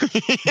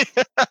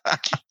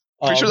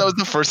 Pretty sure that was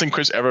the first thing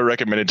Chris ever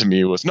recommended to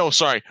me was,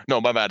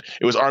 my bad.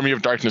 It was Army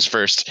of Darkness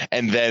first,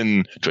 and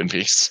then Twin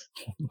Peaks.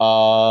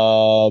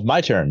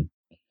 My turn.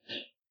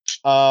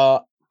 I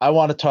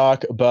want to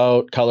talk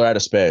about Color Out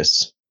of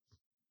Space.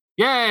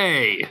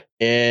 Yay!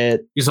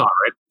 You saw it,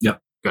 right? Yep.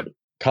 Good.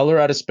 Color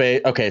Out of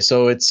Space. Okay,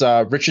 so it's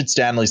Richard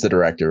Stanley's the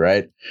director,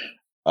 right?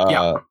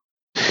 Yeah.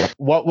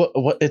 What?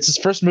 It's his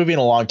first movie in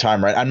a long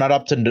time, right? I'm not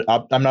up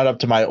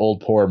to my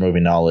old horror movie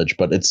knowledge,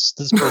 but it's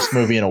his first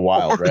movie in a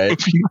while, right?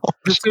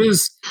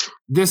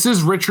 This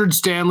is Richard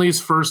Stanley's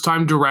first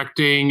time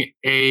directing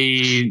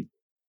a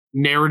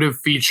narrative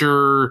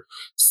feature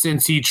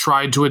since he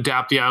tried to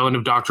adapt The Island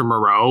of Dr.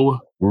 Moreau.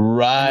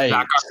 Right.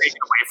 That got taken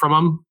away from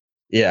him.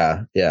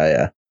 Yeah.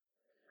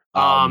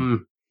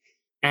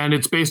 And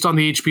it's based on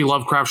the H.P.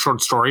 Lovecraft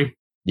short story.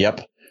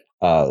 Yep.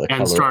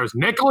 And stars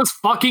Nicolas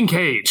fucking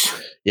Cage.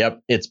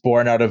 Yep. It's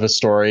born out of a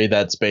story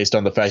that's based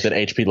on the fact that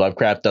H.P.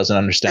 Lovecraft doesn't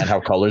understand how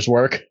colors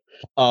work.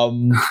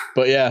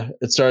 But yeah,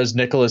 it stars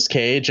Nicolas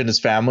Cage and his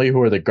family,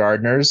 who are the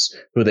gardeners,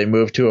 who they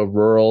moved to a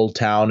rural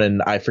town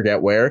in I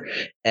forget where,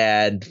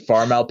 and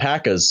farm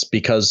alpacas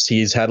because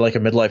he's had like a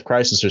midlife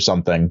crisis or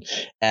something.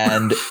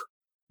 And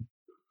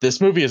this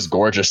movie is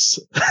gorgeous.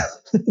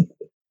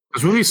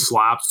 This movie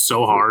slaps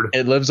so hard.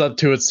 It lives up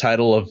to its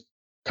title of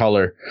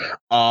color.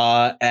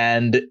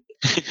 And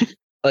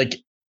like,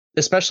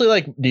 especially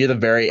like near the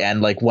very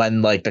end, like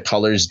when like the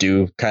colors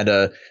do kind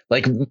of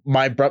like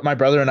my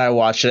brother and I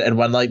watched it, and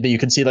when like you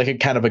can see like a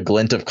kind of a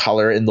glint of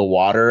color in the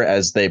water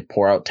as they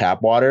pour out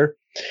tap water,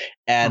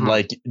 and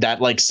like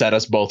that like set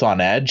us both on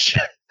edge.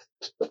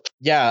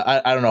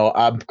 Yeah, I don't know.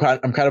 I'm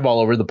kind of all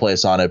over the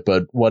place on it,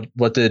 but what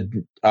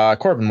did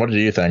Corbin? What did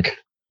you think?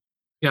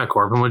 Yeah,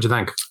 Corbin, what'd you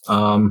think?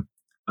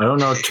 I don't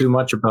know too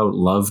much about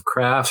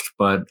Lovecraft,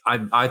 but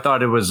I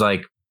thought it was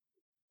like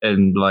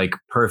in like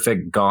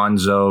perfect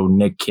Gonzo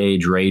Nick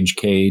Cage Rage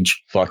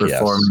Cage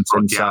performance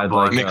inside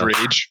like Nick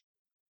Rage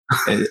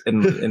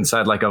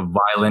inside like a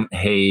violent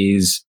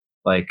haze,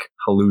 like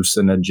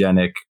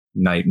hallucinogenic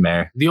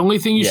nightmare. The only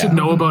thing you should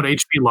know about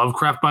H.P.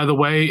 Lovecraft, by the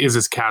way, is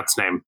his cat's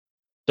name.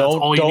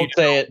 Don't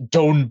say it.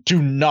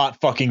 Do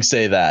not fucking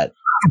say that.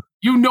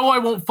 You know I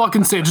won't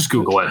fucking say it. Just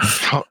Google it.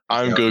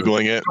 I'm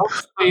Googling it. Don't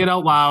say it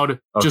out loud.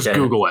 Okay. Just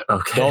Google it.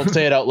 Okay. Don't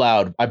say it out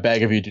loud. I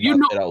beg of you, do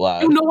not say it out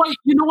loud. You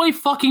know I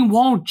fucking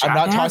won't, jackass.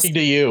 I'm not talking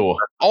to you.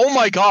 Oh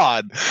my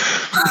god.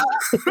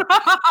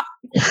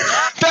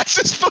 That's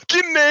his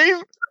fucking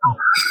name?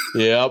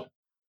 Yep.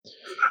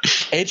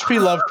 H.P.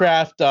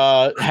 Lovecraft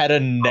had a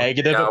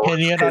negative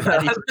opinion on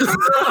anything.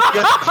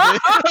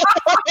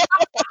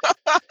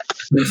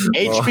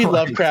 H.P.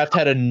 Lovecraft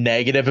had a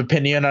negative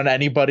opinion on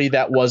anybody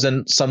that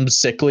wasn't some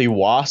sickly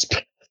wasp.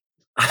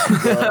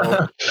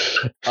 So,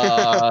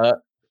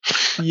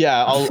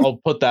 yeah, I'll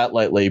put that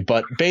lightly.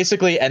 But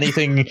basically, any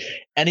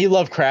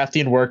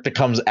Lovecraftian work that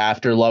comes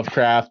after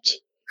Lovecraft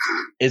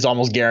is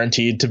almost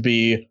guaranteed to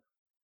be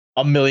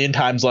 1,000,000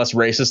 times less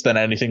racist than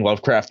anything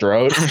Lovecraft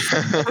wrote.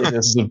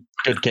 This is a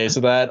good case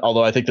of that.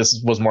 Although I think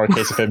this was more a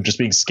case of him just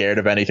being scared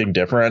of anything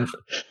different.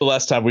 The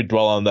less time we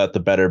dwell on that, the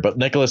better. But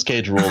Nicolas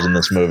Cage rules in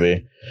this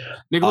movie.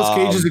 Nicolas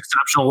Cage is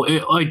exceptional.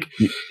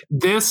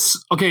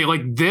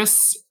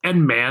 This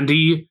and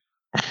Mandy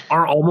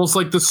are almost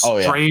like the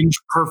strange,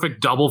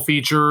 perfect double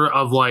feature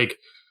of like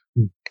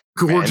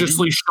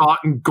gorgeously shot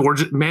and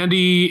gorgeous.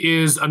 Mandy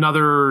is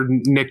another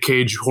Nick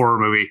Cage horror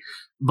movie,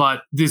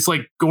 but this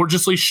like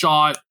gorgeously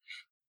shot,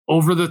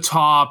 over the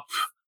top,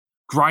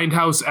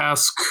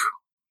 Grindhouse-esque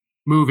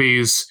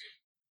movies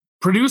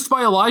produced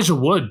by Elijah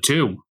Wood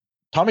too.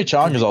 Tommy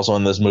Chong is also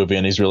in this movie,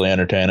 and he's really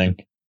entertaining.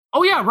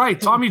 Oh yeah, right.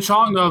 Tommy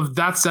Chong of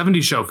That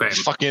 70s Show fame.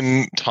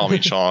 Fucking Tommy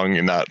Chong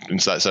in that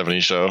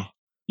 70s Show.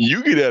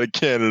 You get out of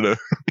Canada.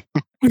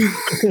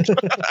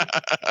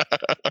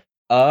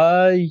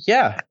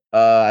 Yeah.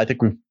 I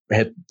think we've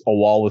hit a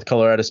wall with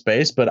Color Out of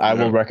Space, but I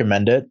will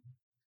recommend it.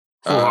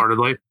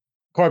 Wholeheartedly.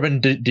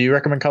 Corbin, do you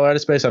recommend Color Out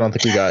of Space? I don't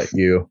think we got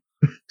you.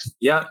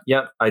 Yep,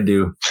 I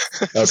do.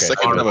 Okay.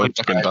 Second time I've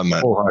fucking done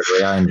that.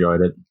 Wholeheartedly, I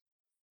enjoyed it.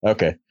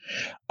 Okay.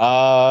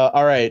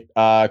 All right.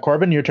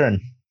 Corbin, your turn.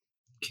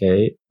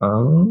 Okay.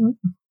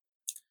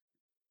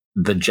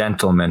 The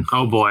Gentleman.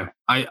 Oh boy.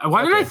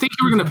 Why did I think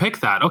you were going to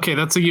pick that? Okay,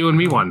 that's a you and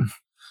me one.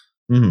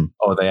 Mm-hmm.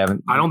 Oh, they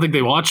haven't. I don't think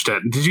they watched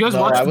it. Did you guys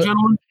watch The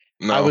Gentleman?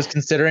 No. I was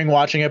considering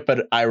watching it,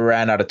 but I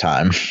ran out of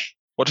time.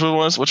 Which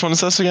one is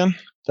this again?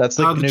 That's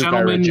the new Guy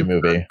Ritchie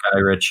movie. Guy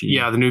Ritchie.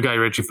 Yeah, the new Guy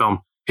Ritchie film.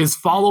 His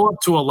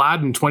follow-up to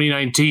Aladdin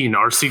 2019,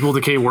 our sequel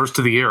to K Worst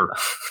of the Year.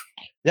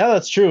 Yeah,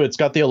 that's true. It's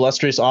got the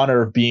illustrious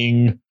honor of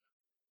being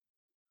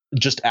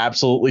just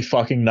absolutely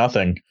fucking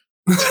nothing.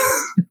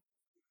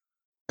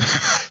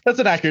 That's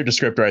an accurate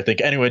descriptor, I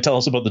think. Anyway, tell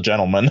us about The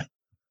Gentleman.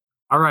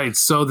 All right,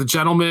 so The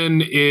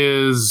Gentleman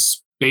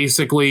is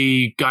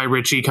basically Guy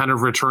Ritchie kind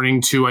of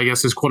returning to, I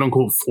guess, his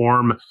quote-unquote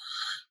form,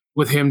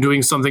 with him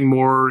doing something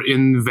more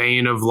in the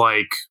vein of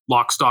like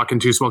Lock, Stock,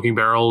 and Two Smoking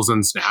Barrels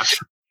and Snatch.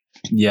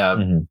 Yeah,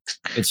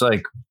 It's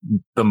like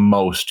the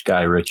most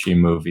Guy Ritchie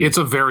movie. It's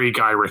a very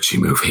Guy Ritchie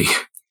movie.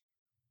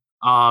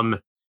 A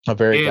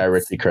very Guy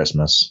Ritchie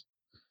Christmas.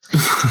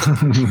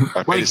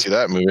 I can see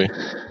that movie.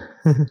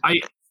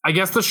 I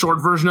guess the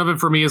short version of it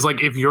for me is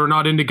like, if you're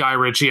not into Guy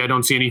Ritchie, I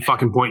don't see any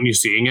fucking point in you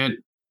seeing it.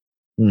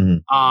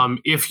 Mm-hmm.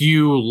 If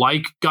you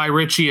like Guy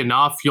Ritchie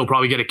enough, you'll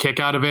probably get a kick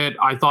out of it.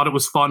 I thought it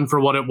was fun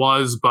for what it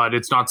was, but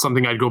it's not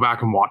something I'd go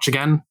back and watch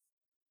again.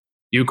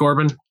 You,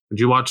 Corbin? Did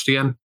you watch it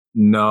again?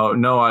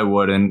 No, I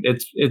wouldn't.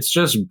 It's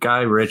just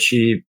Guy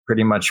Ritchie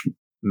pretty much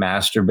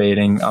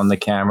masturbating on the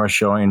camera,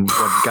 showing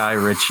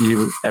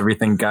what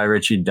everything Guy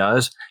Ritchie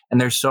does. And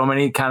there's so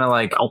many kind of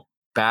like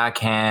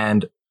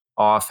backhand,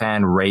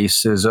 offhand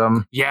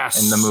racism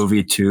in the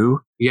movie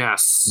too.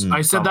 Yes.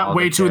 I said that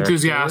way too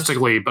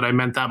enthusiastically, but I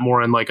meant that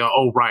more in like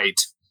right.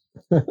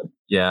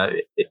 Yeah.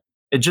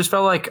 It just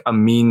felt like a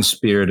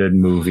mean-spirited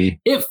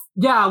movie. It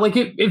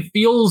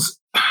feels...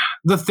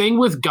 The thing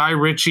with Guy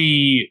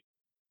Ritchie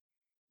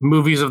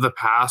movies of the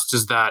past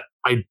is that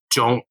I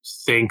don't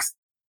think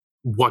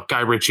what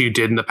Guy Ritchie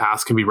did in the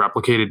past can be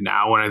replicated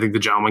now, and I think The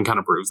Gentleman kind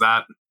of proves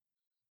that.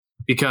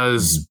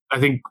 Because I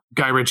think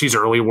Guy Ritchie's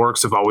early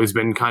works have always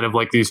been kind of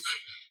like these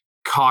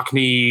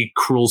Cockney,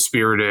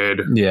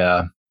 cruel-spirited,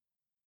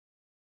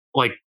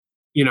 like,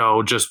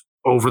 just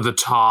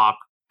over-the-top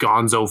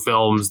gonzo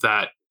films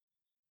that,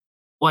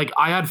 like,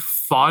 I had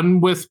fun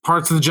with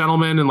parts of The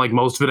Gentleman, and like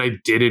most of it I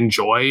did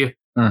enjoy.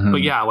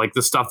 But yeah, like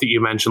the stuff that you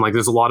mentioned, like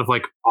there's a lot of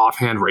like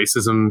offhand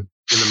racism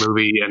in the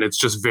movie, and it's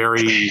just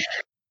very...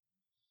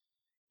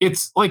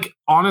 It's like,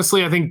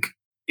 honestly, I think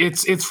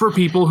it's for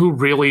people who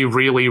really,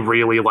 really,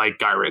 really like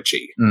Guy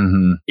Ritchie.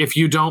 If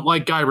you don't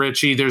like Guy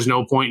Ritchie, there's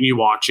no point in you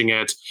watching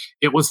it.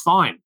 It was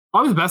fine.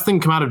 Probably the best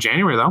thing to come out of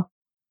January, though.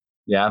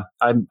 Yeah,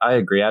 I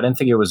agree. I didn't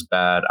think it was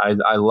bad.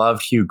 I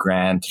loved Hugh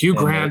Grant. Hugh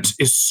Grant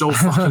is so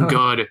fucking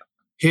good.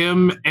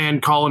 Him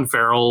and Colin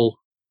Farrell.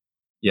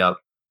 Yep.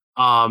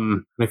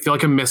 And I feel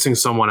like I'm missing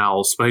someone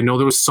else, but I know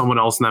there was someone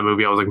else in that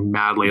movie I was like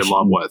madly in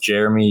love with.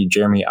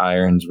 Jeremy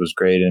Irons was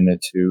great in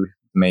it too.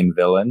 Main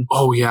villain.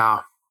 Oh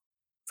yeah.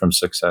 From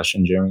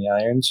Succession, Jeremy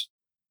Irons.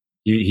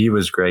 He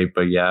was great,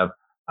 but yeah,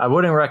 I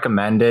wouldn't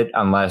recommend it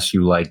unless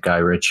you like Guy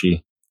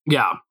Ritchie.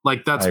 Yeah,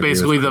 like that's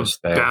basically the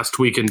best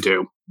we can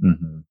do.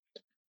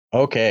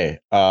 Okay.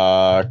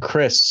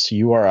 Chris,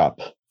 you are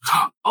up.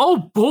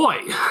 Oh boy.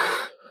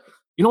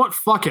 You know what?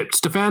 Fuck it.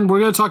 Stefan, we're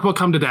going to talk about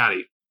Come to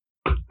Daddy.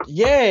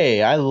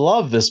 Yay! I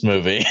love this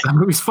movie. That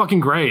movie's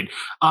fucking great.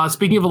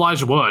 Speaking of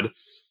Elijah Wood,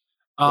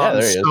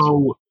 there he is.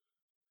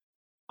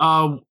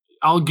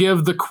 I'll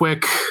give the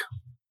quick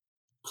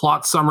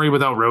plot summary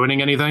without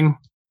ruining anything.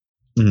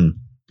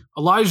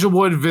 Elijah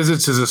Wood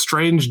visits his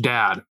estranged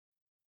dad.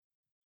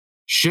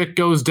 Shit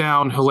goes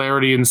down.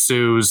 Hilarity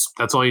ensues.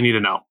 That's all you need to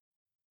know.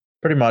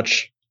 Pretty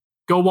much.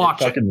 Go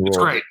watch it. It's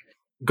great.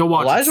 Go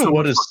watch Elijah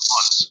it.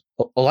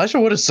 Elijah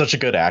Wood is such a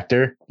good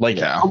actor. Like,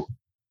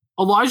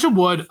 Elijah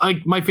Wood,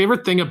 like, my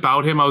favorite thing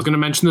about him, I was going to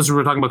mention this when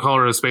we were talking about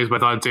Color Out of Space, but I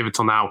thought I'd save it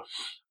till now.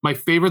 My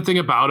favorite thing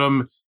about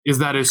him is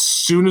that as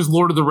soon as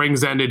Lord of the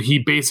Rings ended, he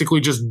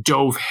basically just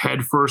dove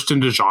headfirst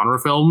into genre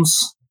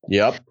films.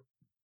 Yep.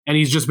 And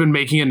he's just been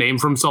making a name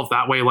for himself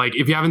that way. Like,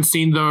 if you haven't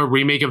seen the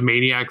remake of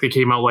Maniac that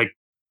came out like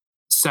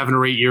 7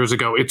 or 8 years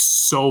ago, it's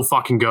so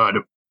fucking good.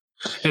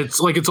 It's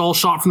like, it's all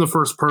shot from the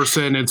first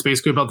person. It's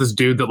basically about this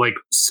dude that like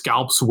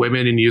scalps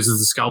women and uses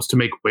the scalps to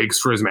make wigs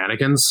for his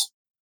mannequins.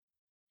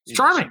 It's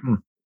charming.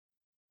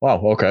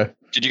 Wow. Okay.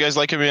 Did you guys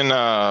like him in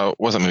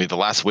was it maybe The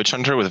Last Witch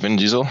Hunter with Vin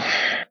Diesel?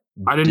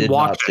 I didn't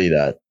watch see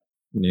that.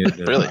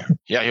 Really?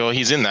 Yeah,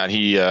 he's in that.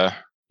 He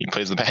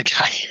plays the bad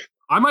guy.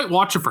 I might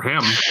watch it for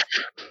him.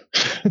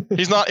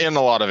 He's not in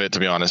a lot of it, to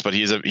be honest, but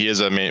he is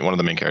one of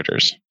the main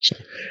characters. So.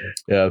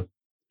 Yeah,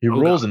 he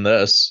rules in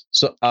this.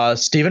 So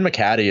Stephen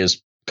McHattie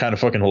is kind of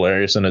fucking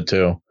hilarious in it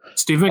too.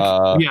 Stephen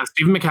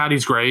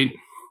McHattie's great.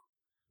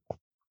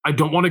 I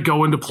don't want to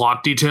go into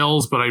plot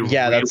details, but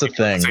that's the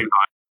thing.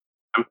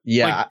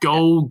 Yeah, like,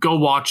 go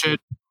watch it.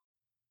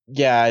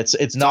 Yeah, it's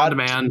It's not on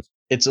demand.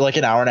 It's like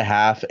an hour and a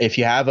half. If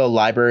you have a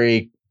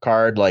library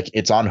card, like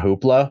it's on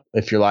Hoopla.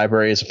 If your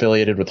library is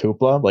affiliated with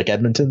Hoopla, like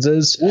Edmonton's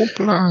is,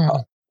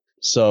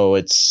 so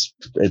it's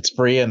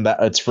free, and that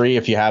it's free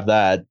if you have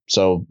that.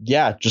 So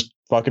yeah, just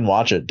fucking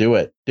watch it. Do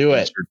it.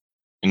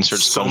 Insert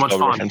So SpongeBob much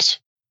fun. reference.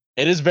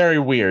 It is very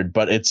weird,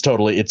 but it's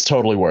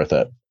totally worth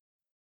it.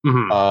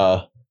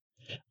 Mhm.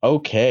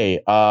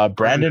 Okay.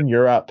 Brandon,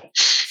 you're up.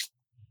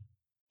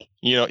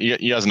 You know,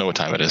 you guys know what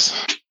time it is.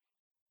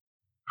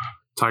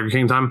 Tiger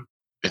King time.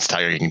 It's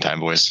Tiger King time,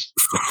 boys.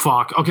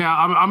 Fuck. Okay,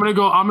 I'm gonna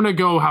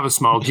go have a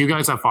smoke. You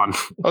guys have fun.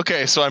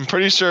 Okay, so I'm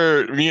pretty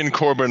sure me and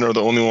Corbin are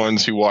the only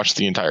ones who watched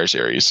the entire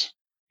series.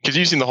 Because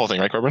you've seen the whole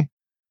thing, right, Corbin?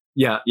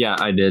 Yeah,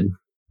 I did.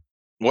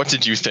 What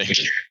did you think?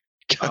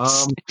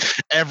 'Cause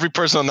every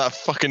person on that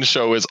fucking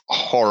show is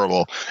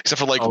horrible, except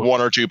for like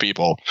one or two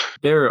people.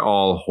 They're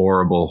all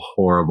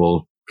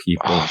horrible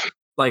people. Oh.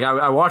 Like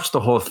I watched the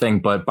whole thing,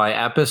 but by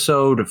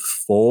episode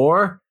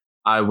 4,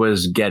 I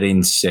was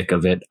getting sick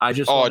of it. I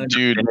just wanted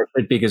to finish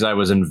it because I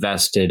was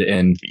invested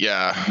in.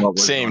 Yeah,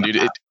 same,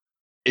 dude.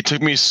 It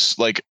took me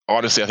like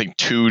honestly, I think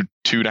two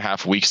and a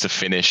half weeks to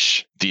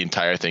finish the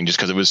entire thing, just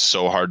because it was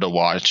so hard to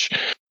watch.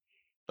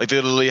 Like they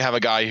literally have a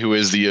guy who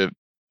is the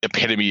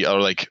epitome, or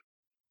like,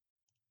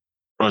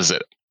 what is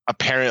it?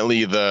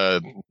 Apparently,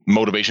 the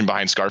motivation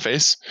behind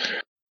Scarface.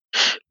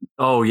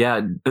 Oh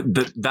yeah,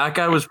 that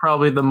guy was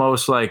probably the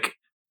most like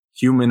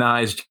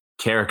humanized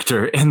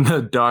character in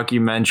the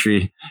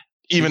documentary.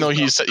 Even though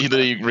he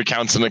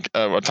recounts in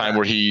a time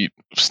where he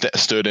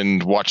stood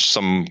and watched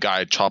some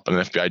guy chop an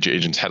FBI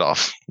agent's head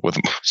off with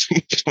him.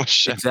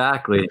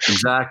 Exactly.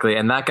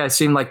 And that guy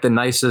seemed like the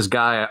nicest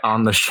guy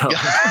on the show.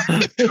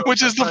 Yeah.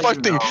 Which is the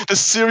fuck thing. The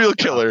serial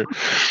killer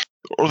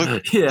or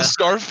the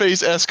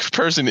Scarface-esque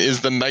person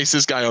is the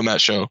nicest guy on that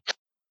show.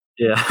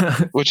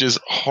 Yeah. Which is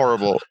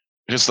horrible.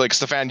 Just like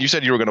Stefan, you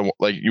said you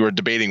were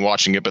debating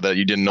watching it, but that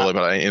you didn't know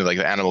about any like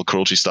the animal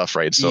cruelty stuff,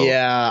 right? So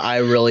yeah, I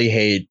really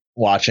hate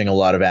watching a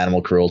lot of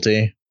animal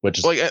cruelty, which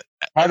is like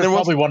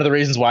probably one of the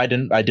reasons why I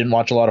didn't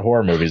watch a lot of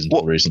horror movies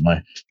until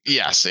recently.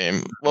 Yeah,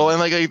 same. Well, and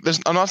like there's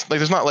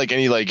not like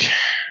any like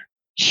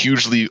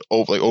hugely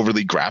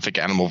overly graphic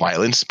animal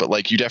violence, but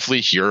like you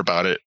definitely hear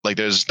about it. Like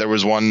there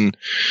was one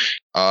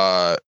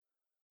the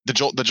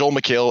Joel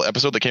McHale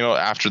episode that came out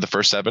after the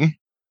first 7.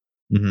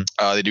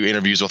 Mm-hmm. They do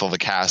interviews with all the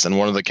cast, and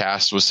one of the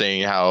cast was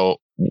saying how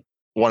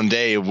one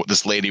day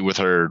this lady with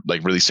her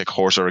like really sick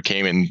horse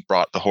came and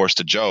brought the horse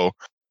to Joe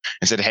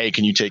and said, "Hey,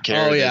 can you take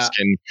care of this?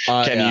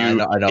 Can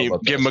you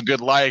give him a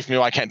good life? You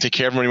know, I can't take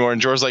care of him anymore."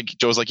 And Joe's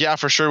like, "Yeah,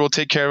 for sure, we'll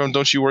take care of him.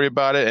 Don't you worry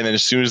about it." And then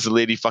as soon as the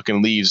lady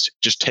fucking leaves,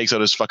 just takes out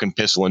his fucking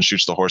pistol and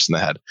shoots the horse in the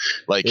head.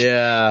 Like,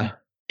 yeah.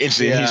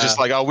 Instantly, he's just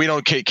like, "Oh, we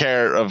don't take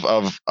care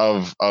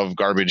of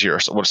garbage here,"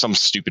 or some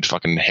stupid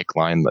fucking hick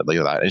line like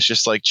that. It's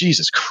just like,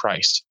 Jesus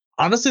Christ.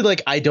 Honestly,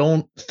 like, I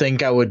don't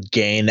think I would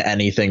gain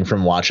anything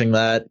from watching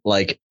that.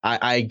 Like,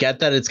 I get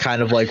that it's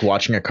kind of like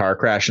watching a car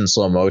crash in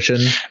slow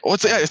motion. Well,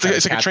 it's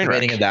like a train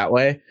wreck. It that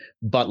way,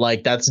 but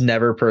like that's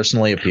never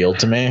personally appealed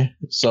to me.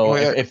 So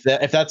if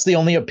that's the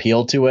only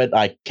appeal to it,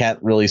 I can't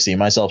really see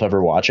myself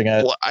ever watching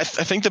it. Well, I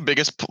think the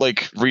biggest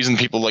like reason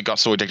people like got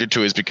so addicted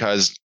to it is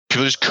because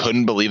people just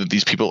couldn't believe that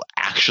these people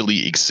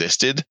actually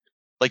existed.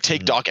 Like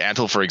take Doc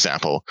Antle, for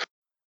example,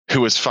 who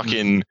was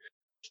fucking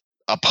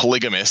a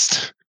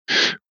polygamist.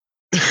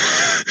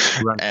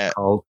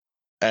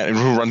 And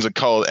who runs a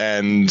cult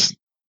and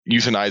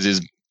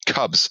euthanizes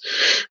cubs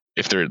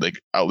if they're like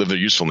outlive their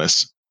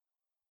usefulness.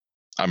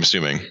 I'm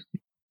assuming.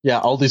 Yeah,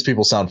 all these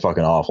people sound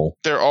fucking awful.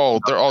 They're all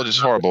just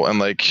horrible, and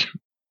like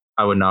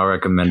I would not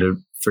recommend it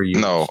for you.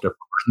 No.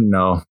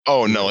 No.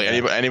 Oh no! Like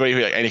anybody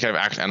who like any kind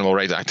of animal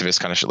rights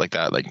activist kind of shit like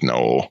that. Like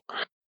no.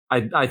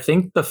 I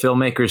think the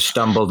filmmakers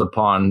stumbled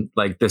upon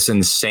like this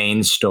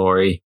insane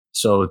story.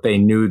 So they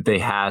knew they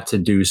had to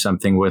do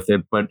something with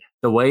it. But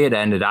the way it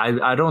ended,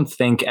 I don't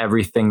think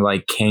everything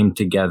like came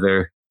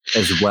together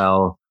as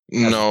well as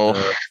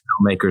the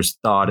filmmakers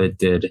thought it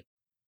did.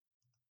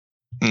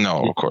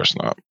 No, of course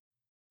not.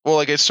 Well,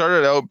 like it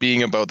started out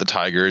being about the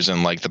tigers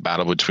and like the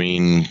battle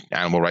between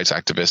animal rights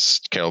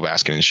activists, Carol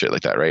Baskin and shit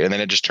like that, right? And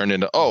then it just turned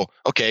into, oh,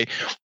 okay,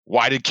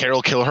 why did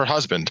Carol kill her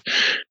husband?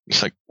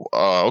 It's like,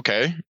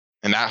 okay.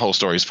 And that whole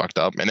story is fucked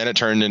up. And then it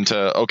turned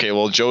into, okay,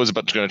 well, Joe is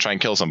going to try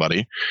and kill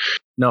somebody.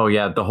 No,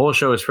 yeah. The whole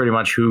show is pretty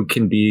much who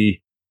can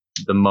be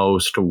the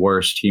most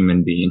worst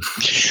human being.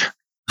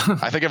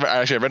 I think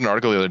I read an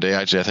article the other day,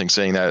 actually, I think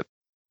saying that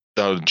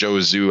Joe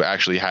Zoo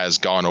actually has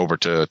gone over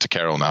to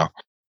Carol now.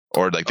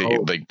 Or like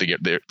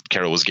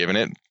Carol was given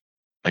it.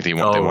 Like they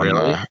want,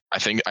 really?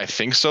 I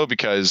think so,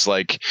 because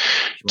like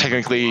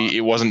technically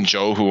it wasn't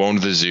Joe who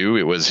owned the zoo.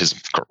 It was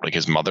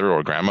his mother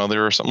or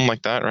grandmother or something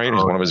like that, right? It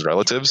was one of his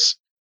relatives.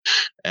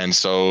 And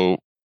so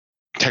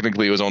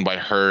technically it was owned by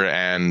her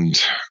and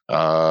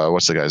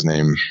what's the guy's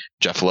name?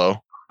 Jeff Lowe.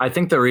 I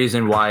think the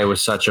reason why it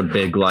was such a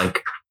big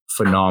like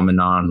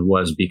phenomenon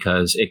was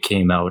because it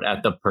came out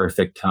at the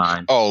perfect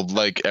time. Oh,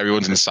 like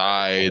everyone's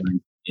inside.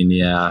 And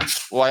yeah.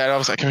 Well,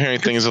 I kept hearing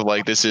things of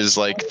like this is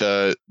like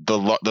the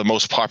the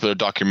most popular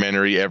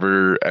documentary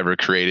ever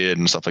created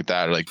and stuff like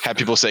that. Like had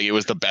people saying it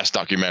was the best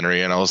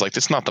documentary, and I was like,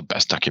 it's not the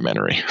best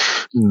documentary.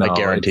 No, I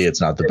guarantee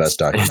it's not the best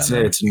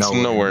documentary. It's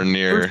nowhere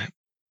near.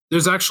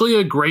 There's actually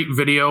a great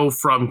video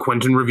from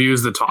Quentin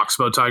Reviews that talks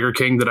about Tiger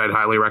King that I'd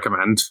highly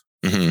recommend.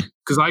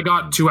 Because I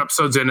got 2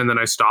 episodes in and then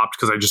I stopped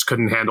because I just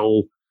couldn't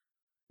handle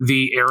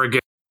the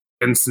arrogance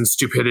and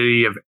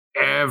stupidity of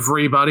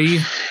everybody.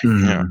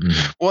 Yeah.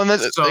 Well, and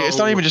it's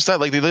not even just that.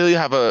 Like you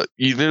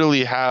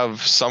literally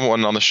have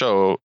someone on the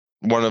show,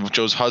 one of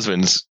Joe's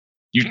husbands.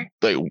 You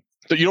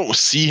don't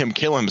see him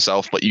kill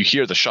himself, but you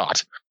hear the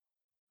shot.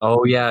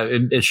 Oh yeah,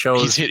 it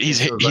shows. He's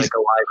like a live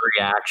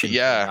reaction.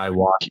 Yeah, I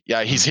watched.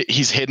 Yeah,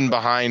 he's hidden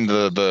behind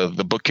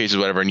the bookcases, or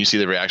whatever, and you see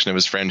the reaction of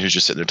his friend who's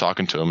just sitting there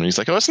talking to him, and he's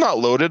like, "Oh, it's not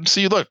loaded.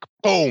 See, look,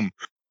 boom."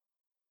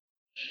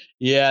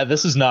 Yeah,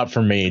 this is not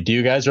for me. Do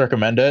you guys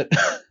recommend it?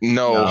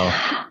 No.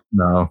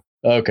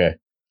 Okay.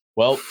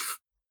 Well,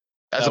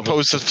 as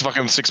opposed to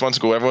fucking 6 months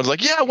ago, everyone's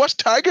like, "Yeah, watch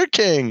Tiger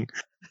King."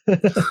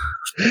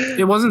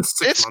 It wasn't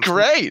 6 months. It's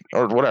great,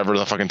 or whatever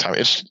the fucking time.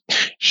 It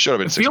should have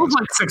been. It feels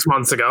like 6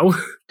 months ago.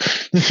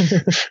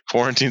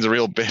 Quarantine's a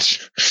real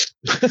bitch,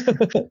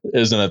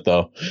 isn't it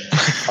though?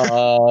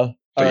 But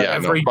yeah,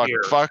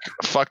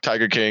 fuck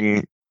Tiger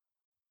King.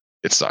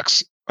 It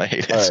sucks. I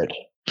hate it. All right,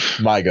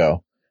 my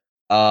go.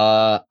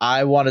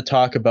 I want to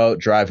talk about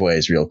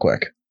Driveways real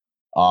quick.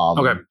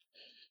 Okay.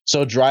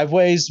 So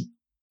Driveways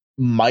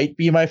might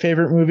be my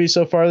favorite movie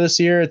so far this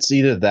year. It's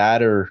either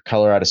that or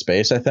Color Out of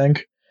Space, I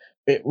think.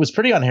 It was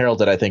pretty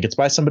unheralded, I think.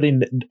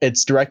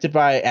 It's directed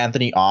by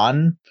Anthony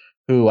Ahn,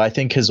 who I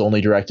think has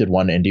only directed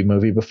one indie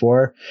movie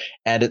before.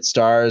 And it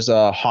stars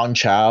Hong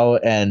Chow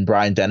and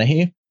Brian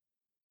Dennehy.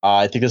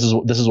 I think this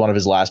is one of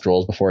his last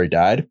roles before he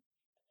died.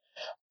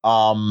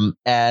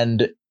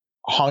 And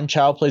Hong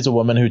Chow plays a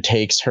woman who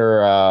takes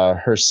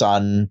her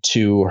son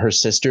to her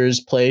sister's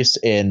place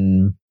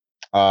in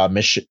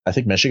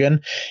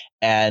Michigan,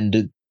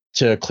 and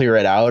to clear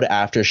it out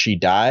after she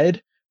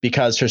died,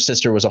 because her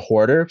sister was a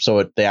hoarder,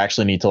 so they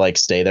actually need to like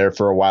stay there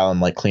for a while and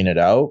like clean it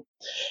out.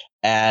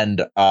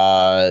 And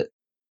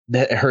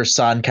her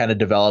son kind of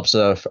develops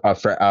a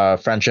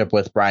friendship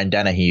with Brian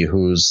Dennehy,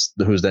 who's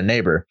their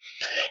neighbor.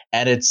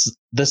 And it's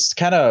this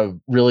kind of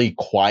really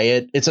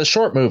quiet. It's a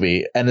short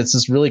movie, and it's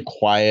this really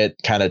quiet,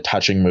 kind of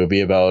touching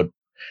movie about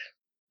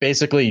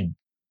basically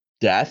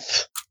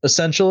death,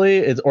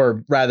 essentially,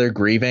 or rather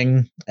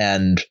grieving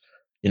and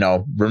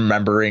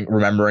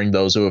remembering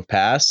those who have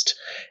passed.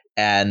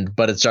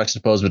 But it's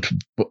juxtaposed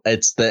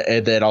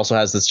it also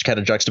has this kind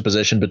of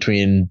juxtaposition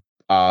between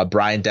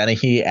Brian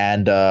Dennehy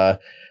and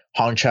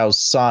Hong Chow's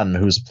son,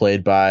 who's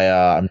played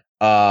by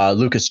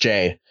Lucas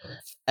J.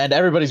 And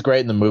everybody's great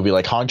in the movie.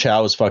 Like Hong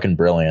Chow is fucking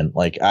brilliant.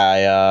 Like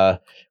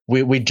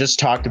we just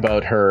talked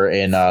about her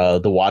in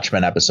the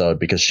Watchmen episode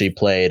because she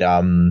played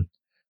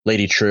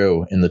Lady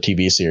True in the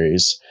TV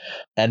series.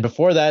 And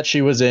before that,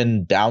 she was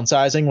in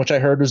Downsizing, which I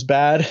heard was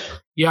bad.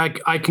 Yeah,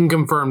 I can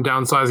confirm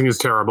Downsizing is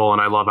terrible,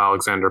 and I love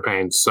Alexander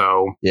Payne.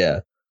 So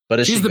yeah,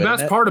 but she's the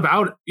best part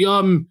about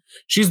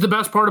she's the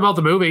best part about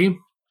the movie.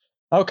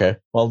 Okay,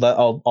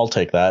 well, I'll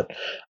take that.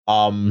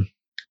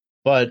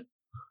 But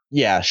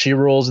yeah, she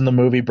rules in the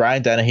movie.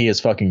 Brian Dennehy is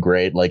fucking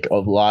great. Like a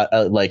lot,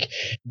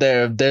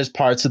 there's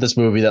parts of this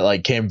movie that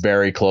like came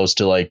very close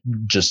to like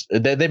just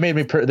they made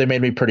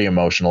me pretty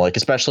emotional. Like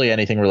especially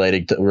anything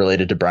related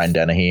to Brian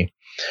Dennehy.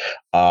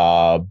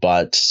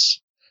 But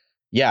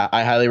yeah,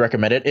 I highly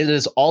recommend it. It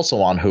is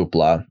also on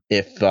Hoopla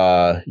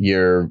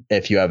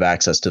if you have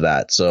access to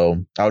that.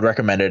 So I would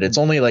recommend it. It's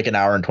only like an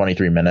hour and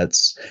 23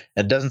 minutes.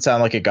 It doesn't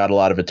sound like it got a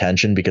lot of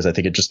attention because I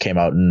think it just came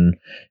out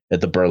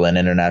at the Berlin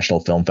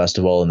International Film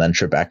Festival and then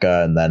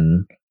Tribeca, and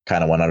then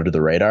kind of went under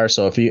the radar.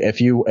 So if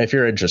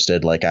you're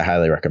interested, like I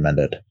highly recommend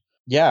it.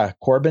 Yeah,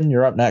 Corbin,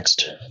 you're up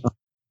next.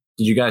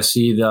 Did you guys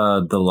see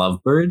the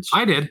Lovebirds?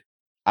 I did.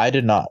 I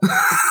did not.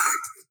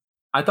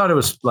 I thought it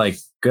was like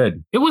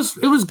good. It was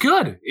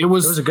good. It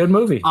was a good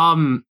movie.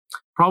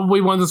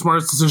 Probably one of the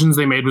smartest decisions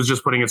they made was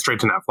just putting it straight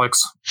to Netflix.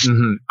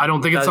 Mm-hmm. I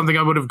don't think it's something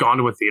I would have gone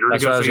to a theater to go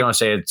see. That's what I was going to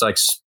say. It's like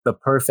the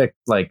perfect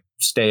like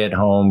stay at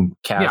home,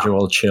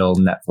 casual, chill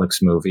Netflix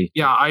movie.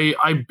 Yeah,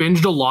 I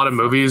binged a lot of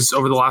movies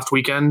over the last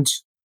weekend,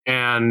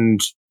 and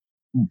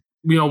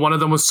one of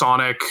them was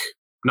Sonic,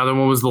 another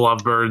one was The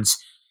Lovebirds,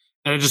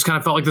 and it just kind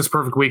of felt like this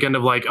perfect weekend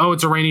of like, oh,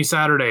 it's a rainy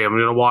Saturday, I'm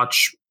going to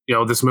watch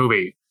this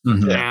movie.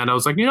 Mm-hmm. And I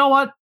was like, you know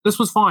what? This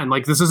was fine.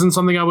 Like, this isn't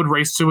something I would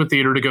race to a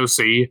theater to go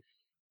see,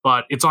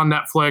 but it's on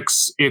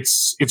Netflix.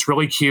 It's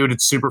really cute.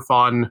 It's super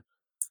fun.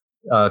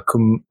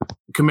 Kumail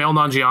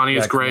Nanjiani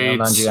is great.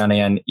 Kumail Nanjiani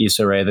and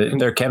Issa Rae.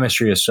 Their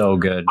chemistry is so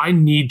good. I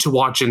need to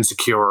watch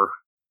Insecure.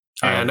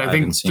 And I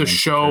think the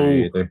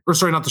show, or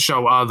sorry, not the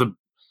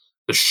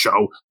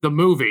show, the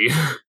movie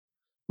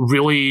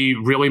really,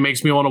 really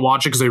makes me want to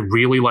watch it because I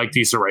really liked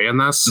Issa Rae in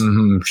this.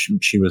 Mm-hmm.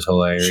 She was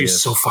hilarious.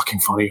 She's so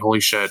fucking funny.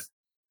 Holy shit.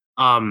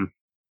 And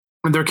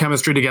their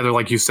chemistry together,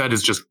 like you said,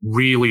 is just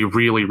really,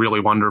 really, really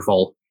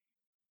wonderful.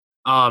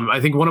 I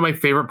think one of my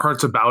favorite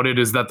parts about it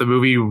is that the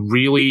movie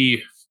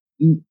really,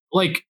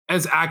 like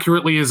as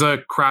accurately as a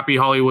crappy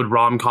Hollywood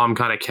rom-com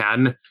kind of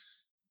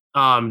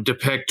can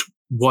depict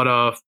what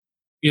a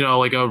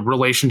like a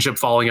relationship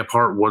falling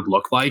apart would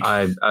look like.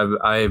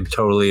 I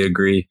totally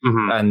agree.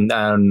 Mhm.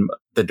 And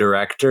the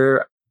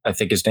director, I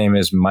think his name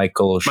is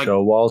Michael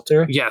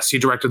Showalter. Yes, he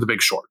directed The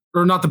Big Short,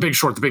 or not The Big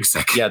Short, The Big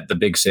Sick. Yeah, The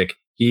Big Sick.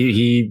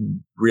 He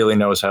really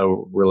knows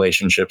how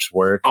relationships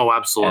work. Oh,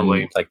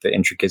 absolutely. And like the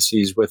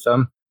intricacies with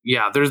them.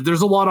 Yeah,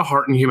 there's a lot of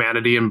heart and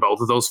humanity in both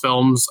of those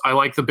films. I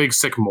like The Big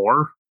Sick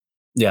more.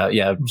 Yeah,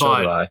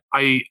 so do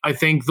I. I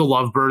think The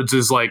Lovebirds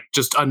is like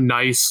just a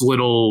nice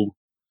little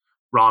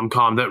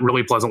rom-com that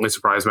really pleasantly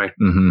surprised me.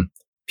 Mm-hmm.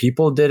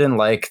 People didn't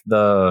like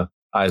the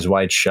Eyes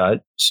Wide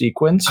Shut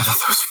sequence.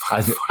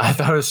 I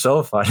thought it was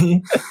so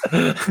funny.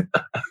 I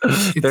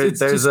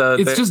thought it was so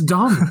funny. It's just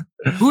dumb.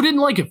 Who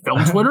didn't like it?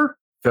 Film Twitter?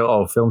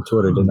 Film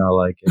Twitter did not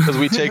like it. Because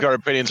we take our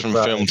opinions from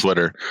Film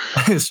Twitter.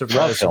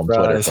 Surprise, Film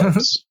Twitter, surprise.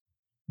 folks.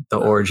 The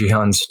orgy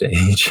on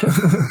stage.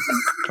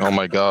 Oh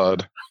my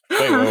god.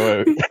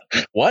 Wait.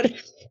 What?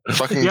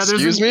 Fucking Yeah,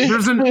 excuse me?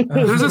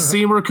 There's a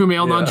scene where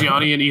Kumail Yeah.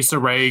 Nanjiani and Issa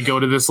Rae go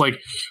to this like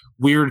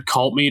weird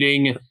cult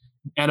meeting,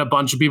 and a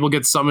bunch of people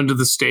get summoned to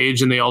the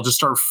stage, and they all just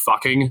start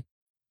fucking.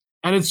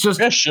 And it's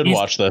just I should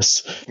watch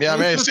this. Yeah,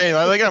 I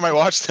think I might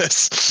watch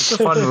this. It's a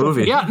fun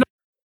movie. Yeah,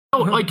 no,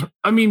 like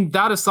I mean,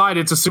 that aside,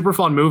 it's a super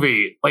fun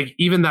movie. Like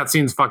even that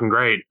scene's fucking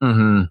great.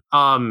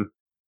 Mm-hmm.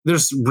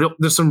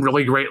 There's some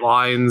really great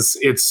lines.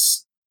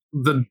 It's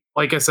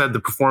like I said, the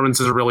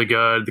performances are really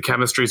good. The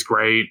chemistry's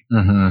great.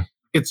 Mm-hmm.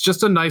 It's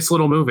just a nice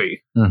little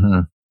movie. Mm-hmm.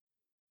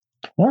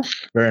 Well,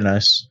 very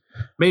nice.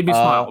 Made me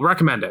smile.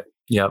 Recommend it.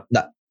 Yep.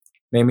 No.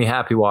 Made me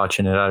happy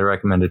watching it. I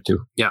recommend it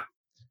too.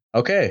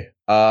 Okay.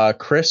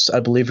 Chris,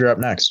 I believe you're up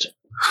next.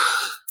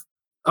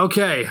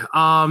 Okay.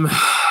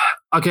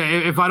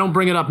 Okay. If I don't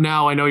bring it up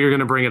now, I know you're going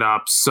to bring it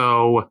up.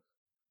 So,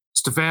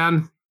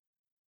 Stefan,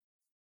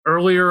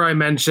 earlier I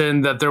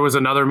mentioned that there was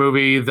another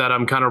movie that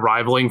I'm kind of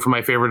rivaling for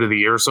my favorite of the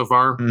year so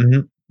far.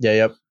 Mm-hmm. Yeah,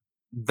 yep.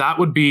 That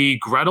would be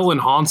Gretel and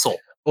Hansel.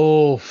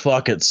 Oh,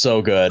 fuck, it's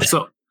so good.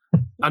 So,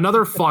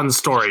 another fun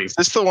story. Is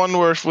this the one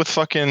where with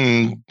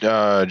fucking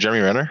Jeremy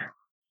Renner?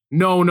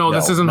 No,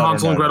 this isn't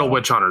Hansel and Gretel no.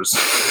 Witch Hunters.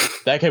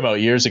 That came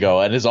out years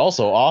ago and is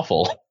also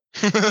awful.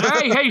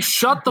 hey,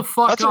 shut the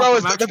fuck That's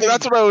up.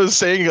 that's what I was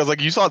saying. I was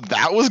like, you thought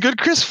that was good,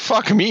 Chris?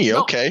 Fuck me.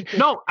 No, Okay.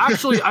 No,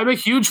 actually, I'm a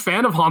huge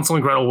fan of Hansel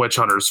and Gretel Witch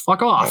Hunters.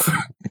 Fuck off.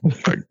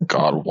 My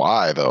God,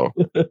 why though?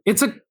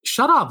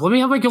 Shut up. Let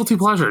me have my guilty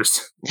pleasures.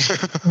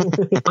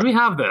 Let me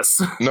have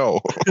this.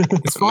 No.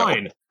 It's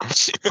fine.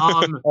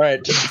 All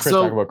right, Chris,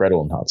 So- talk about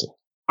Gretel and Hansel.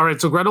 All right,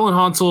 so Gretel and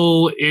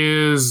Hansel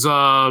is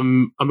a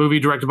movie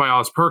directed by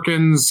Oz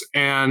Perkins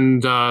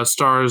and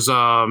stars,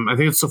 I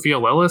think it's Sophia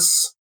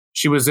Lillis.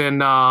 She was in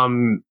both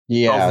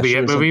Yeah, of the she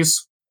It was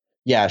movies.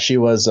 Yeah, she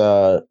was.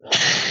 I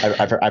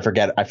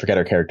forget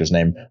her character's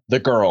name. The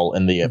girl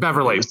in the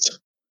Beverly. movies.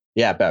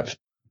 Yeah, Bev.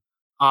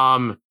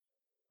 Um,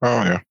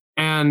 Oh yeah.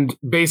 and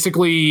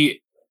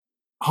basically,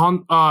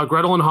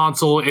 Gretel and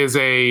Hansel is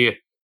a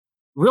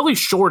really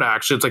short,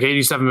 actually. It's like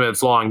 87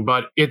 minutes long,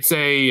 but it's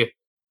a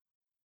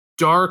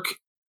dark,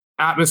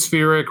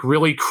 atmospheric,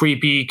 really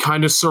creepy,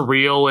 kind of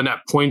surreal, and at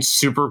points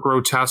super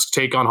grotesque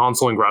take on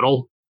Hansel and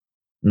Gretel.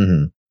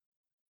 Mm-hmm.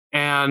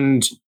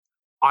 And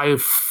I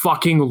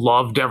fucking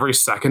loved every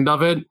second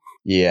of it.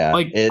 Yeah,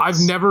 Like I've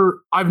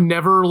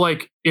never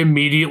like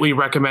immediately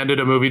recommended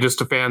a movie to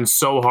Stefan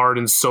so hard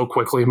and so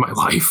quickly in my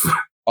life.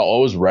 Oh,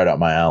 it was right up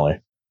my alley.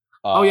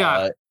 Oh,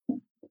 yeah.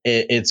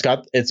 It's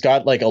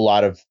got like a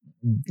lot of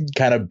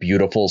kind of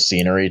beautiful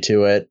scenery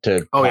to it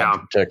to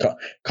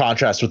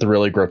contrast with the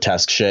really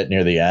grotesque shit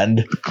near the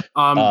end.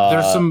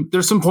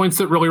 There's some points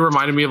that really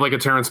reminded me of like a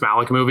Terrence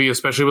Malick movie,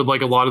 especially with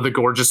like a lot of the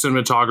gorgeous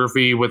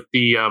cinematography with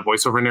the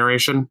voiceover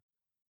narration.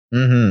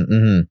 Mm-hmm,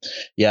 mm-hmm.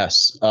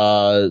 Yes.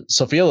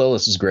 Sophia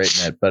Lillis is great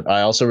in it, but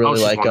I also really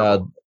she's like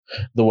wonderful.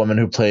 the woman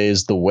who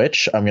plays the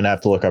witch. I'm gonna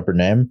have to look up her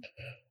name.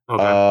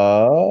 Okay.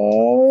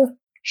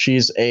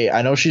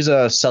 I know she's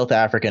a South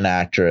African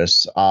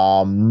actress.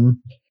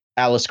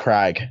 Alice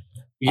Craig.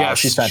 Yes,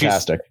 she's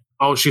fantastic.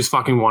 She's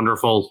fucking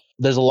wonderful.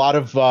 There's a lot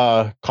of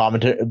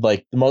commentary,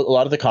 like a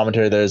lot of the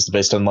commentary there is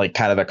based on like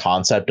kind of the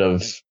concept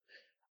of,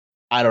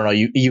 I don't know,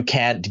 you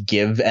can't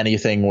give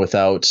anything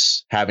without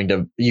having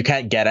to, you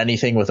can't get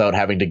anything without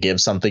having to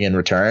give something in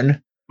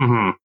return.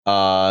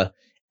 Mm-hmm.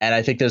 And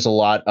I think there's a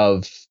lot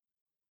of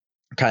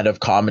kind of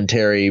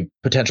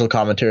potential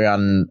commentary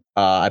on,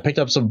 I picked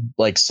up some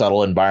like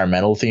subtle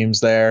environmental themes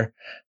there.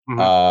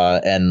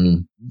 Mm-hmm.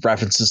 And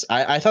references.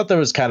 I thought there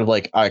was kind of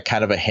like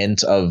a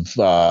hint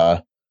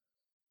of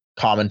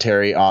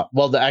commentary on.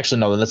 Well, actually,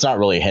 no, that's not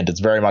really a hint.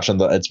 It's very much in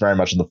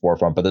the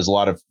forefront. But there's a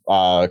lot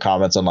of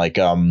comments on like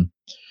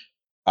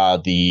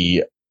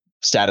the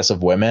status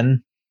of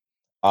women.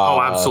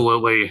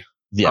 Absolutely.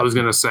 Yeah, I was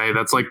gonna say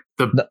that's like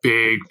the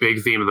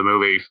big theme of the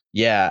movie.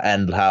 Yeah,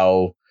 and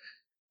how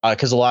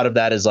because a lot of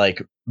that is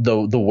like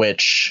the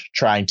witch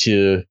trying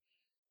to,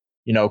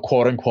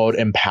 quote unquote,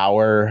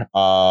 empower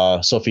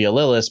Sophia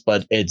Lillis,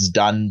 but it's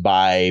done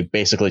by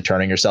basically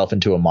turning herself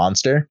into a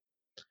monster.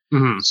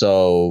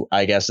 So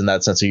I guess in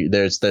that sense,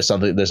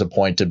 there's a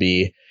point to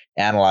be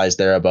analyzed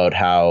there about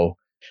how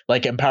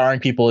like empowering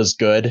people is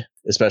good,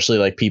 especially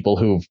like people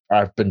who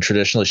have been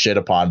traditionally shit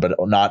upon, but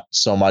not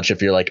so much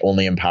if you're like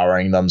only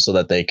empowering them so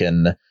that they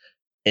can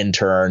in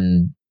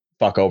turn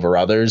fuck over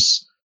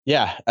others.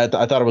 Yeah, I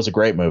thought it was a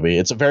great movie.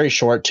 It's a very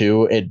short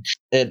too.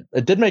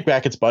 It did make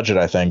back its budget,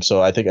 I think.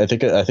 So I think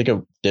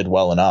it did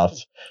well enough.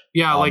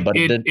 Yeah, like but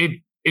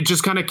it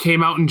just kind of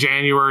came out in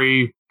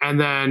January, and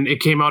then it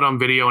came out on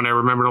video, and I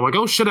remembered I'm like,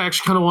 oh shit, I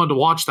actually kind of wanted to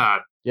watch that.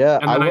 Yeah,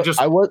 and then I just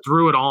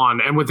threw it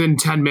on, and within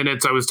 10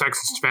 minutes, I was texting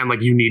Stefan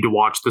like, you need to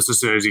watch this as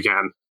soon as you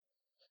can.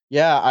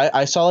 Yeah,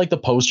 I saw like the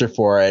poster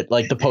for it,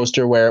 like the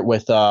poster where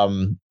with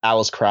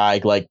Alice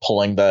Krige like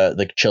pulling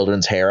the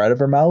children's hair out of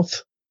her mouth.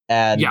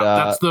 And yeah,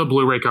 that's the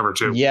Blu-ray cover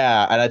too.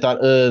 Yeah, and I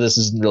thought, this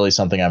isn't really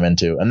something I'm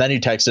into. And then you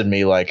texted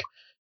me like,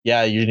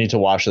 yeah, you need to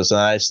watch this. And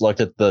I just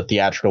looked at the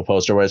theatrical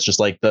poster where it's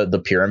just like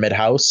the pyramid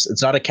house.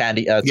 It's not a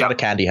candy. Not a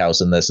candy house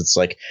in this. It's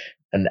like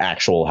an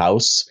actual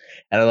house.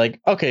 And I'm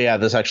like, okay, yeah,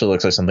 this actually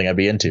looks like something I'd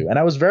be into. And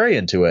I was very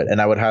into it, and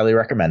I would highly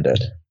recommend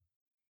it.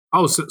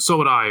 Oh, so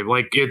would I.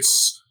 Like,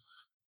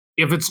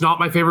 if it's not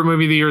my favorite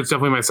movie of the year, it's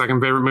definitely my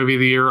second favorite movie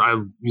of the year.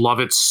 I love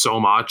it so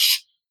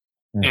much.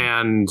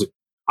 And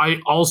I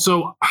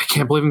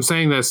can't believe I'm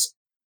saying this.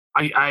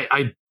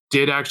 I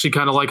did actually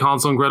kind of like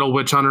Hansel and Gretel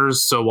Witch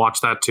Hunters, so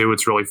watch that too.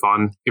 It's really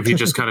fun if you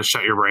just kind of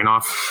shut your brain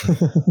off.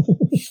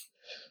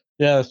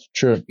 Yeah, that's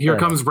true. Here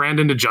comes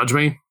Brandon to judge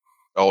me.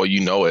 Oh, you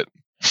know it.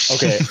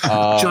 Okay.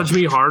 Judge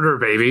me harder,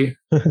 baby.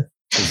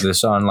 Is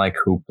this on like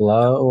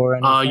Hoopla or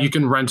anything? You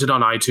can rent it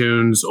on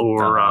iTunes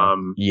or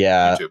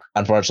yeah. YouTube.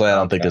 Unfortunately, I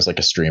don't think there's like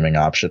a streaming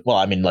option. Well,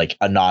 I mean like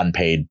a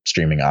non-paid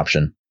streaming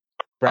option.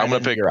 Brandon,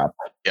 I'm gonna pick.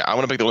 Yeah, I'm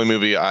gonna pick the only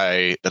movie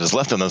that is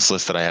left on this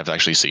list that I have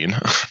actually seen.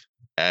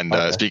 And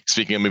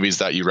speaking of movies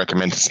that you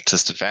recommend to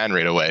Stefan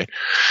right away,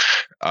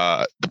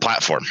 The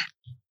Platform.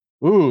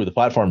 Ooh, The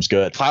Platform's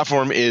good.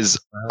 Platform is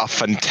a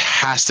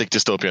fantastic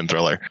dystopian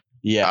thriller.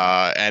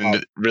 Yeah.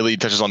 And really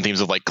touches on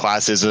themes of like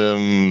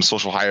classism,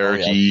 social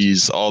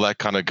hierarchies, all that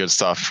kind of good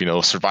stuff, you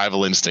know,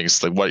 survival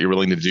instincts, like what you're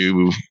willing to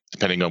do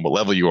depending on what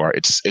level you are.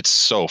 It's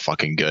so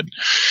fucking good.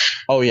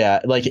 Oh yeah,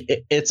 like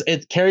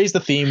it carries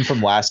the theme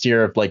from last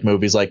year of like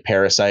movies like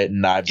Parasite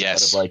and Knives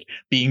Out of like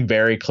being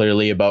very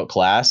clearly about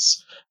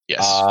class.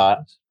 Yes.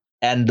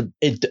 And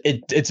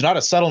it's not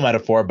a subtle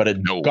metaphor, but it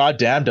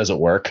goddamn does it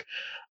work.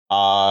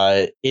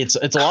 It's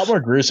a lot more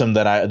gruesome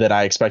than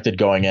I expected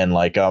going in.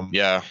 Like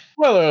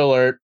spoiler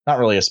alert, not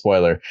really a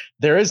spoiler.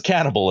 There is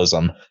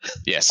cannibalism.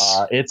 Yes.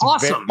 It's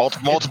awesome.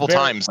 Multiple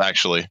times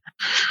actually.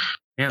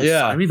 Man,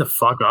 sign me the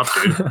fuck up,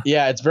 dude.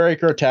 Yeah, it's very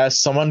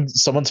grotesque.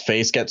 Someone's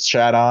face gets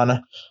shat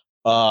on.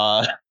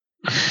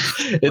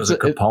 It's a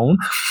Capone.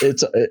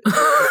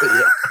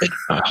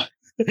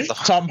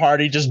 Tom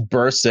Hardy just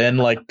bursts in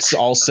like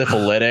all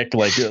syphilitic,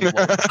 like.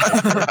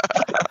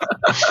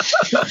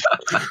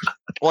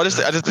 Well, I just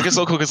think it's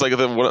so cool because like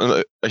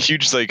a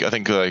huge like I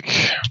think like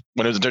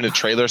when it was during the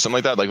trailer or something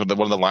like that, like one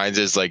of the lines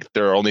is like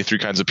there are only three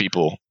kinds of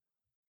people: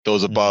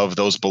 those above,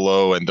 those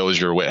below, and those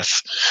you're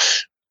with.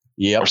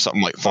 Yeah, or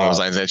something like along those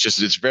lines. And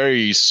it's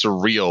very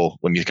surreal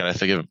when you kind of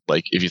think of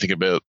like if you think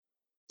about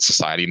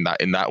society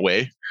in that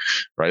way,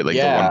 right? Like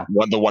the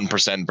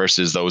 1%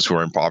 versus those who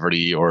are in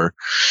poverty or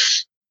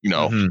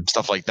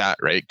stuff like that,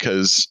 right?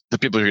 Because the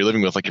people who you're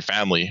living with, like your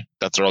family,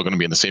 they're all going to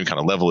be in the same kind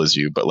of level as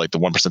you, but like the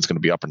 1% is going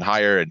to be up and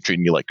higher and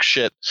treating you like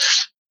shit.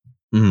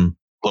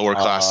 Lower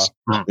class,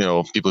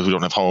 people who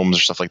don't have homes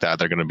or stuff like that,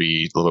 they're going to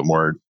be a little bit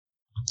more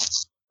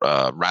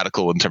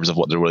radical in terms of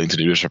what they're willing to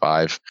do to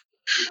survive.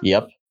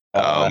 Yep.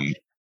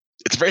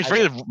 It's very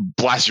to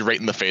blast you right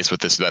in the face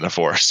with this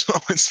metaphor, so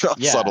it's not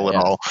subtle at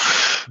all.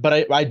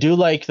 But I do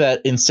like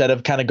that instead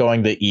of kind of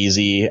going the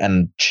easy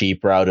and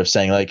cheap route of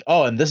saying like,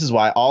 oh, and this is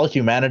why all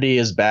humanity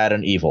is bad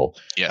and evil.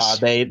 Yes.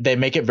 They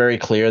make it very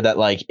clear that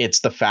like it's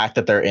the fact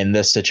that they're in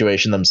this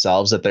situation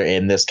themselves, that they're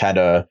in this kind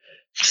of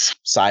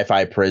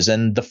sci-fi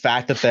prison, the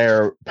fact that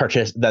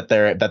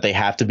they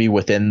have to be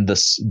within the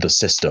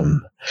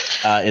system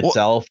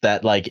itself,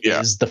 that like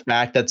is the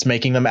fact that's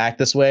making them act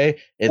this way.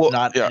 It's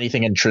not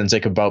anything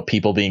intrinsic about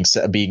people being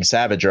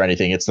savage or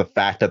anything. It's the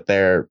fact that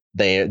they're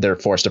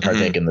forced to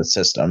partake in the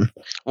system.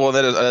 Well,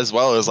 then as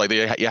well as like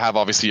you have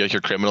obviously like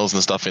your criminals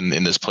and stuff in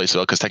this place,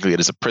 because technically it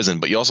is a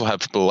prison, but you also have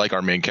people like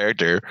our main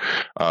character,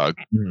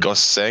 Gus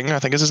Seng, I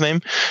think is his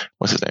name.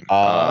 What's his name?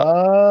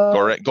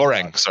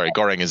 Goreng. Sorry,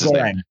 Goreng is his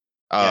name.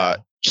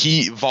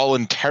 He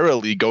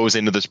voluntarily goes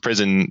into this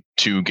prison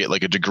to get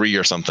like a degree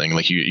or something.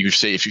 Like you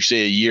say, if you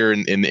stay a year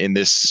in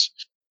this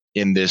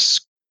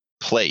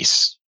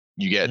place,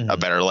 you get a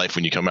better life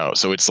when you come out.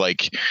 So it's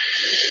like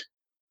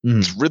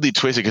it's really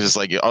twisted because it's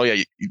like, oh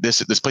yeah,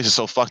 this place is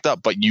so fucked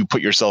up, but you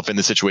put yourself in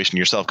the situation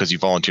yourself because you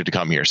volunteered to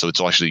come here, so it's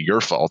actually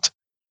your fault.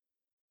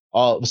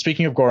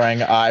 Speaking of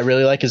Goreng, I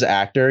really like his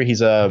actor.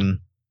 He's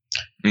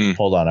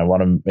hold on, I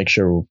want to make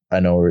sure I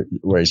know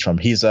where he's from.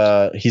 He's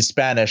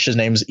Spanish. His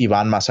name's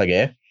Ivan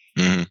Massagué.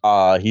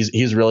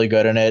 He's really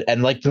good in it,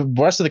 and like the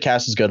rest of the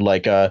cast is good.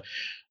 Like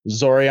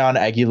Zorion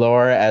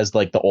Aguilar as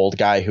like the old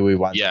guy who he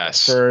wants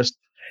first.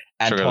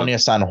 Antonia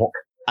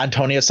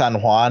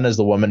San Juan is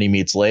the woman he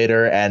meets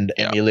later, and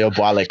Emilio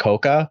Boale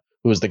Coca,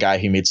 who is the guy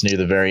he meets near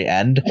the very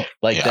end.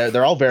 Like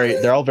they're all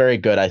very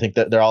good. I think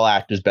that they're all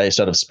actors based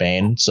out of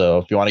Spain. So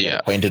if you want to get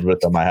acquainted with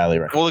them, I highly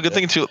recommend. Well, the good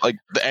thing too, like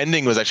the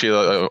ending was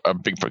actually a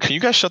big. Can you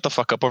guys shut the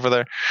fuck up over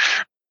there?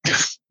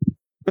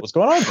 What's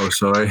going on? Oh,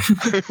 sorry.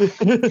 I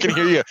can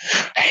hear you.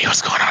 Hey,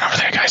 what's going on over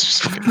there, guys?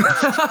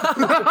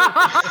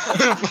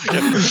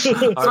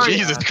 Sorry,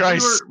 Jesus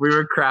Christ. We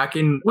were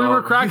cracking. We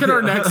were cracking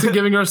our necks and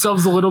giving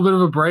ourselves a little bit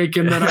of a break,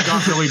 and then I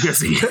got really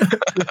busy.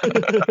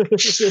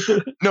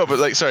 No, but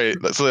like, sorry.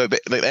 So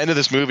the end of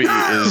this movie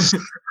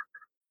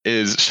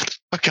is shut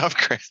the fuck up,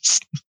 Chris.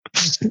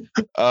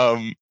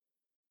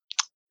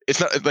 It's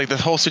not like the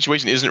whole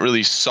situation isn't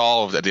really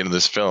solved at the end of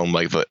this film.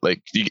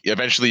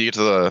 Eventually you get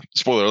to the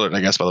spoiler alert, I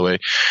guess, by the way,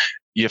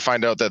 you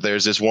find out that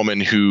there's this woman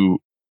who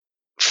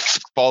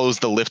follows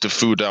the lift of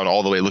food down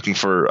all the way looking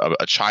for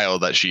a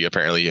child that she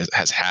apparently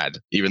has had,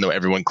 even though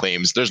everyone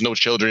claims there's no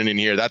children in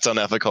here. That's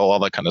unethical, all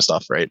that kind of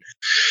stuff. Right.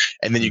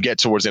 And then you get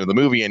towards the end of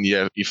the movie and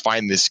you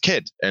find this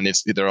kid and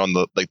they're on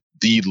the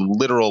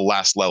literal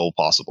last level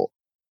possible.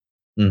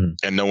 Mm-hmm.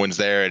 And no one's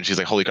there. And she's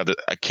like, holy God,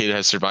 a kid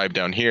has survived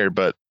down here.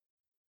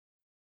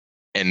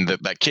 And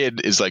that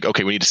kid is like,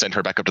 okay, we need to send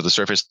her back up to the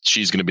surface.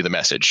 She's going to be the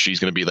message. She's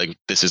going to be like,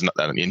 this is not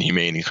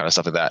inhumane and kind of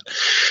stuff like that.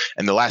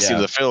 And the last scene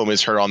of the film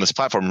is her on this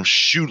platform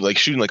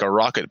shooting like a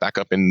rocket back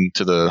up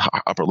into the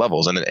upper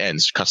levels, and it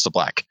ends, cuts to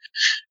black.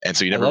 And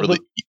so you never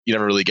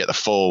really get the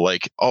full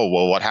like, oh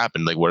well, what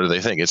happened? Like, what do they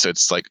think?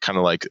 It's like kind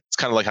of like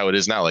how it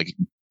is now. Like,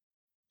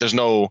 there's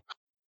no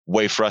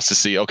way for us to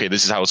see, okay,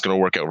 this is how it's going to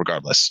work out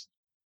regardless.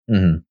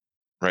 Mm-hmm.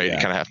 Right? Yeah.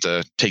 You kind of have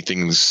to take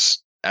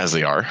things as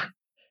they are.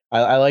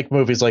 I like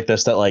movies like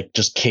this that like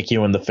just kick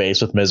you in the face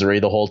with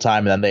misery the whole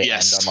time, and then they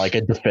end on like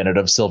a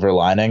definitive silver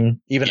lining,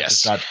 even if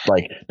it's not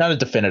a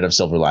definitive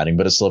silver lining,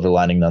 but a silver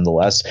lining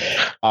nonetheless.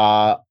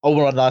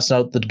 One last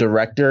note: the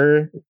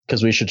director,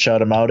 because we should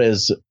shout him out,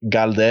 is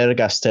Galder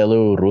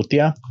Gastelu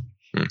Urrutia.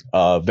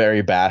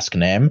 Very Basque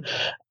name.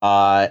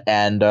 I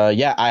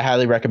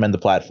highly recommend The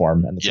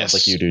Platform, and it sounds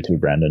like you do too,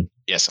 Brandon.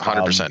 Yes,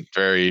 100%.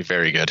 Very,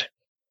 very good.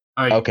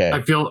 I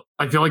feel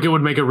like it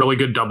would make a really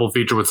good double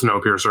feature with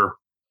Snowpiercer.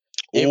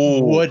 It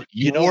would,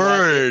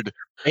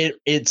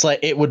 it's like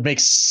it would make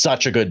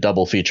such a good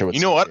double feature with. You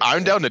know what?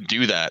 I'm down to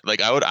do that.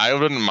 Like I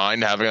wouldn't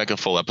mind having like a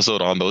full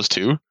episode on those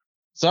two.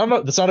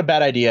 So that's not a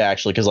bad idea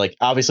actually, because like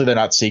obviously they're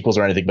not sequels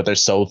or anything, but they're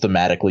so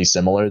thematically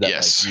similar that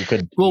like, you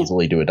could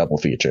easily do a double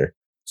feature.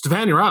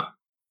 Stefan, you're up.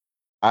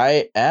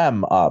 I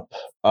am up.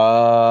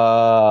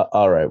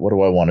 All right. What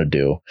do I want to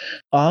do?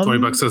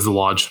 $20 says The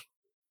Lodge.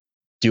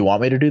 Do you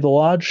want me to do The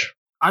Lodge?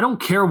 I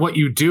don't care what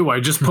you do. I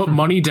just put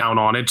money down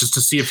on it just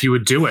to see if you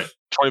would do it.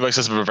 $20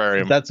 says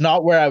Bavarium. That's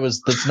not where I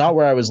was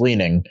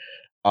leaning.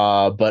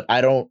 But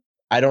I don't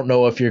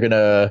know if you're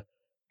gonna.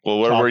 Well,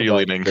 where were you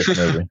leaning?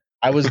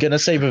 I was gonna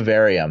say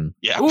Vivarium.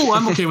 Yeah. Ooh,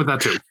 I'm okay with that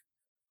too.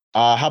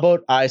 How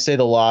about I say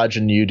The Lodge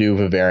and you do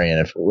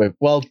Vivarium?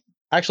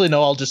 Actually,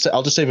 no. I'll just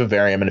say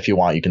Vivarium, and if you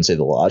want, you can say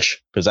The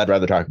Lodge, because I'd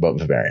rather talk about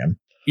Vivarium.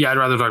 Yeah, I'd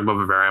rather talk about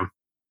Vivarium.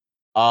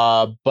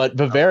 But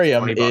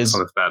Vivarium is.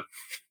 On this bet.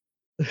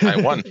 I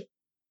won.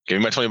 Give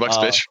me my $20,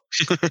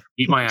 bitch.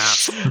 Eat my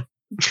ass.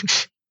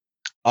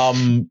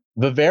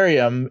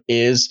 Vivarium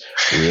is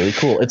really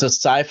cool. It's a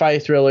sci-fi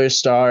thriller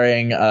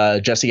starring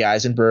Jesse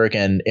Eisenberg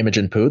and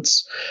Imogen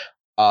Poots,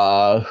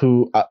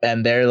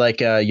 and they're like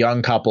a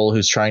young couple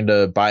who's trying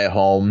to buy a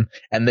home,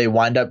 and they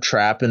wind up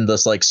trapped in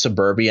this like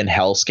suburban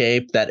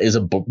hellscape that is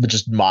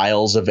just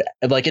miles of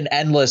like an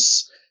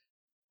endless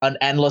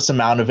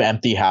amount of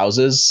empty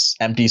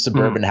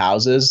suburban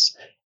houses.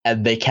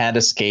 And they can't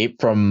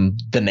escape from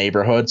the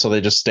neighborhood, so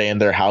they just stay in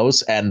their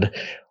house. And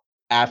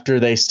after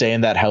they stay in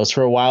that house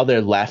for a while,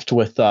 they're left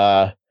with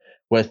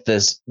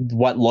this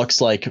what looks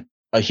like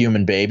a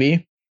human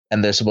baby,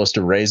 and they're supposed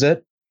to raise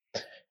it.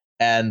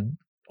 And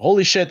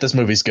holy shit, this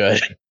movie's good.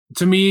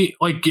 To me,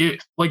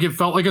 it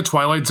felt like a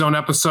Twilight Zone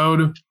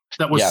episode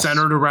that was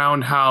centered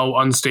around how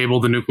unstable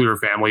the nuclear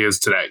family is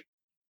today.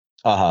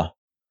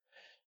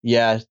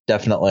 Yeah,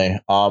 definitely.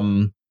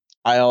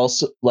 I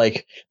also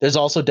there's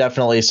also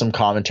definitely some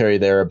commentary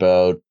there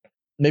about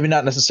maybe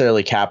not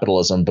necessarily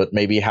capitalism, but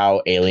maybe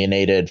how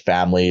alienated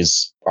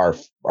families are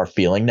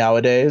feeling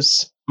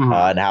nowadays,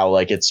 and how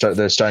like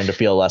they're starting to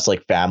feel less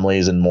like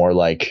families and more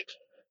like,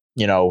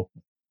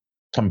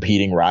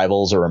 competing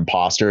rivals or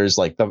imposters.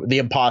 Like the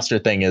imposter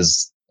thing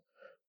is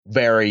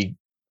very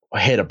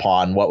hit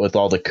upon, what with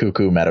all the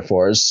cuckoo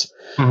metaphors,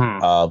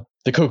 the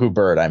cuckoo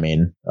bird. I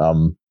mean,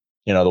 the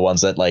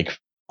ones that like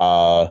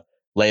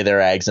lay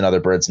their eggs in other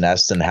birds'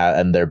 nests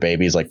and their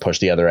babies like push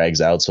the other eggs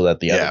out so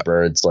that the other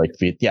birds like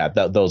feed. Yeah,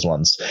 those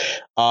ones.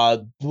 A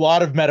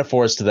lot of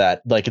metaphors to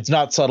that. Like it's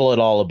not subtle at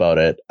all about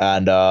it.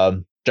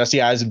 And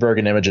Jesse Eisenberg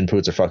and Imogen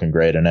Poots are fucking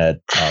great in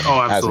it.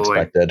 As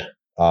expected.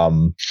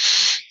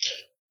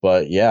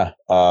 But yeah.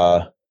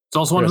 It's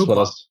also on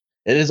Hoopla.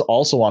 It is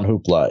also on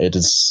Hoopla. It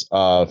is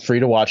free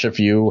to watch if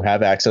you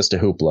have access to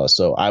Hoopla.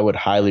 So I would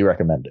highly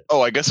recommend it.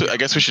 Oh, I guess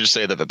we should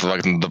say that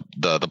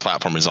the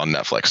platform is on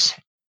Netflix.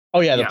 Oh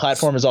yeah, the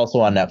platform is also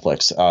on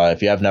Netflix.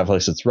 If you have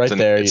Netflix, it's right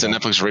there. It's a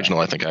Netflix original,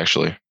 I think.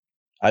 Actually,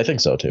 I think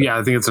so too. Yeah,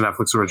 I think it's a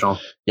Netflix original.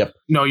 Yep.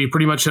 No, you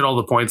pretty much hit all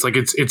the points. Like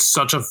it's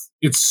such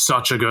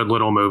a good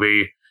little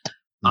movie.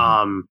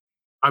 I'm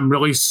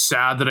really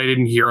sad that I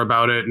didn't hear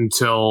about it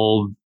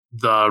until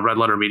the Red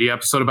Letter Media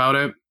episode about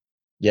it.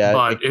 Yeah,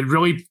 but it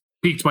really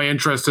piqued my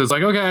interest. It's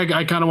like, okay,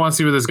 I kind of want to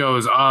see where this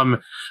goes.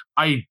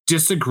 I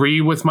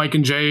disagree with Mike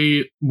and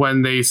Jay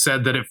when they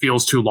said that it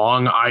feels too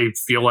long. I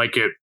feel like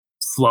it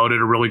flowed at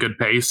a really good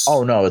pace.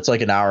 Oh no, it's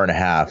like an hour and a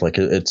half. Like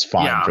it's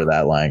fine for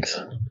that length.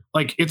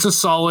 Like it's a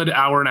solid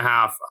hour and a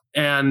half.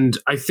 And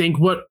I think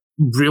what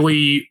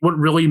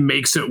really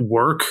makes it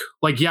work,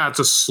 like, yeah, it's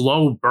a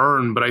slow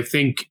burn, but I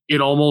think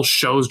it almost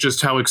shows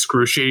just how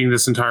excruciating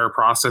this entire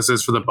process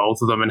is for the both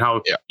of them and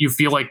how you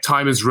feel like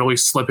time is really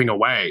slipping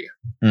away.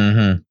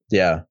 Mm-hmm.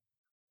 Yeah.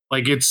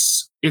 Like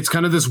it's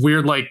kind of this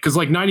weird, like, because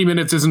like 90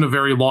 minutes isn't a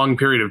very long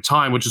period of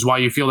time, which is why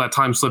you feel that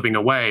time slipping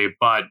away.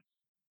 But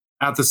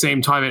at the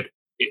same time, it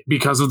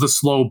because of the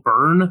slow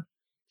burn,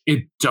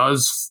 it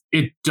does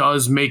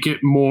make it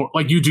more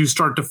like you do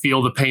start to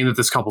feel the pain that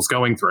this couple's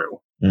going through.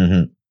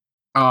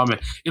 Mm-hmm.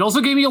 It also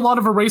gave me a lot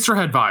of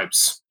Eraserhead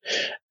vibes.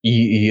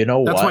 You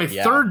know That's what?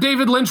 my third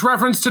David Lynch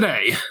reference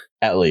today.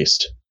 At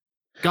least.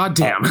 God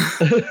damn.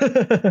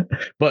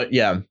 But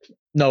yeah,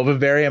 no,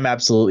 Vivarium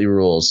absolutely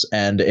rules.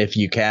 And if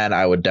you can,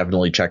 I would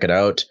definitely check it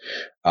out.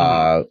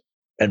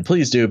 And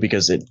please do,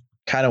 because it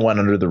kind of went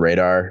under the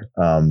radar.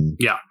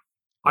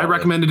 I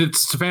recommended it to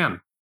Stefan.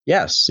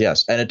 Yes.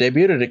 And it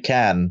debuted at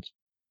Cannes,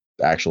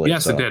 actually.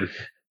 Yes, it did.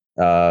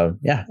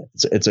 Yeah,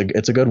 it's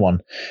a good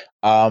one.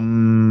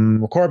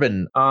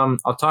 Corbin.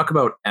 I'll talk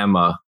about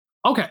Emma.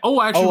 Okay. Oh,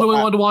 I actually really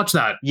wanted to watch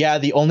that. Yeah,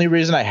 the only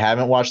reason I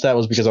haven't watched that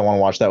was because I want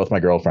to watch that with my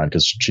girlfriend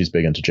because she's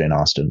big into Jane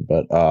Austen.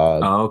 But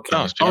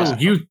okay.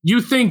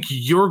 You think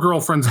your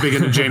girlfriend's big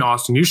into Jane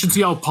Austen? You should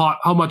see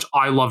how much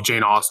I love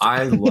Jane Austen.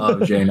 I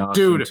love Jane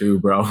Austen too,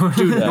 bro.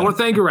 Dude,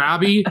 Northanger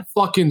Abbey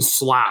fucking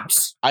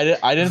slaps. I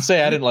didn't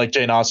say I didn't like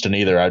Jane Austen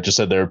either. I just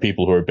said there are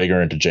people who are bigger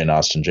into Jane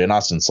Austen. Jane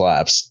Austen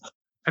slaps.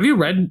 Have you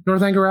read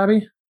Northanger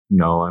Abbey?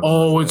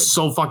 No. It's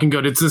so fucking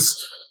good. It's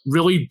this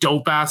really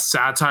dope ass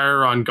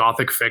satire on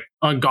Gothic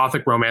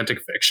romantic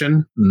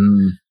fiction.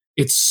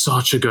 It's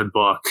such a good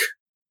book.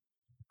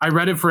 I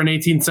read it for an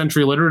 18th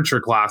century literature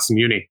class in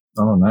uni.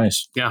 Oh,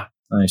 nice. Yeah.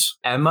 Nice.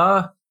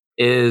 Emma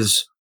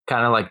is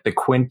kind of like the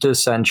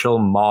quintessential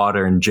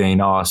modern Jane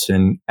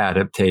Austen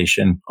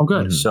adaptation. Oh,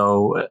 good.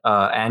 So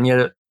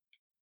Anya,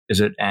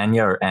 is it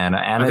Anya or Anna?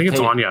 I think it's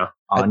Anya.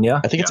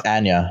 Anya? I think it's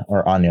Anya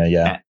or Anya,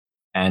 yeah.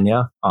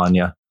 Anya.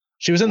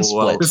 She was in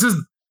Split. This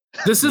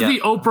is the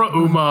Oprah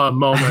Uma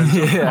moment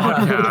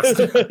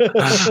podcast.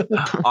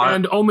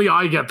 And only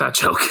I get that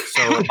joke.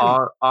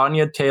 So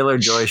Anya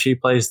Taylor-Joy, she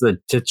plays the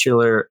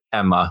titular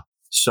Emma.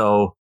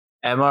 So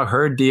Emma,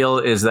 her deal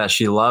is that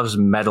she loves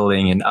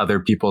meddling in other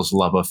people's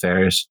love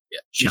affairs.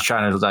 She's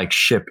trying to like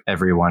ship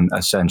everyone,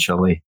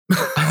 essentially.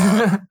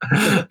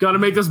 Got to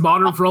make this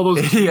modern for all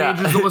those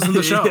teenagers to listen to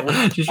the show.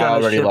 She's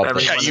trying to ship everyone.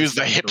 Yeah, use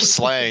the hip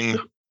slang.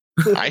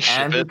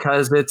 And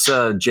because it's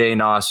a Jane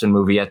Austen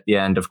movie at the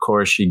end, of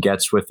course, she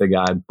gets with the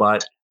guy.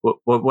 But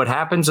what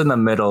happens in the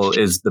middle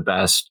is the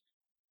best.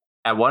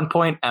 At one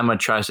point, Emma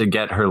tries to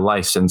get her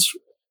license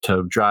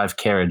to drive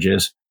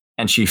carriages,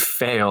 and she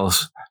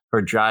fails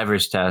her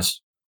driver's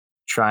test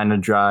trying to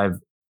drive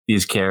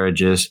these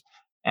carriages.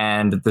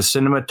 And the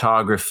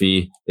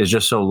cinematography is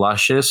just so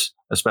luscious,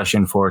 especially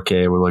in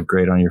 4K. It would look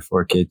great on your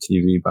 4K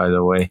TV, by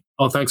the way.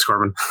 Oh, thanks,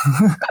 Corbin.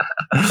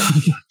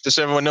 Just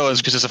so everyone knows,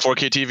 because it's a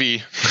 4K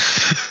TV.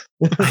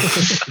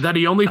 That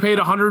he only paid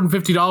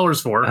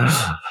 $150 for.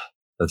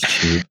 That's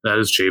cheap. That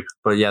is cheap.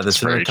 But yeah, the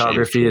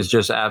cinematography is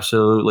just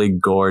absolutely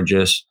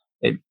gorgeous.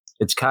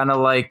 It's kind of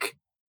like,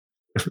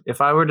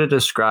 if I were to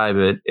describe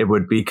it, it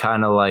would be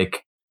kind of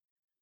like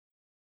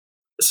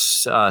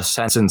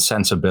Sense and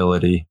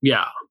Sensibility.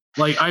 Yeah.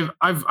 Like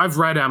I've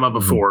read Emma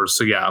before,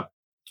 so yeah.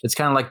 It's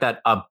kind of like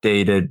that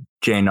updated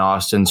Jane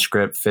Austen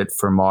script fit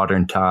for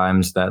modern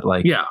times that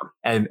like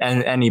and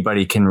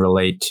anybody can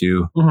relate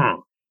to.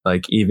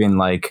 Like even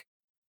like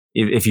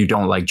if you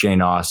don't like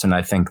Jane Austen,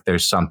 I think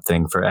there's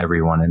something for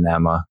everyone in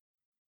Emma.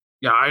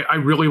 Yeah, I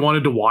really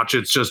wanted to watch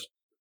it. It's just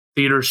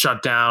theaters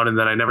shut down, and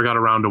then I never got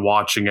around to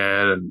watching it.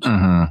 And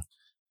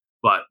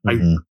but I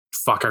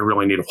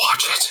really need to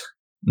watch it.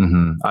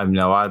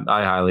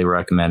 I highly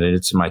recommend it.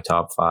 It's in my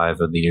top 5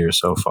 of the year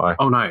so far.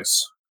 Oh,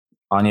 nice.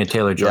 Anya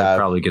Taylor-Joy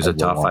probably gives a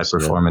top 5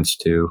 performance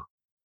too.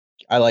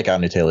 I like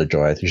Anya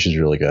Taylor-Joy. I think she's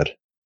really good.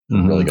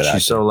 Really good.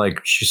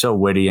 She's so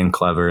witty and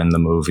clever in the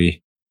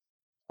movie.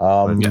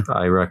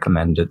 I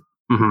recommend it.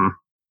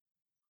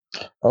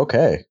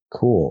 Okay,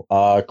 cool.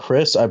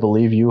 Chris, I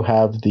believe you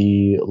have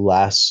the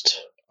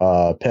last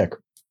pick.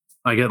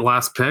 I get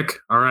last pick.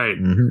 All right.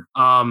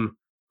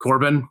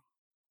 Corbin,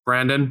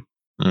 Brandon.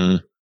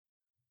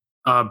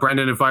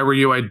 Brandon, if I were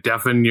you, I'd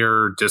deafen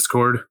your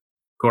Discord.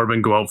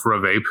 Corbin, go out for a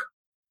vape.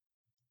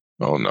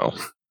 Oh no.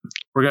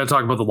 We're going to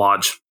talk about The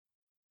Lodge.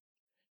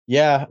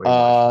 Yeah,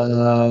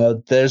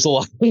 there's a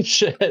lot of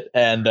shit,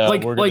 and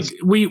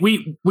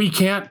we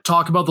can't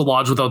talk about The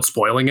Lodge without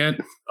spoiling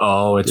it.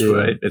 Oh, it's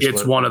right.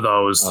 It's one of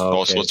those. Oh,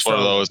 okay. So it's one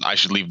of those. I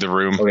should leave the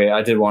room. Okay,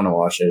 I did want to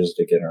watch it just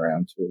to get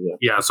around to it.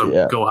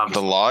 Yeah, go have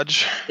The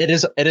Lodge. It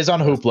is on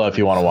Hoopla if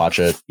you want to watch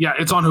it. Yeah,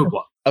 it's on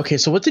Hoopla. Okay,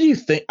 so what did you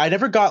think? I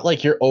never got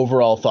like your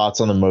overall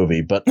thoughts on the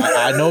movie, but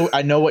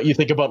I know what you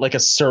think about like a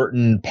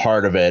certain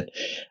part of it.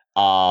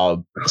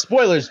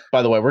 Spoilers,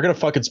 by the way, we're gonna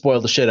fucking spoil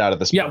the shit out of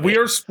this movie. Yeah, we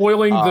are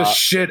spoiling the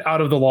shit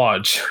out of The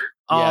Lodge.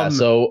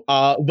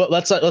 But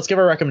let's give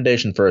a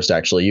recommendation first.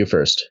 Actually, you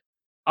first.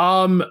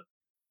 I'm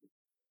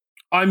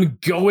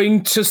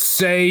going to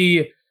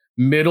say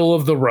middle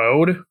of the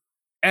road,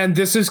 and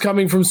this is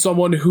coming from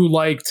someone who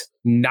liked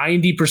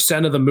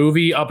 90% of the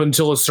movie up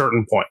until a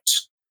certain point.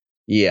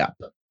 Yeah,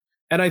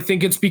 and I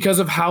think it's because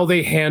of how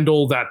they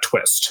handle that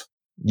twist.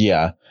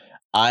 Yeah.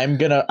 I'm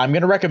gonna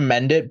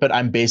recommend it, but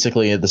I'm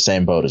basically in the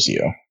same boat as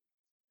you.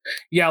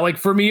 Yeah, like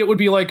for me, it would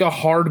be like a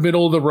hard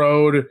middle of the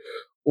road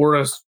or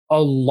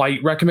a light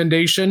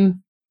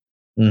recommendation.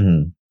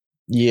 Mm-hmm.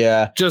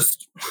 Yeah,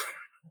 just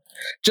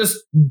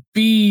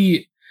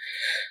be.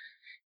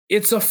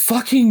 It's a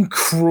fucking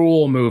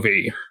cruel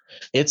movie.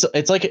 It's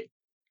like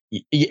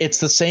it's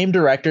the same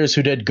directors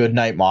who did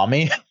Goodnight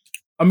Mommy,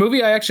 a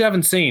movie I actually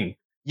haven't seen.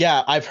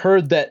 Yeah, I've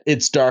heard that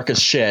it's dark as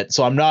shit,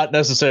 so I'm not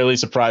necessarily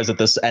surprised that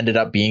this ended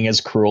up being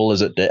as cruel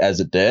as it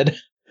did.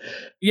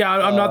 Yeah,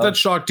 I'm not that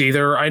shocked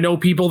either. I know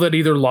people that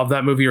either love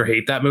that movie or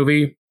hate that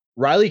movie.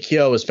 Riley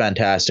Keough is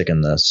fantastic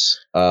in this.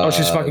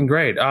 She's fucking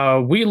great.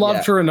 We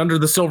loved her in Under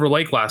the Silver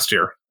Lake last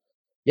year.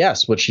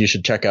 Yes, which you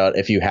should check out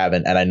if you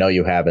haven't, and I know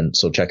you haven't,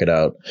 so check it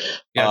out.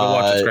 Yeah, go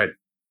watch. It's great.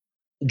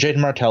 Jaden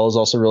Martell is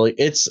also really.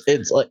 It's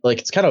like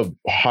it's kind of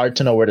hard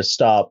to know where to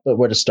start,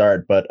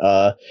 but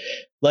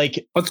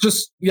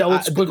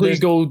let's quickly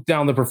go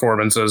down the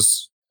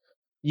performances.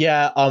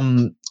 Yeah,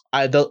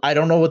 I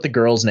don't know what the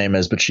girl's name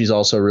is, but she's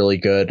also really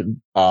good.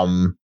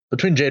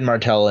 Between Jaden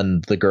Martell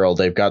and the girl,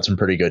 they've got some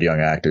pretty good young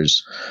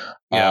actors.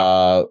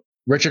 Yeah.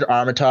 Richard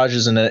Armitage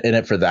isn't in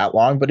it for that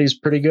long, but he's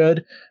pretty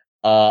good.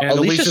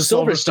 Alicia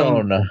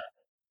Silverstone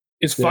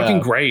is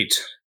fucking great.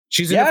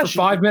 She's in it for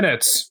 5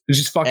 minutes, and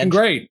she's fucking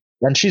great.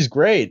 And she's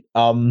great.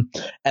 And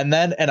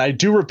I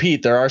do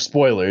repeat, there are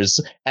spoilers.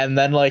 And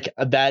then like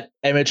that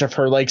image of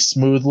her like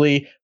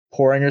smoothly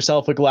pouring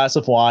herself a glass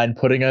of wine,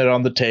 putting it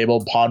on the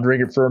table, pondering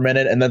it for a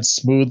minute, and then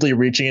smoothly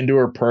reaching into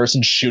her purse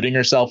and shooting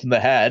herself in the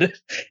head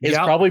is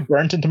probably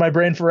burnt into my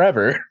brain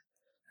forever.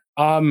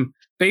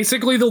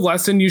 Basically, the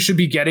lesson you should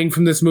be getting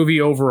from this movie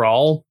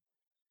overall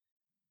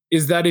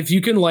is that if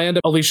you can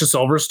land Alicia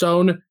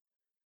Silverstone,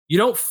 you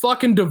don't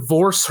fucking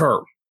divorce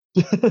her.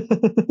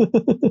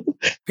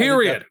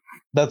 Period.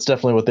 That's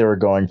definitely what they were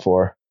going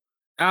for.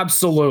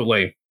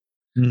 Absolutely.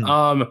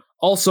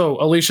 Also,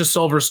 Alicia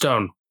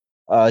Silverstone.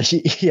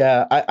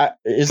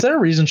 Is there a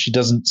reason she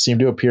doesn't seem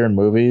to appear in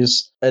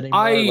movies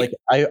anymore?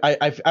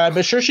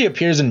 I'm sure she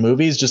appears in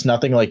movies, just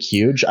nothing like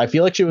huge. I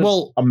feel like she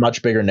was a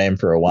much bigger name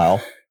for a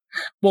while.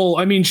 Well,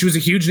 I mean, she was a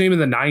huge name in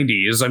the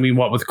 90s. I mean,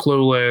 what with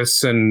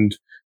Clueless and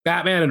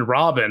Batman and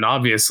Robin,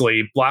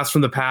 obviously, Blast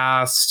from the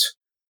Past.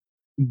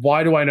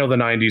 Why do I know the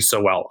 90s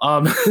so well?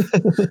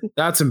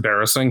 That's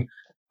embarrassing.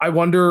 I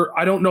wonder,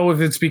 I don't know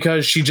if it's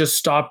because she just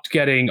stopped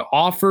getting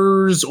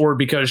offers or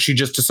because she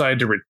just decided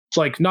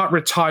to not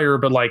retire,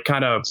 but like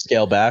kind of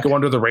scale back, go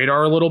under the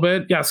radar a little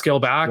bit. Yeah, scale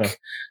back.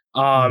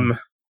 Yeah.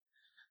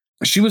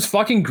 She was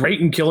fucking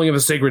great in Killing of a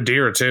Sacred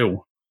Deer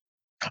too.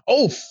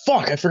 Oh,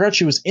 fuck. I forgot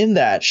she was in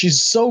that.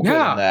 She's so good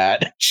in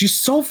that. She's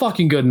so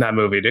fucking good in that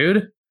movie,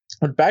 dude.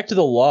 But back to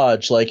The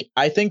Lodge, like,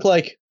 I think,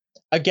 like,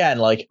 again,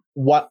 like,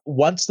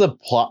 once the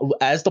plot,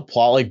 as the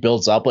plot, like,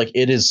 builds up, like,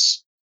 it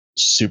is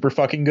super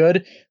fucking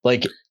good.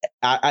 Like,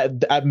 I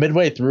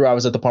midway through, I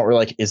was at the point where,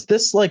 like, is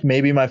this, like,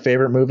 maybe my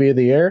favorite movie of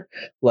the year?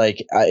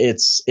 Like,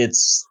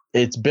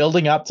 it's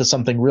building up to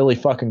something really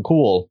fucking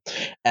cool.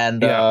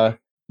 And, I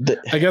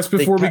guess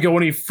before we go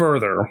any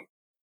further,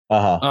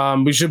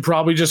 we should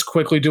probably just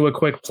quickly do a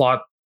quick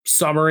plot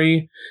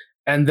summary,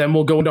 and then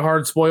we'll go into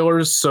hard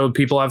spoilers so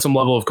people have some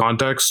level of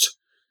context.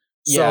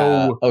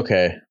 So,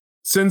 okay.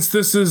 Since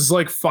this is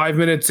like 5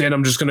 minutes in,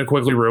 I'm just going to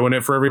quickly ruin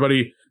it for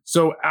everybody.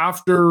 So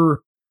after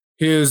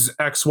his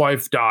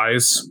ex-wife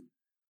dies,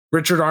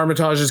 Richard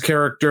Armitage's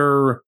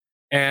character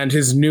and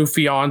his new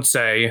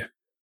fiance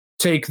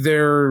take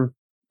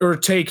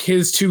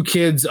his two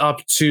kids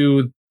up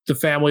to the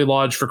family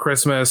lodge for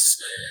Christmas,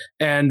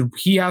 and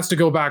he has to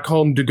go back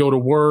home to go to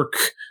work,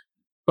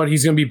 but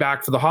he's going to be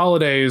back for the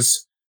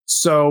holidays.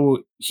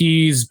 So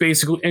he's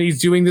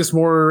doing this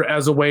more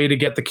as a way to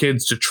get the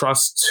kids to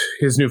trust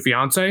his new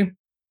fiance.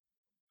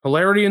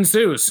 Hilarity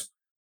ensues.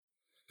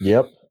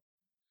 Yep.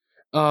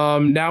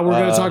 Now we're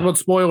going to talk about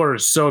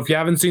spoilers. So if you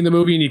haven't seen the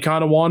movie and you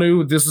kind of want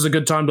to, this is a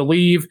good time to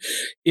leave.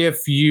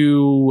 If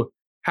you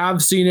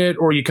have seen it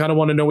or you kind of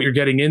want to know what you're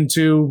getting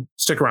into,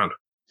 stick around.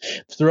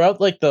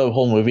 throughout like the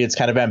whole movie, it's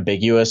kind of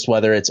ambiguous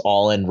whether it's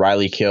all in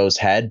Riley Keough's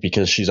head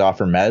because she's off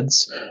her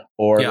meds,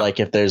 or like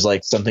if there's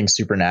like something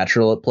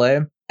supernatural at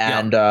play.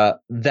 And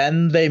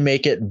then they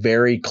make it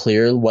very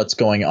clear what's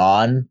going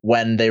on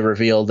when they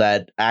reveal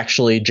that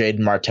actually Jaden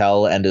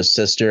Martell and his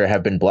sister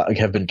have been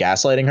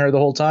gaslighting her the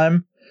whole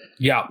time.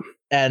 Yeah.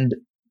 And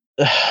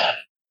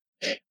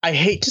I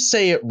hate to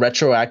say it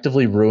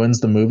retroactively ruins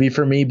the movie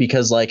for me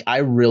because like I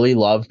really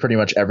love pretty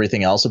much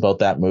everything else about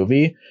that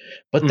movie,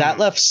 but that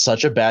left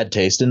such a bad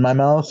taste in my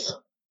mouth.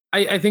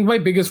 I think my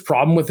biggest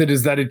problem with it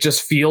is that it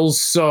just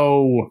feels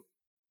so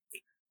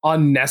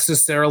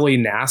unnecessarily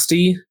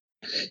nasty.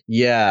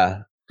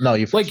 Yeah. No,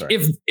 you like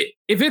if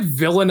it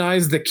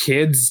villainized the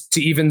kids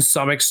to even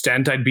some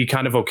extent, I'd be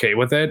kind of okay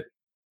with it.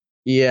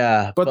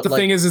 Yeah. But the like,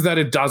 thing is that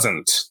it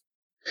doesn't.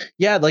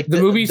 Yeah, like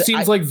the movie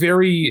seems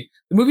the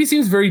movie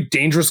seems very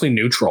dangerously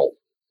neutral.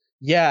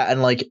 Yeah,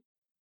 and like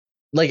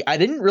I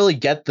didn't really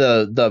get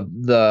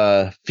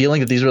the feeling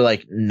that these were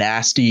like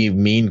nasty,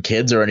 mean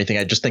kids or anything.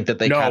 I just think that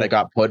they kind of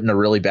got put in a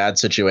really bad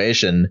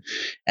situation,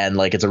 and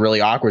like it's a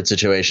really awkward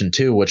situation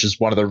too, which is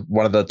one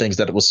of the things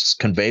that it was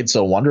conveyed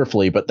so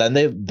wonderfully. But then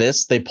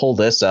they pull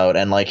this out,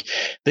 and like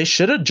they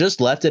should have just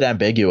left it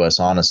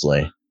ambiguous,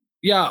 honestly.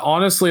 Yeah,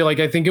 honestly,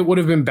 like I think it would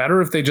have been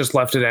better if they just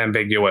left it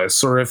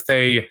ambiguous, or if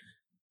they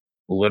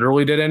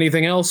literally did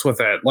anything else with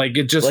it. Like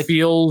it just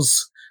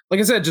feels, like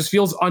I said, it just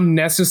feels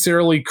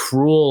unnecessarily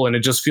cruel, and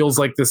it just feels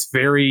like this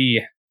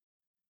very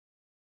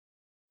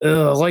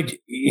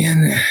like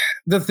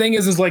the thing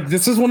is like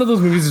this is one of those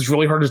movies that's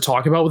really hard to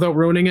talk about without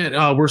ruining it.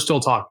 We're still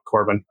talking,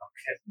 Corbin.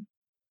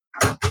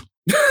 I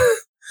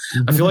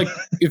feel like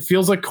it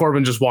feels like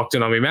Corbin just walked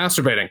in on me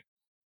masturbating.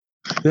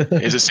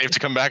 Is it safe to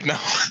come back now?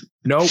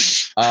 Nope.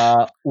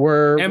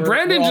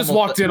 Brandon just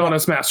walked in on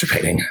us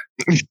masturbating.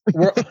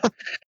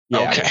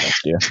 Okay.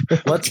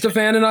 Let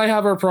Stefan and I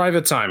have our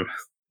private time.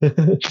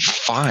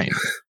 Fine.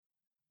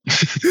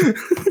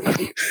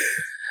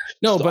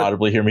 No, but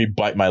audibly hear me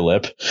bite my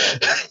lip.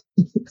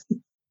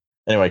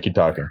 Anyway, keep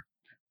talking.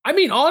 I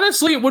mean,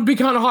 honestly, it would be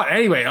kind of hot.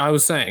 Anyway, I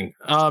was saying,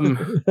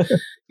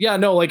 yeah,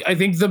 no, like I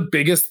think the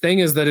biggest thing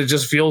is that it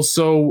just feels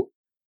so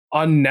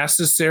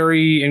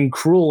unnecessary and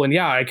cruel. And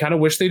yeah, I kind of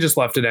wish they just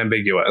left it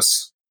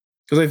ambiguous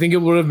because I think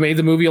it would have made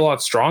the movie a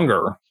lot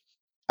stronger.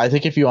 I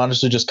think if you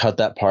honestly just cut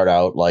that part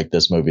out, like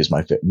this movie is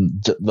my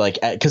favorite, like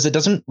because it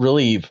doesn't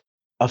really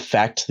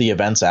affect the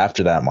events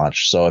after that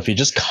much. So if you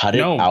just cut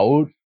it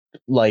out,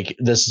 like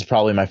this is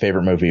probably my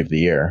favorite movie of the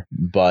year.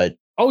 But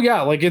oh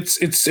yeah, like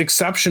it's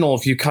exceptional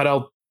if you cut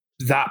out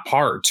that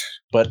part.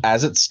 But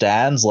as it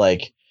stands,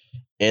 like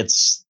I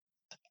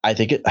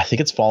think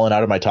it's fallen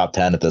out of my top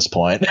 10 at this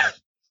point.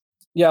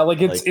 Yeah, like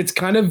it's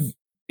kind of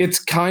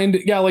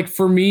yeah, like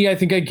for me, I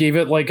think I gave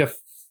it like a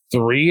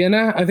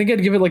 3.5. I think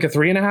I'd give it like a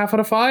 3.5 out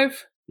of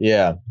 5.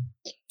 Yeah.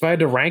 If I had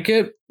to rank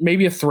it,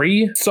 maybe a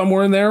 3,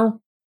 somewhere in there.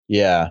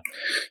 Yeah.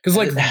 Because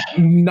like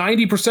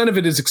 90% of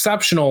it is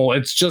exceptional.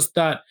 It's just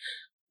that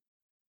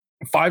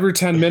 5 or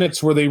 10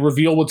 minutes where they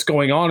reveal what's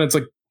going on. It's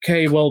like,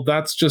 okay, well,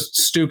 that's just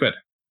stupid.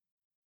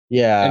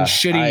 Yeah. And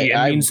shitty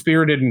and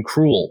mean-spirited and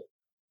cruel.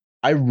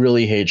 I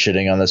really hate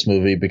shitting on this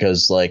movie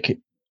because like,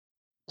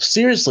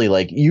 seriously,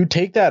 like you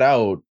take that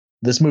out,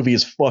 this movie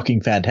is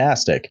fucking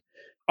fantastic.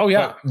 Oh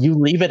yeah. But you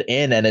leave it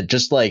in and it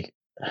just like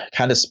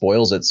kind of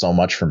spoils it so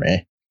much for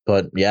me.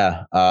 But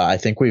yeah, I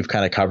think we've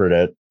kind of covered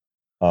it.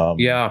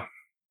 Yeah.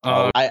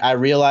 I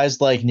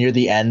realized like near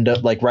the end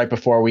of like right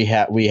before we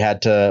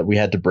had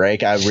to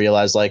break, I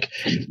realized like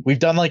we've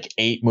done like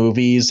 8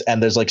 movies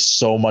and there's like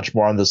so much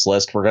more on this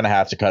list. We're gonna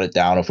have to cut it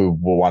down if we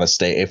want to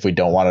stay, if we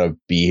don't want to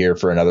be here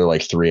for another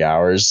like 3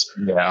 hours.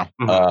 Yeah.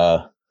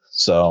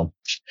 So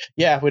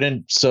yeah, we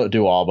didn't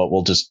do all, but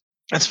we'll just,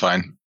 that's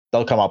fine.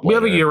 They'll come up. We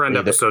later. have a year-end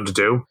episode to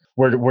do.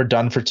 We're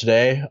done for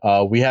today.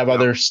 We have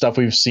other stuff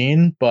we've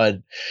seen, but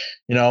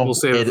you know, we'll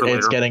save it for it's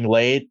later. getting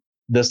late.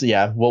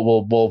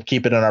 We'll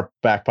keep it in our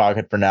back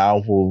pocket for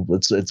now.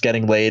 It's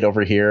getting late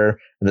over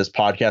here, and this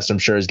podcast I'm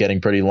sure is getting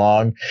pretty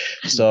long.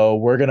 So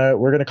we're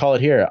gonna call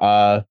it here.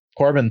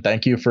 Corbin,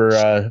 thank you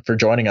for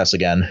joining us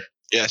again.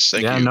 Yes,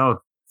 thank you. Yeah, no,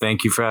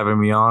 thank you for having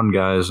me on,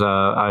 guys.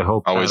 I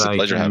hope always that a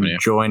pleasure I having can you.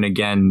 join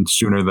again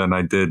sooner than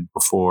I did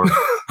before.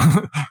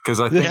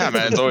 Because I think yeah,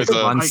 man, it's always a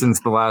month since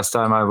the last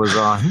time I was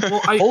on. Well,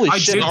 Holy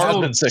shit,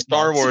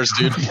 Star Wars,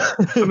 dude.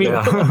 I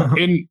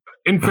mean,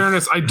 in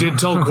fairness, I did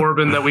tell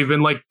Corbin that we've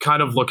been like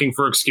kind of looking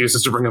for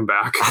excuses to bring him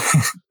back.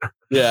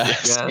 Yeah,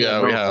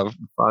 we have.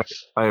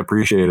 I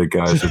appreciate it,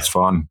 guys. It's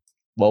fun.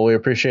 Well, we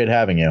appreciate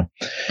having you.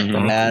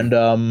 Mm-hmm.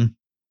 And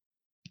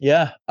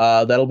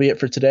that'll be it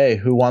for today.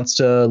 Who wants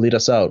to lead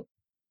us out?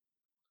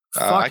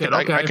 Okay.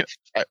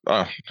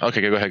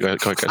 Okay, go ahead, guys.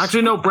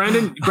 Actually, no,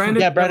 Brandon.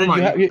 Yeah,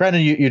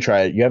 Brandon, you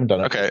try it. You haven't done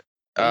it. Okay.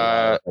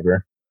 All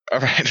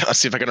right. Let's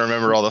see if I can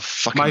remember all the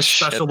fucking my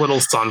shit. special little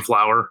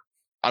sunflower.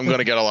 I'm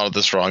gonna get a lot of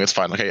this wrong. It's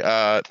fine. Okay.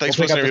 Thanks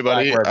for listening,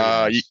 everybody.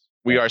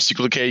 We are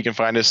Sequel Decay. You can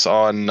find us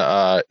on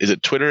is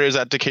it Twitter? Is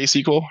that Decay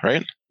Sequel,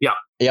 right? Yeah.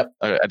 Yep.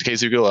 At Decay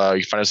Sequel.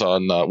 You can find us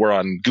on we're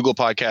on Google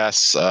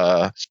Podcasts,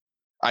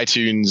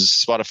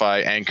 iTunes,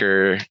 Spotify,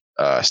 Anchor,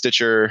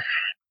 Stitcher.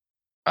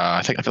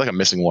 I feel like I'm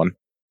missing one.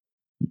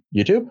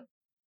 YouTube.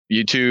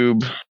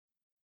 iTunes,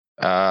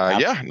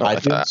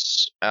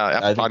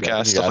 Apple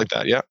Podcasts, stuff like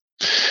that.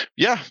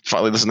 Yeah.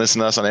 Finally,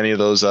 listen to us on any of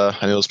those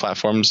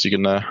platforms. You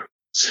can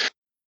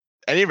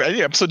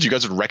any episodes you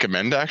guys would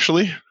recommend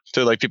actually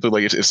to like people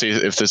like if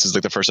this is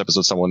like the first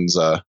episode someone's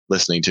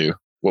listening to.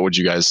 What would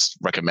you guys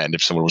recommend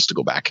if someone was to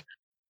go back?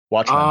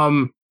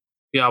 Watchmen.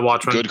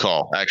 Watchmen. Good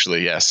call.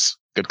 Actually, yes.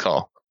 Good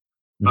call.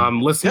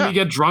 Listen to me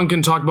get drunk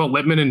and talk about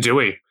Lippman and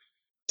Dewey.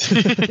 That's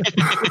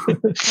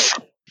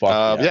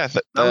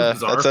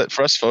it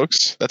for us,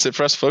 folks.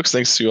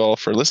 Thanks to you all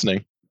for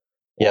listening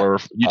or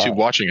YouTube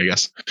watching, I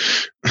guess.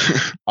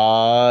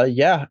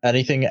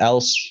 Anything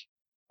else?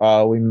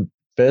 We're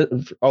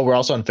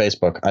also on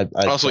Facebook. On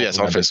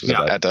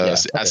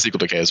Facebook at Sequel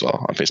Decay as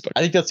well on Facebook.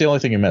 I think that's the only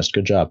thing you missed.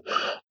 Good job.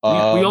 We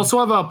also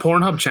have a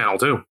Pornhub channel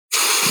too.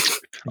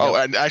 Oh,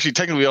 and actually,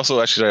 technically,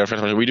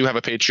 we do have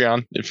a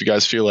Patreon. If you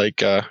guys feel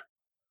like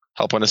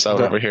helping us out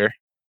over here,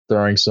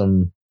 throwing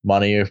some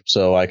money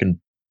so I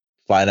can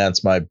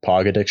finance my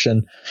POG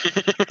addiction.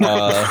 We'll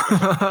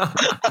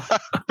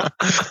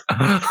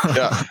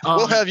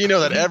have you know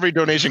that every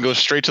donation goes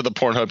straight to the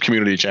Pornhub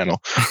community channel.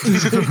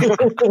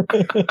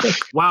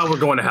 Wow, we're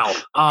going to hell.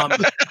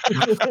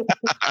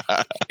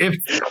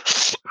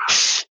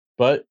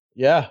 But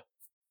yeah.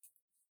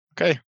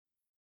 Okay.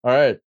 All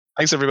right.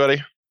 Thanks,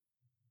 everybody.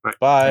 Right.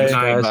 Bye.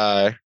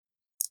 Bye.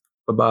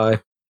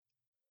 Bye-bye.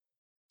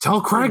 Tell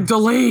Craig to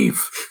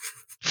leave.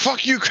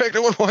 Fuck you, Craig.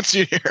 No one wants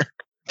you here.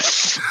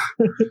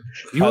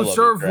 You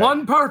serve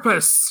one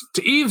purpose: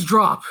 to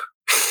eavesdrop.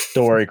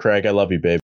 Don't worry, Craig. I love you, babe.